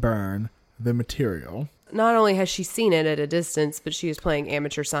 break, and burn the material. Not only has she seen it at a distance, but she is playing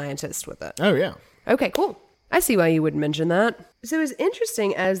amateur scientist with it. Oh, yeah. Okay, cool. I see why you wouldn't mention that. So as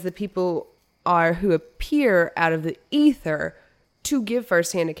interesting as the people are who appear out of the ether to give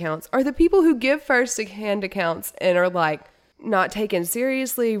firsthand accounts, are the people who give firsthand accounts and are like not taken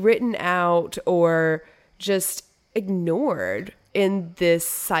seriously, written out, or just ignored in this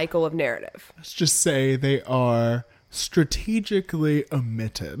cycle of narrative. Let's just say they are strategically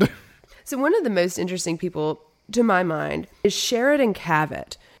omitted. So one of the most interesting people, to my mind, is Sheridan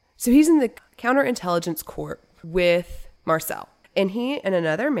Cavett. So he's in the Counterintelligence Corps with Marcel. And he and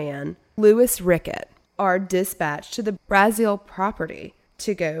another man, Louis Rickett, are dispatched to the Brazil property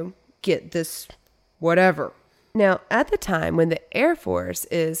to go get this whatever. Now, at the time when the Air Force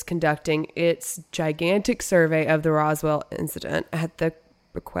is conducting its gigantic survey of the Roswell incident at the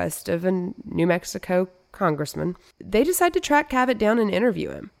request of a New Mexico congressman, they decide to track Cavett down and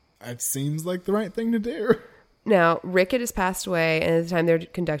interview him. It seems like the right thing to do. Now, Rickett has passed away, and at the time they're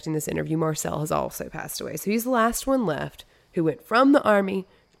conducting this interview, Marcel has also passed away. So he's the last one left who went from the Army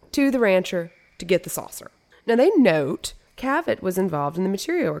to the rancher to get the saucer. Now, they note Cavett was involved in the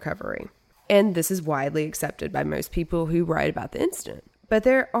material recovery, and this is widely accepted by most people who write about the incident. But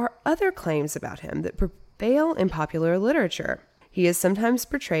there are other claims about him that prevail in popular literature. He is sometimes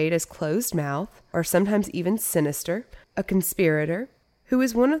portrayed as closed-mouthed, or sometimes even sinister, a conspirator, who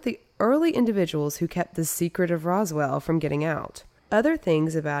is one of the early individuals who kept the secret of Roswell from getting out. Other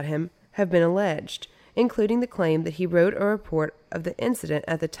things about him have been alleged, including the claim that he wrote a report of the incident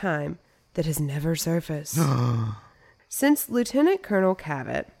at the time that has never surfaced. Since Lieutenant Colonel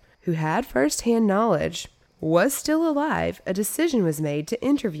Cavett, who had first-hand knowledge, was still alive, a decision was made to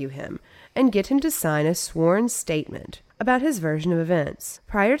interview him and get him to sign a sworn statement about his version of events.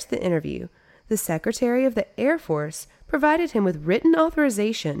 Prior to the interview, the Secretary of the Air Force provided him with written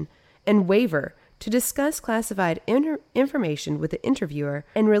authorization and waiver to discuss classified information with the interviewer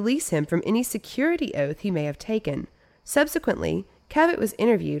and release him from any security oath he may have taken. Subsequently, Cavett was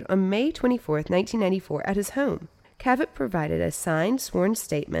interviewed on May 24, 1994, at his home. Cavett provided a signed sworn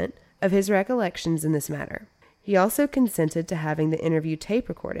statement of his recollections in this matter. He also consented to having the interview tape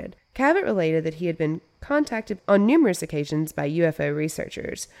recorded. Cavett related that he had been contacted on numerous occasions by UFO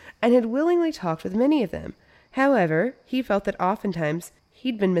researchers and had willingly talked with many of them. However, he felt that oftentimes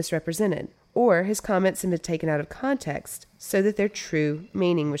he'd been misrepresented, or his comments had been taken out of context so that their true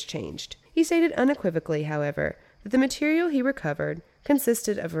meaning was changed. He stated unequivocally, however, that the material he recovered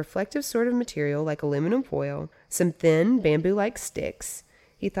consisted of a reflective sort of material like aluminum foil, some thin bamboo-like sticks.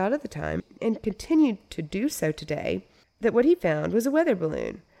 He thought at the time, and continued to do so today, that what he found was a weather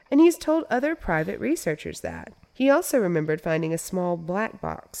balloon, and he's told other private researchers that. He also remembered finding a small black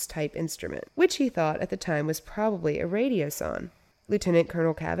box type instrument, which he thought at the time was probably a radiosonde. Lieutenant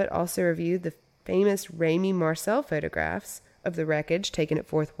Colonel Cavett also reviewed the famous Ramey Marcel photographs of the wreckage taken at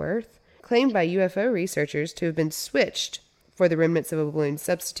Fort Worth, claimed by UFO researchers to have been switched for the remnants of a balloon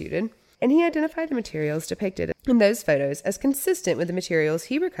substituted, and he identified the materials depicted in those photos as consistent with the materials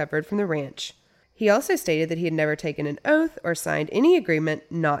he recovered from the ranch. He also stated that he had never taken an oath or signed any agreement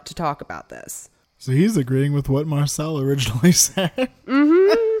not to talk about this. So he's agreeing with what Marcel originally said.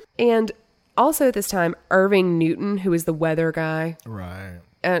 Mm-hmm. And also at this time, Irving Newton, who is the weather guy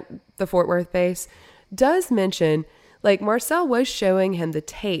at the Fort Worth base, does mention, like, Marcel was showing him the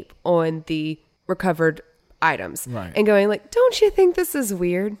tape on the recovered items and going like, don't you think this is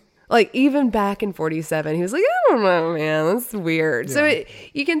weird? Like, even back in 47, he was like, I don't know, man, that's weird. Yeah. So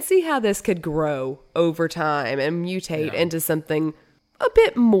you can see how this could grow over time and mutate into something a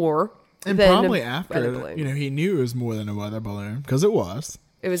bit more. And than probably after, he knew it was more than a weather balloon, because it was.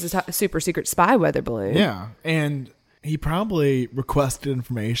 It was a super secret spy weather balloon. Yeah, and he probably requested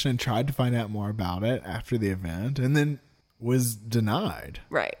information and tried to find out more about it after the event, and then was denied.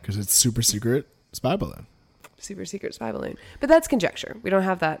 Right. Because it's super secret spy balloon. Super secret spy balloon. But that's conjecture. We don't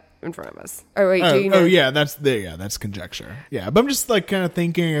have that in front of us. Oh, wait, do you know? That's conjecture. Yeah, but I'm just like kind of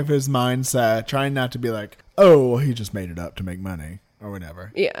thinking of his mindset, trying not to be like, oh, well, he just made it up to make money or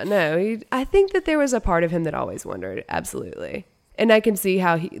whatever. Yeah, no, I think that there was a part of him that always wondered, absolutely. And I can see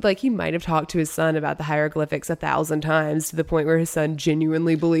how he might have talked to his son about the hieroglyphics 1,000 times to the point where his son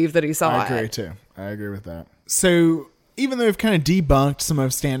genuinely believed that he saw it. I agree too. I agree with that. So even though we've kind of debunked some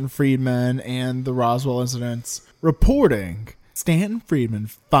of Stanton Friedman and the Roswell incidents, reporting Stanton Friedman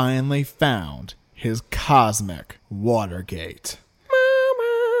finally found his cosmic Watergate.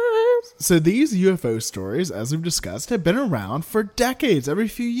 So these UFO stories, as we've discussed, have been around for decades. Every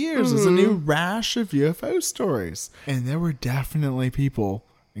few years, there's a new rash of UFO stories. And there were definitely people,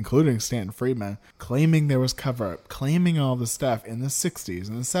 including Stanton Friedman, claiming there was cover-up, claiming all this stuff in the 60s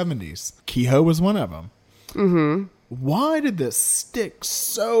and the 70s. Kehoe was one of them. Mm-hmm. Why did this stick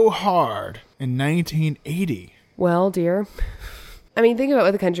so hard in 1980? Well, dear, I mean, think about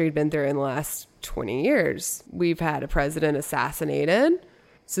what the country had been through in the last 20 years. We've had a president assassinated,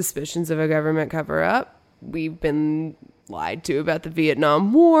 suspicions of a government cover-up. We've been lied to about the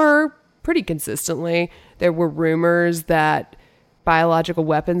Vietnam War pretty consistently. There were rumors that biological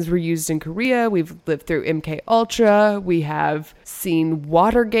weapons were used in Korea. We've lived through MK Ultra. We have seen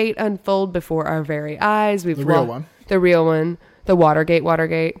Watergate unfold before our very eyes. The real one. The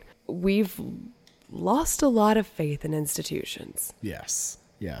Watergate. We've lost a lot of faith in institutions. Yes,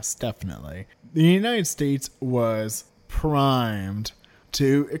 definitely. The United States was primed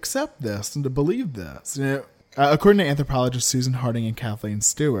to accept this and to believe this. According to anthropologists Susan Harding and Kathleen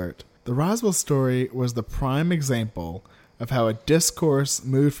Stewart, the Roswell story was the prime example of how a discourse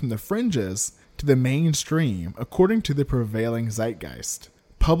moved from the fringes to the mainstream according to the prevailing zeitgeist.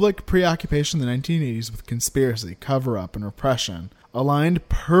 Public preoccupation in the 1980s with conspiracy, cover-up, and repression aligned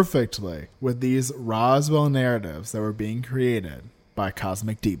perfectly with these Roswell narratives that were being created by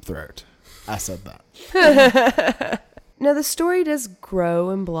Cosmic Deep Throat. I said that. Now, the story does grow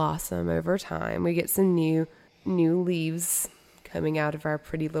and blossom over time. We get some new leaves coming out of our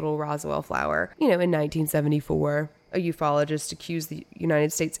pretty little Roswell flower. In 1974, a ufologist accused the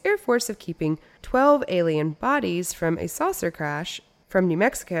United States Air Force of keeping 12 alien bodies from a saucer crash from New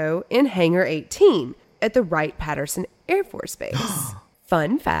Mexico in Hangar 18 at the Wright-Patterson Air Force Base.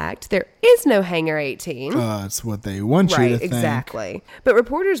 Fun fact, there is no Hangar 18. That's what they want you to think. Exactly. But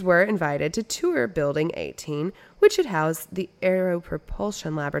reporters were invited to tour Building 18, which had housed the Aero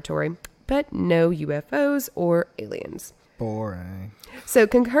Propulsion Laboratory, but no UFOs or aliens. Boring. So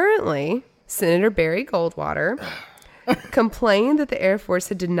concurrently, Senator Barry Goldwater complained that the Air Force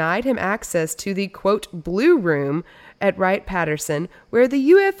had denied him access to the, quote, Blue Room at Wright-Patterson, where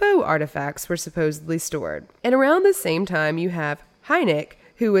the UFO artifacts were supposedly stored. And around the same time, you have Hynek,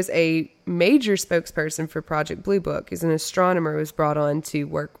 who was a major spokesperson for Project Blue Book. He's an astronomer who was brought on to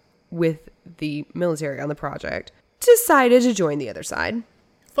work with the military on the project, decided to join the other side.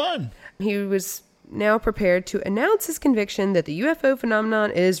 Fun. He was now prepared to announce his conviction that the UFO phenomenon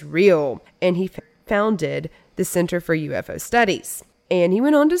is real, and he founded the Center for UFO Studies. And he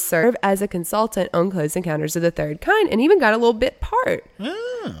went on to serve as a consultant on Close Encounters of the Third Kind, and even got a little bit part.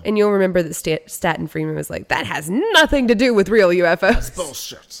 And you'll remember that Stanton Friedman was like, that has nothing to do with real UFOs. That's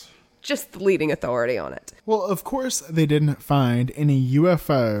bullshit. Just the leading authority on it. Well, of course, they didn't find any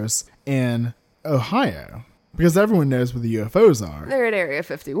UFOs in Ohio, because everyone knows where the UFOs are. They're at Area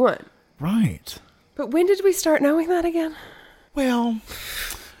 51. Right. But when did we start knowing that again? Well,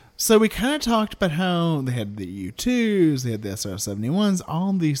 so we kind of talked about how they had the U-2s, they had the SR-71s,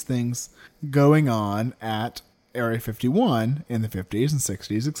 all these things going on at Area 51 in the 50s and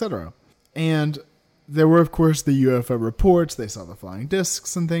 60s, etc. And there were, of course, the UFO reports. They saw the flying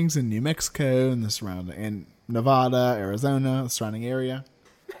discs and things in New Mexico and the surrounding, and Nevada, Arizona, the surrounding area.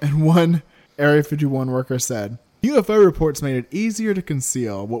 And one Area 51 worker said, UFO reports made it easier to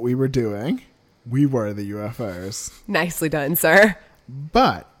conceal what we were doing. We were the UFOs. Nicely done, sir.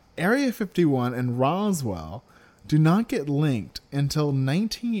 But Area 51 and Roswell do not get linked until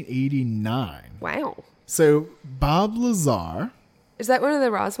 1989. Wow. So Bob Lazar. Is that one of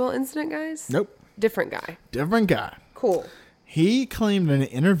the Roswell incident guys? Nope. Different guy. Different guy. Cool. He claimed in an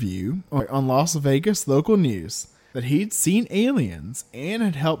interview on Las Vegas local news that he'd seen aliens and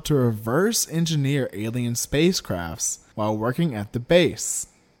had helped to reverse engineer alien spacecrafts while working at the base.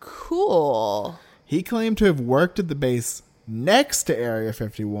 Cool. He claimed to have worked at the base next to Area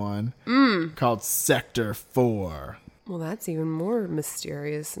 51 called Sector 4. Well, that's even more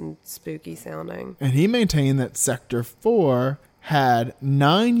mysterious and spooky sounding. And he maintained that Sector 4 had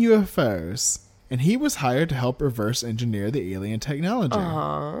 9 UFOs, and he was hired to help reverse engineer the alien technology.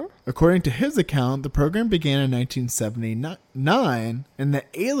 According to his account, the program began in 1979, and the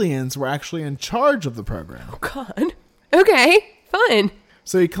aliens were actually in charge of the program. Oh, God. Okay, fun.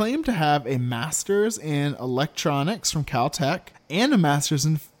 So he claimed to have a master's in electronics from Caltech and a master's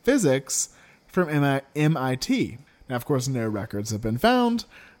in physics from MIT. Now, of course, no records have been found,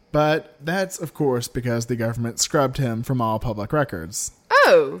 but that's, of course, because the government scrubbed him from all public records.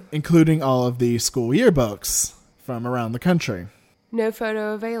 Oh. Including all of the school yearbooks from around the country. No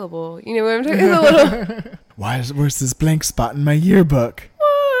photo available. You know what I'm talking about? Where's this blank spot in my yearbook?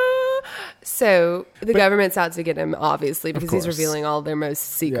 So the government's out to get him, obviously, because he's revealing all their most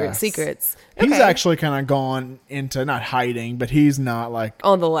secrets. Okay. He's actually kind of gone into, not hiding, but he's not like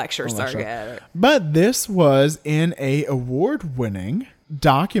on the lecture circuit. But this was in a award-winning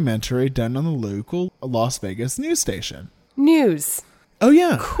documentary done on the local Las Vegas news station. News. Oh,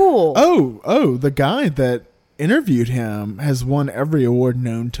 yeah. Cool. Oh, the guy that interviewed him has won every award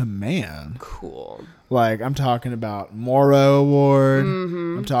known to man. Cool. Like, I'm talking about Morrow Award.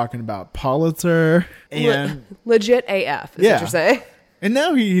 I'm talking about Pulitzer. And legit AF, is what you're saying. And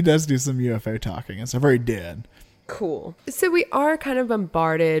now he does do some UFO talking and stuff, or he did. Cool. So we are kind of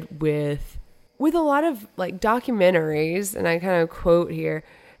bombarded with a lot of like documentaries, and I kind of quote here,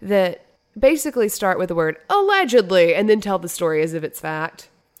 that basically start with the word allegedly and then tell the story as if it's fact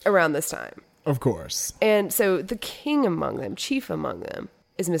around this time. Of course. And so the king among them, chief among them,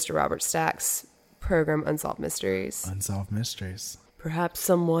 is Mr. Robert Stack's program Unsolved Mysteries. Unsolved Mysteries. Perhaps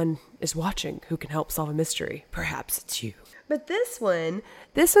someone is watching who can help solve a mystery. Perhaps it's you. But this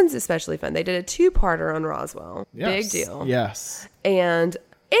one's especially fun. They did a 2-parter on Roswell. Yes. Big deal. Yes. And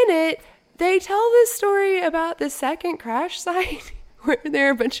in it, they tell this story about the second crash site where there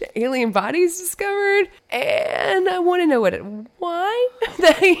are a bunch of alien bodies discovered. And I want to know why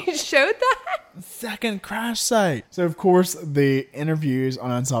they showed that. Second crash site. So, of course, the interviews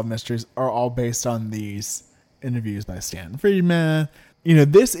on Unsolved Mysteries are all based on these interviews by Stanton Friedman. You know,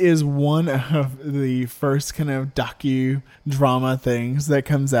 this is one of the first kind of docudrama things that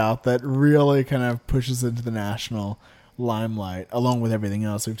comes out that really kind of pushes into the national limelight, along with everything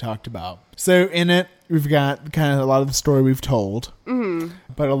else we've talked about. So in it, we've got kind of a lot of the story we've told,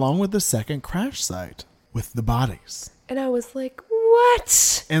 but along with the second crash site with the bodies. And I was like,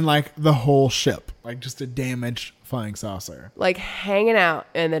 what? And like the whole ship, like just a damaged flying saucer. Like hanging out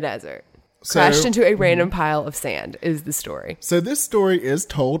in the desert. Crashed into a random pile of sand is the story. So this story is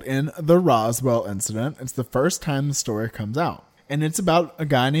told in the Roswell incident. It's the first time the story comes out. And it's about a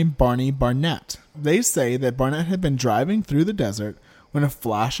guy named Barney Barnett. They say that Barnett had been driving through the desert when a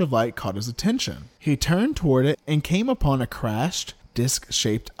flash of light caught his attention. He turned toward it and came upon a crashed,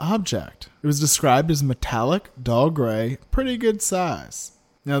 disc-shaped object. It was described as metallic, dull gray, pretty good size.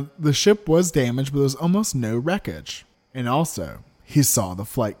 Now, the ship was damaged, but there was almost no wreckage. And also, he saw the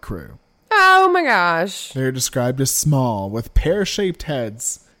flight crew. Oh my gosh. They are described as small, with pear-shaped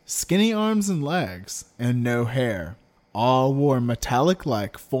heads, skinny arms and legs, and no hair. All wore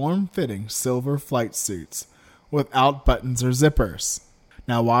metallic-like, form-fitting silver flight suits, without buttons or zippers.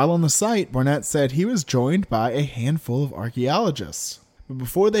 Now, while on the site, Barnett said he was joined by a handful of archaeologists. But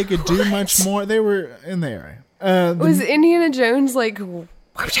before they could do much more, they were in the area. Was Indiana Jones like...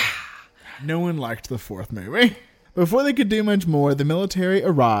 No one liked the fourth movie. Before they could do much more, the military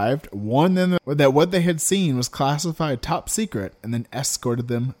arrived, warned them that what they had seen was classified top secret, and then escorted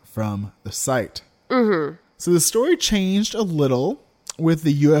them from the site. Mm-hmm. So the story changed a little with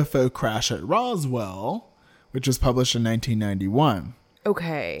the UFO crash at Roswell, which was published in 1991.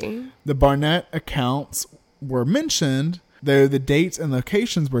 Okay. The Barnett accounts were mentioned, though the dates and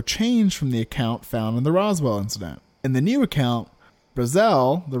locations were changed from the account found in the Roswell incident. In the new account,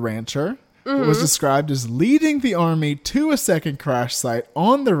 Brazel, the rancher, was described as leading the army to a second crash site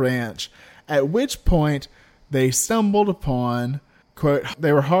on the ranch, at which point they stumbled upon, quote,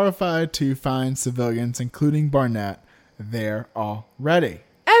 they were horrified to find civilians, including Barnett, there already.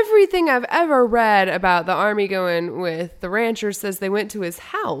 Everything I've ever read about the army going with the rancher says they went to his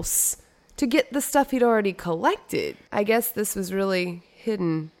house to get the stuff he'd already collected. I guess this was really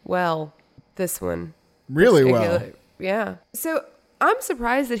hidden well, this one. Really well. Yeah. So I'm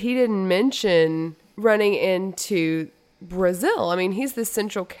surprised that he didn't mention running into Brazil. I mean, he's the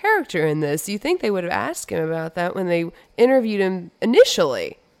central character in this. You think they would have asked him about that when they interviewed him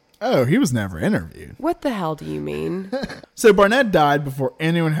initially? Oh, he was never interviewed. What the hell do you mean? So Barnett died before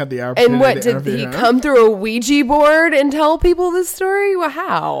anyone had the opportunity and what, to did interview he him. come through a Ouija board and tell people this story? Well,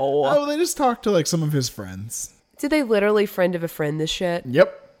 how? Oh, they just talked to like some of his friends. Did they literally friend of a friend this shit?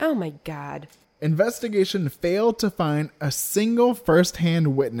 Yep. Oh my God. Investigation failed to find a single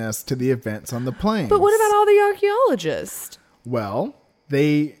first-hand witness to the events on the plains. But what about all the archaeologists? Well,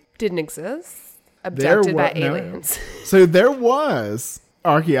 they... Didn't exist? Abducted by aliens. So there was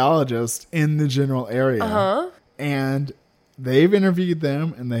archaeologists in the general area. Uh-huh. And they've interviewed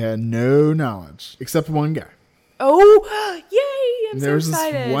them, and they had no knowledge, except one guy. Oh, yay! I'm so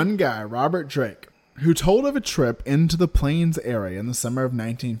excited. There's this one guy, Robert Drake, who told of a trip into the plains area in the summer of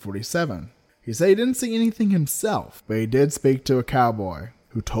 1947. He said he didn't see anything himself, but he did speak to a cowboy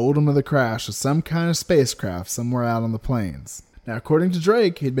who told him of the crash of some kind of spacecraft somewhere out on the plains. Now, according to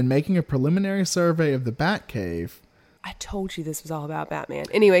Drake, he'd been making a preliminary survey of the Bat Cave. I told you this was all about Batman.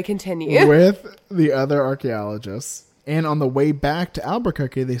 Anyway, continue. With the other archaeologists. And on the way back to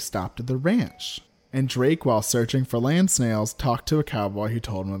Albuquerque, they stopped at the ranch. And Drake, while searching for land snails, talked to a cowboy who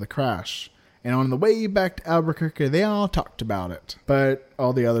told him of the crash. And on the way back to Albuquerque, they all talked about it. But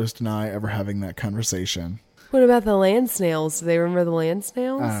all the others deny ever having that conversation. What about the land snails? Do they remember the land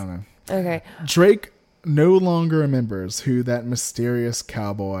snails? I don't know. Okay. Drake no longer remembers who that mysterious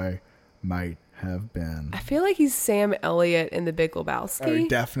cowboy might have been. I feel like he's Sam Elliott in The Big Lebowski. Oh, he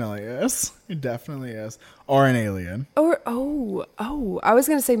definitely is. He definitely is. Or an alien. Or, I was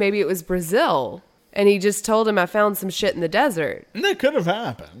going to say maybe it was Brazil. And he just told him I found some shit in the desert. That could have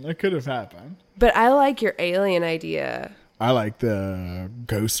happened. But I like your alien idea. I like the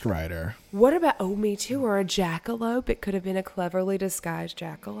Ghost Rider. What about, me too, or a jackalope? It could have been a cleverly disguised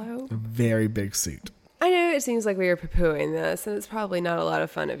jackalope. A very big suit. I know it seems like we are poo-pooing this, and it's probably not a lot of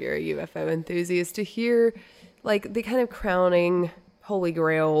fun if you're a UFO enthusiast to hear like the kind of crowning holy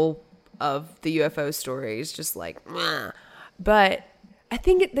grail of the UFO stories, just like, meh. But I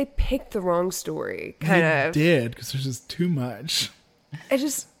think they picked the wrong story, kind of. They did, because there's just too much.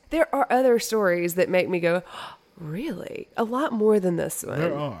 There are other stories that make me go, really? A lot more than this one.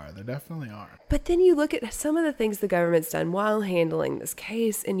 There definitely are. But then you look at some of the things the government's done while handling this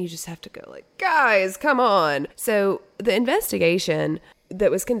case, and you just have to go like, guys, come on. So the investigation that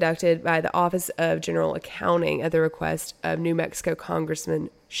was conducted by the Office of General Accounting at the request of New Mexico Congressman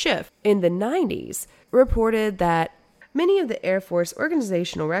Schiff in the 90s reported that many of the Air Force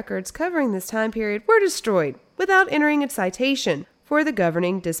organizational records covering this time period were destroyed without entering a citation for the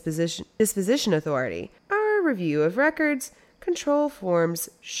governing disposition authority. Our review of records control forms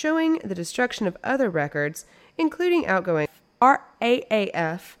showing the destruction of other records, including outgoing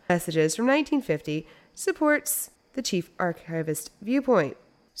RAAF messages from 1950, supports the chief archivist viewpoint.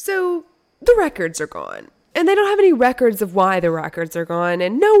 So the records are gone. And they don't have any records of why the records are gone,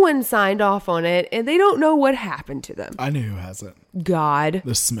 and no one signed off on it, and they don't know what happened to them. I knew who has it. God.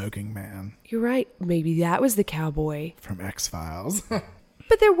 The smoking man. You're right. Maybe that was the cowboy. From X-Files.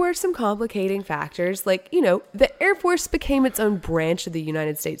 But there were some complicating factors, like, you know, the Air Force became its own branch of the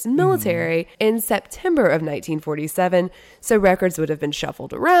United States military in September of 1947, so records would have been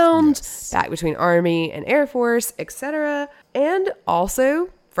shuffled around, back between Army and Air Force, etc. And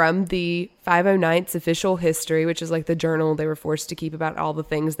also from the 509th's official history, which is like the journal they were forced to keep about all the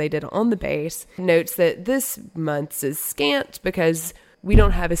things they did on the base, notes that this month's is scant because we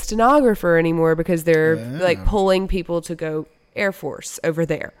don't have a stenographer anymore because they're like pulling people to go Air Force over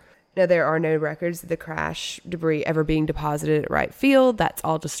there. Now, there are no records of the crash debris ever being deposited at Wright Field. That's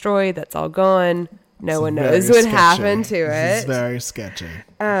all destroyed. That's all gone. No one knows what happened to it. It's very sketchy.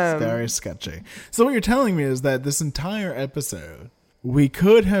 It's very sketchy. So what you're telling me is that this entire episode, we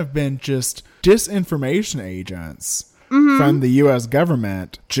could have been just disinformation agents from the U.S.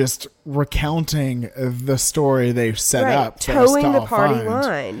 government just recounting the story they've set up for us to towing the all party find.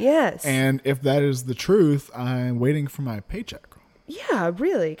 line. Yes. And if that is the truth, I'm waiting for my paycheck. Yeah,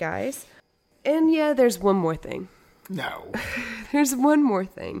 really, guys. And yeah, there's one more thing. No. There's one more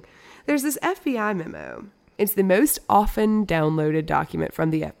thing. There's this FBI memo. It's the most often downloaded document from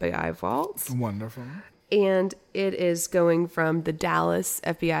the FBI vaults. Wonderful. And it is going from the Dallas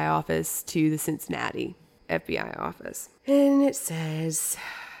FBI office to the Cincinnati FBI office. And it says,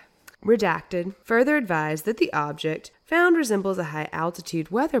 redacted, further advised that the object found resembles a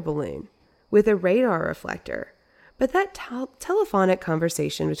high-altitude weather balloon with a radar reflector, but that telephonic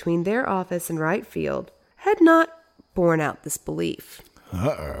conversation between their office and Wright Field had not borne out this belief.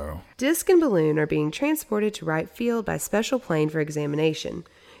 Uh-oh. Disc and balloon are being transported to Wright Field by special plane for examination.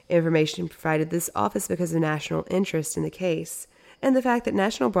 Information provided this office because of national interest in the case, and the fact that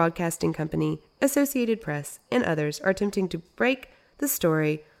National Broadcasting Company, Associated Press, and others are attempting to break the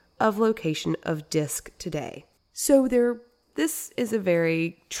story of location of disc today. So this is a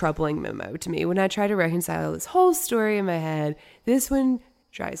very troubling memo to me. When I try to reconcile this whole story in my head, this one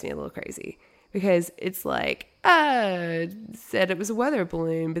drives me a little crazy. Because it's like, said it was a weather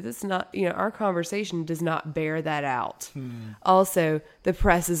balloon, but that's not, our conversation does not bear that out. Also, the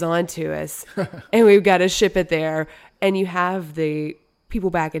press is on to us, and we've got to ship it there. And you have the people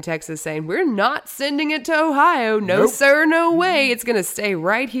back in Texas saying, we're not sending it to Ohio. No, sir, no way. It's going to stay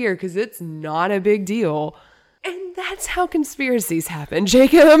right here because it's not a big deal. And that's how conspiracies happen,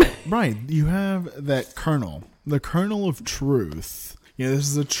 Jacob. Right. You have that kernel, the kernel of truth. This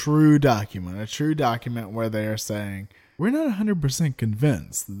is a true document where they are saying, we're not 100%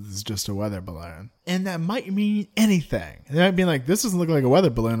 convinced that this is just a weather balloon. And that might mean anything. They might be like, this doesn't look like a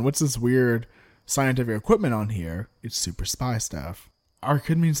weather balloon. What's this weird scientific equipment on here? It's super spy stuff. Or it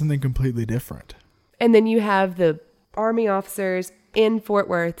could mean something completely different. And then you have the Army officers in Fort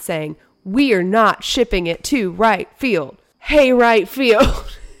Worth saying, we are not shipping it to Wright Field. Hey, Wright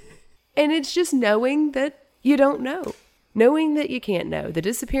Field. And it's just knowing that you don't know. Knowing that you can't know, the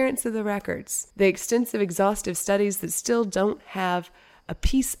disappearance of the records, the extensive exhaustive studies that still don't have a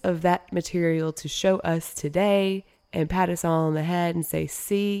piece of that material to show us today and pat us all on the head and say,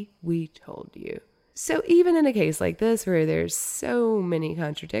 see, we told you. So even in a case like this where there's so many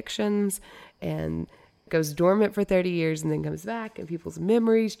contradictions and goes dormant for 30 years and then comes back and people's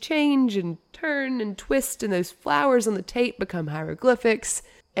memories change and turn and twist and those flowers on the tape become hieroglyphics,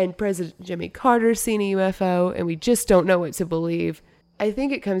 and President Jimmy Carter's seen a UFO, and we just don't know what to believe. I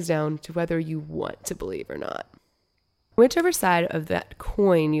think it comes down to whether you want to believe or not. Whichever side of that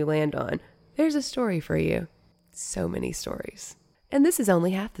coin you land on, there's a story for you. So many stories. And this is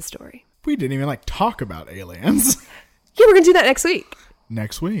only half the story. We didn't even talk about aliens. Yeah, we're going to do that next week.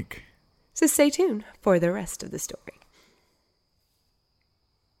 Next week. So stay tuned for the rest of the story.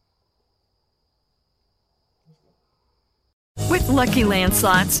 With Lucky Land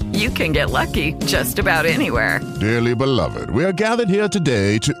Slots, you can get lucky just about anywhere. Dearly beloved, we are gathered here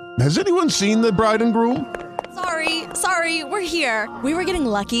today to... Has anyone seen the bride and groom? Sorry, we're here. We were getting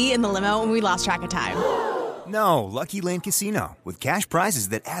lucky in the limo and we lost track of time. No, Lucky Land Casino, with cash prizes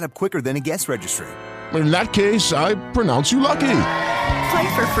that add up quicker than a guest registry. In that case, I pronounce you lucky.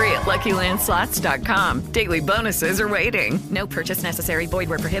 Play for free at LuckyLandSlots.com. Daily bonuses are waiting. No purchase necessary. Void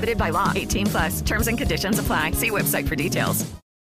where prohibited by law. 18+. Terms and conditions apply. See website for details.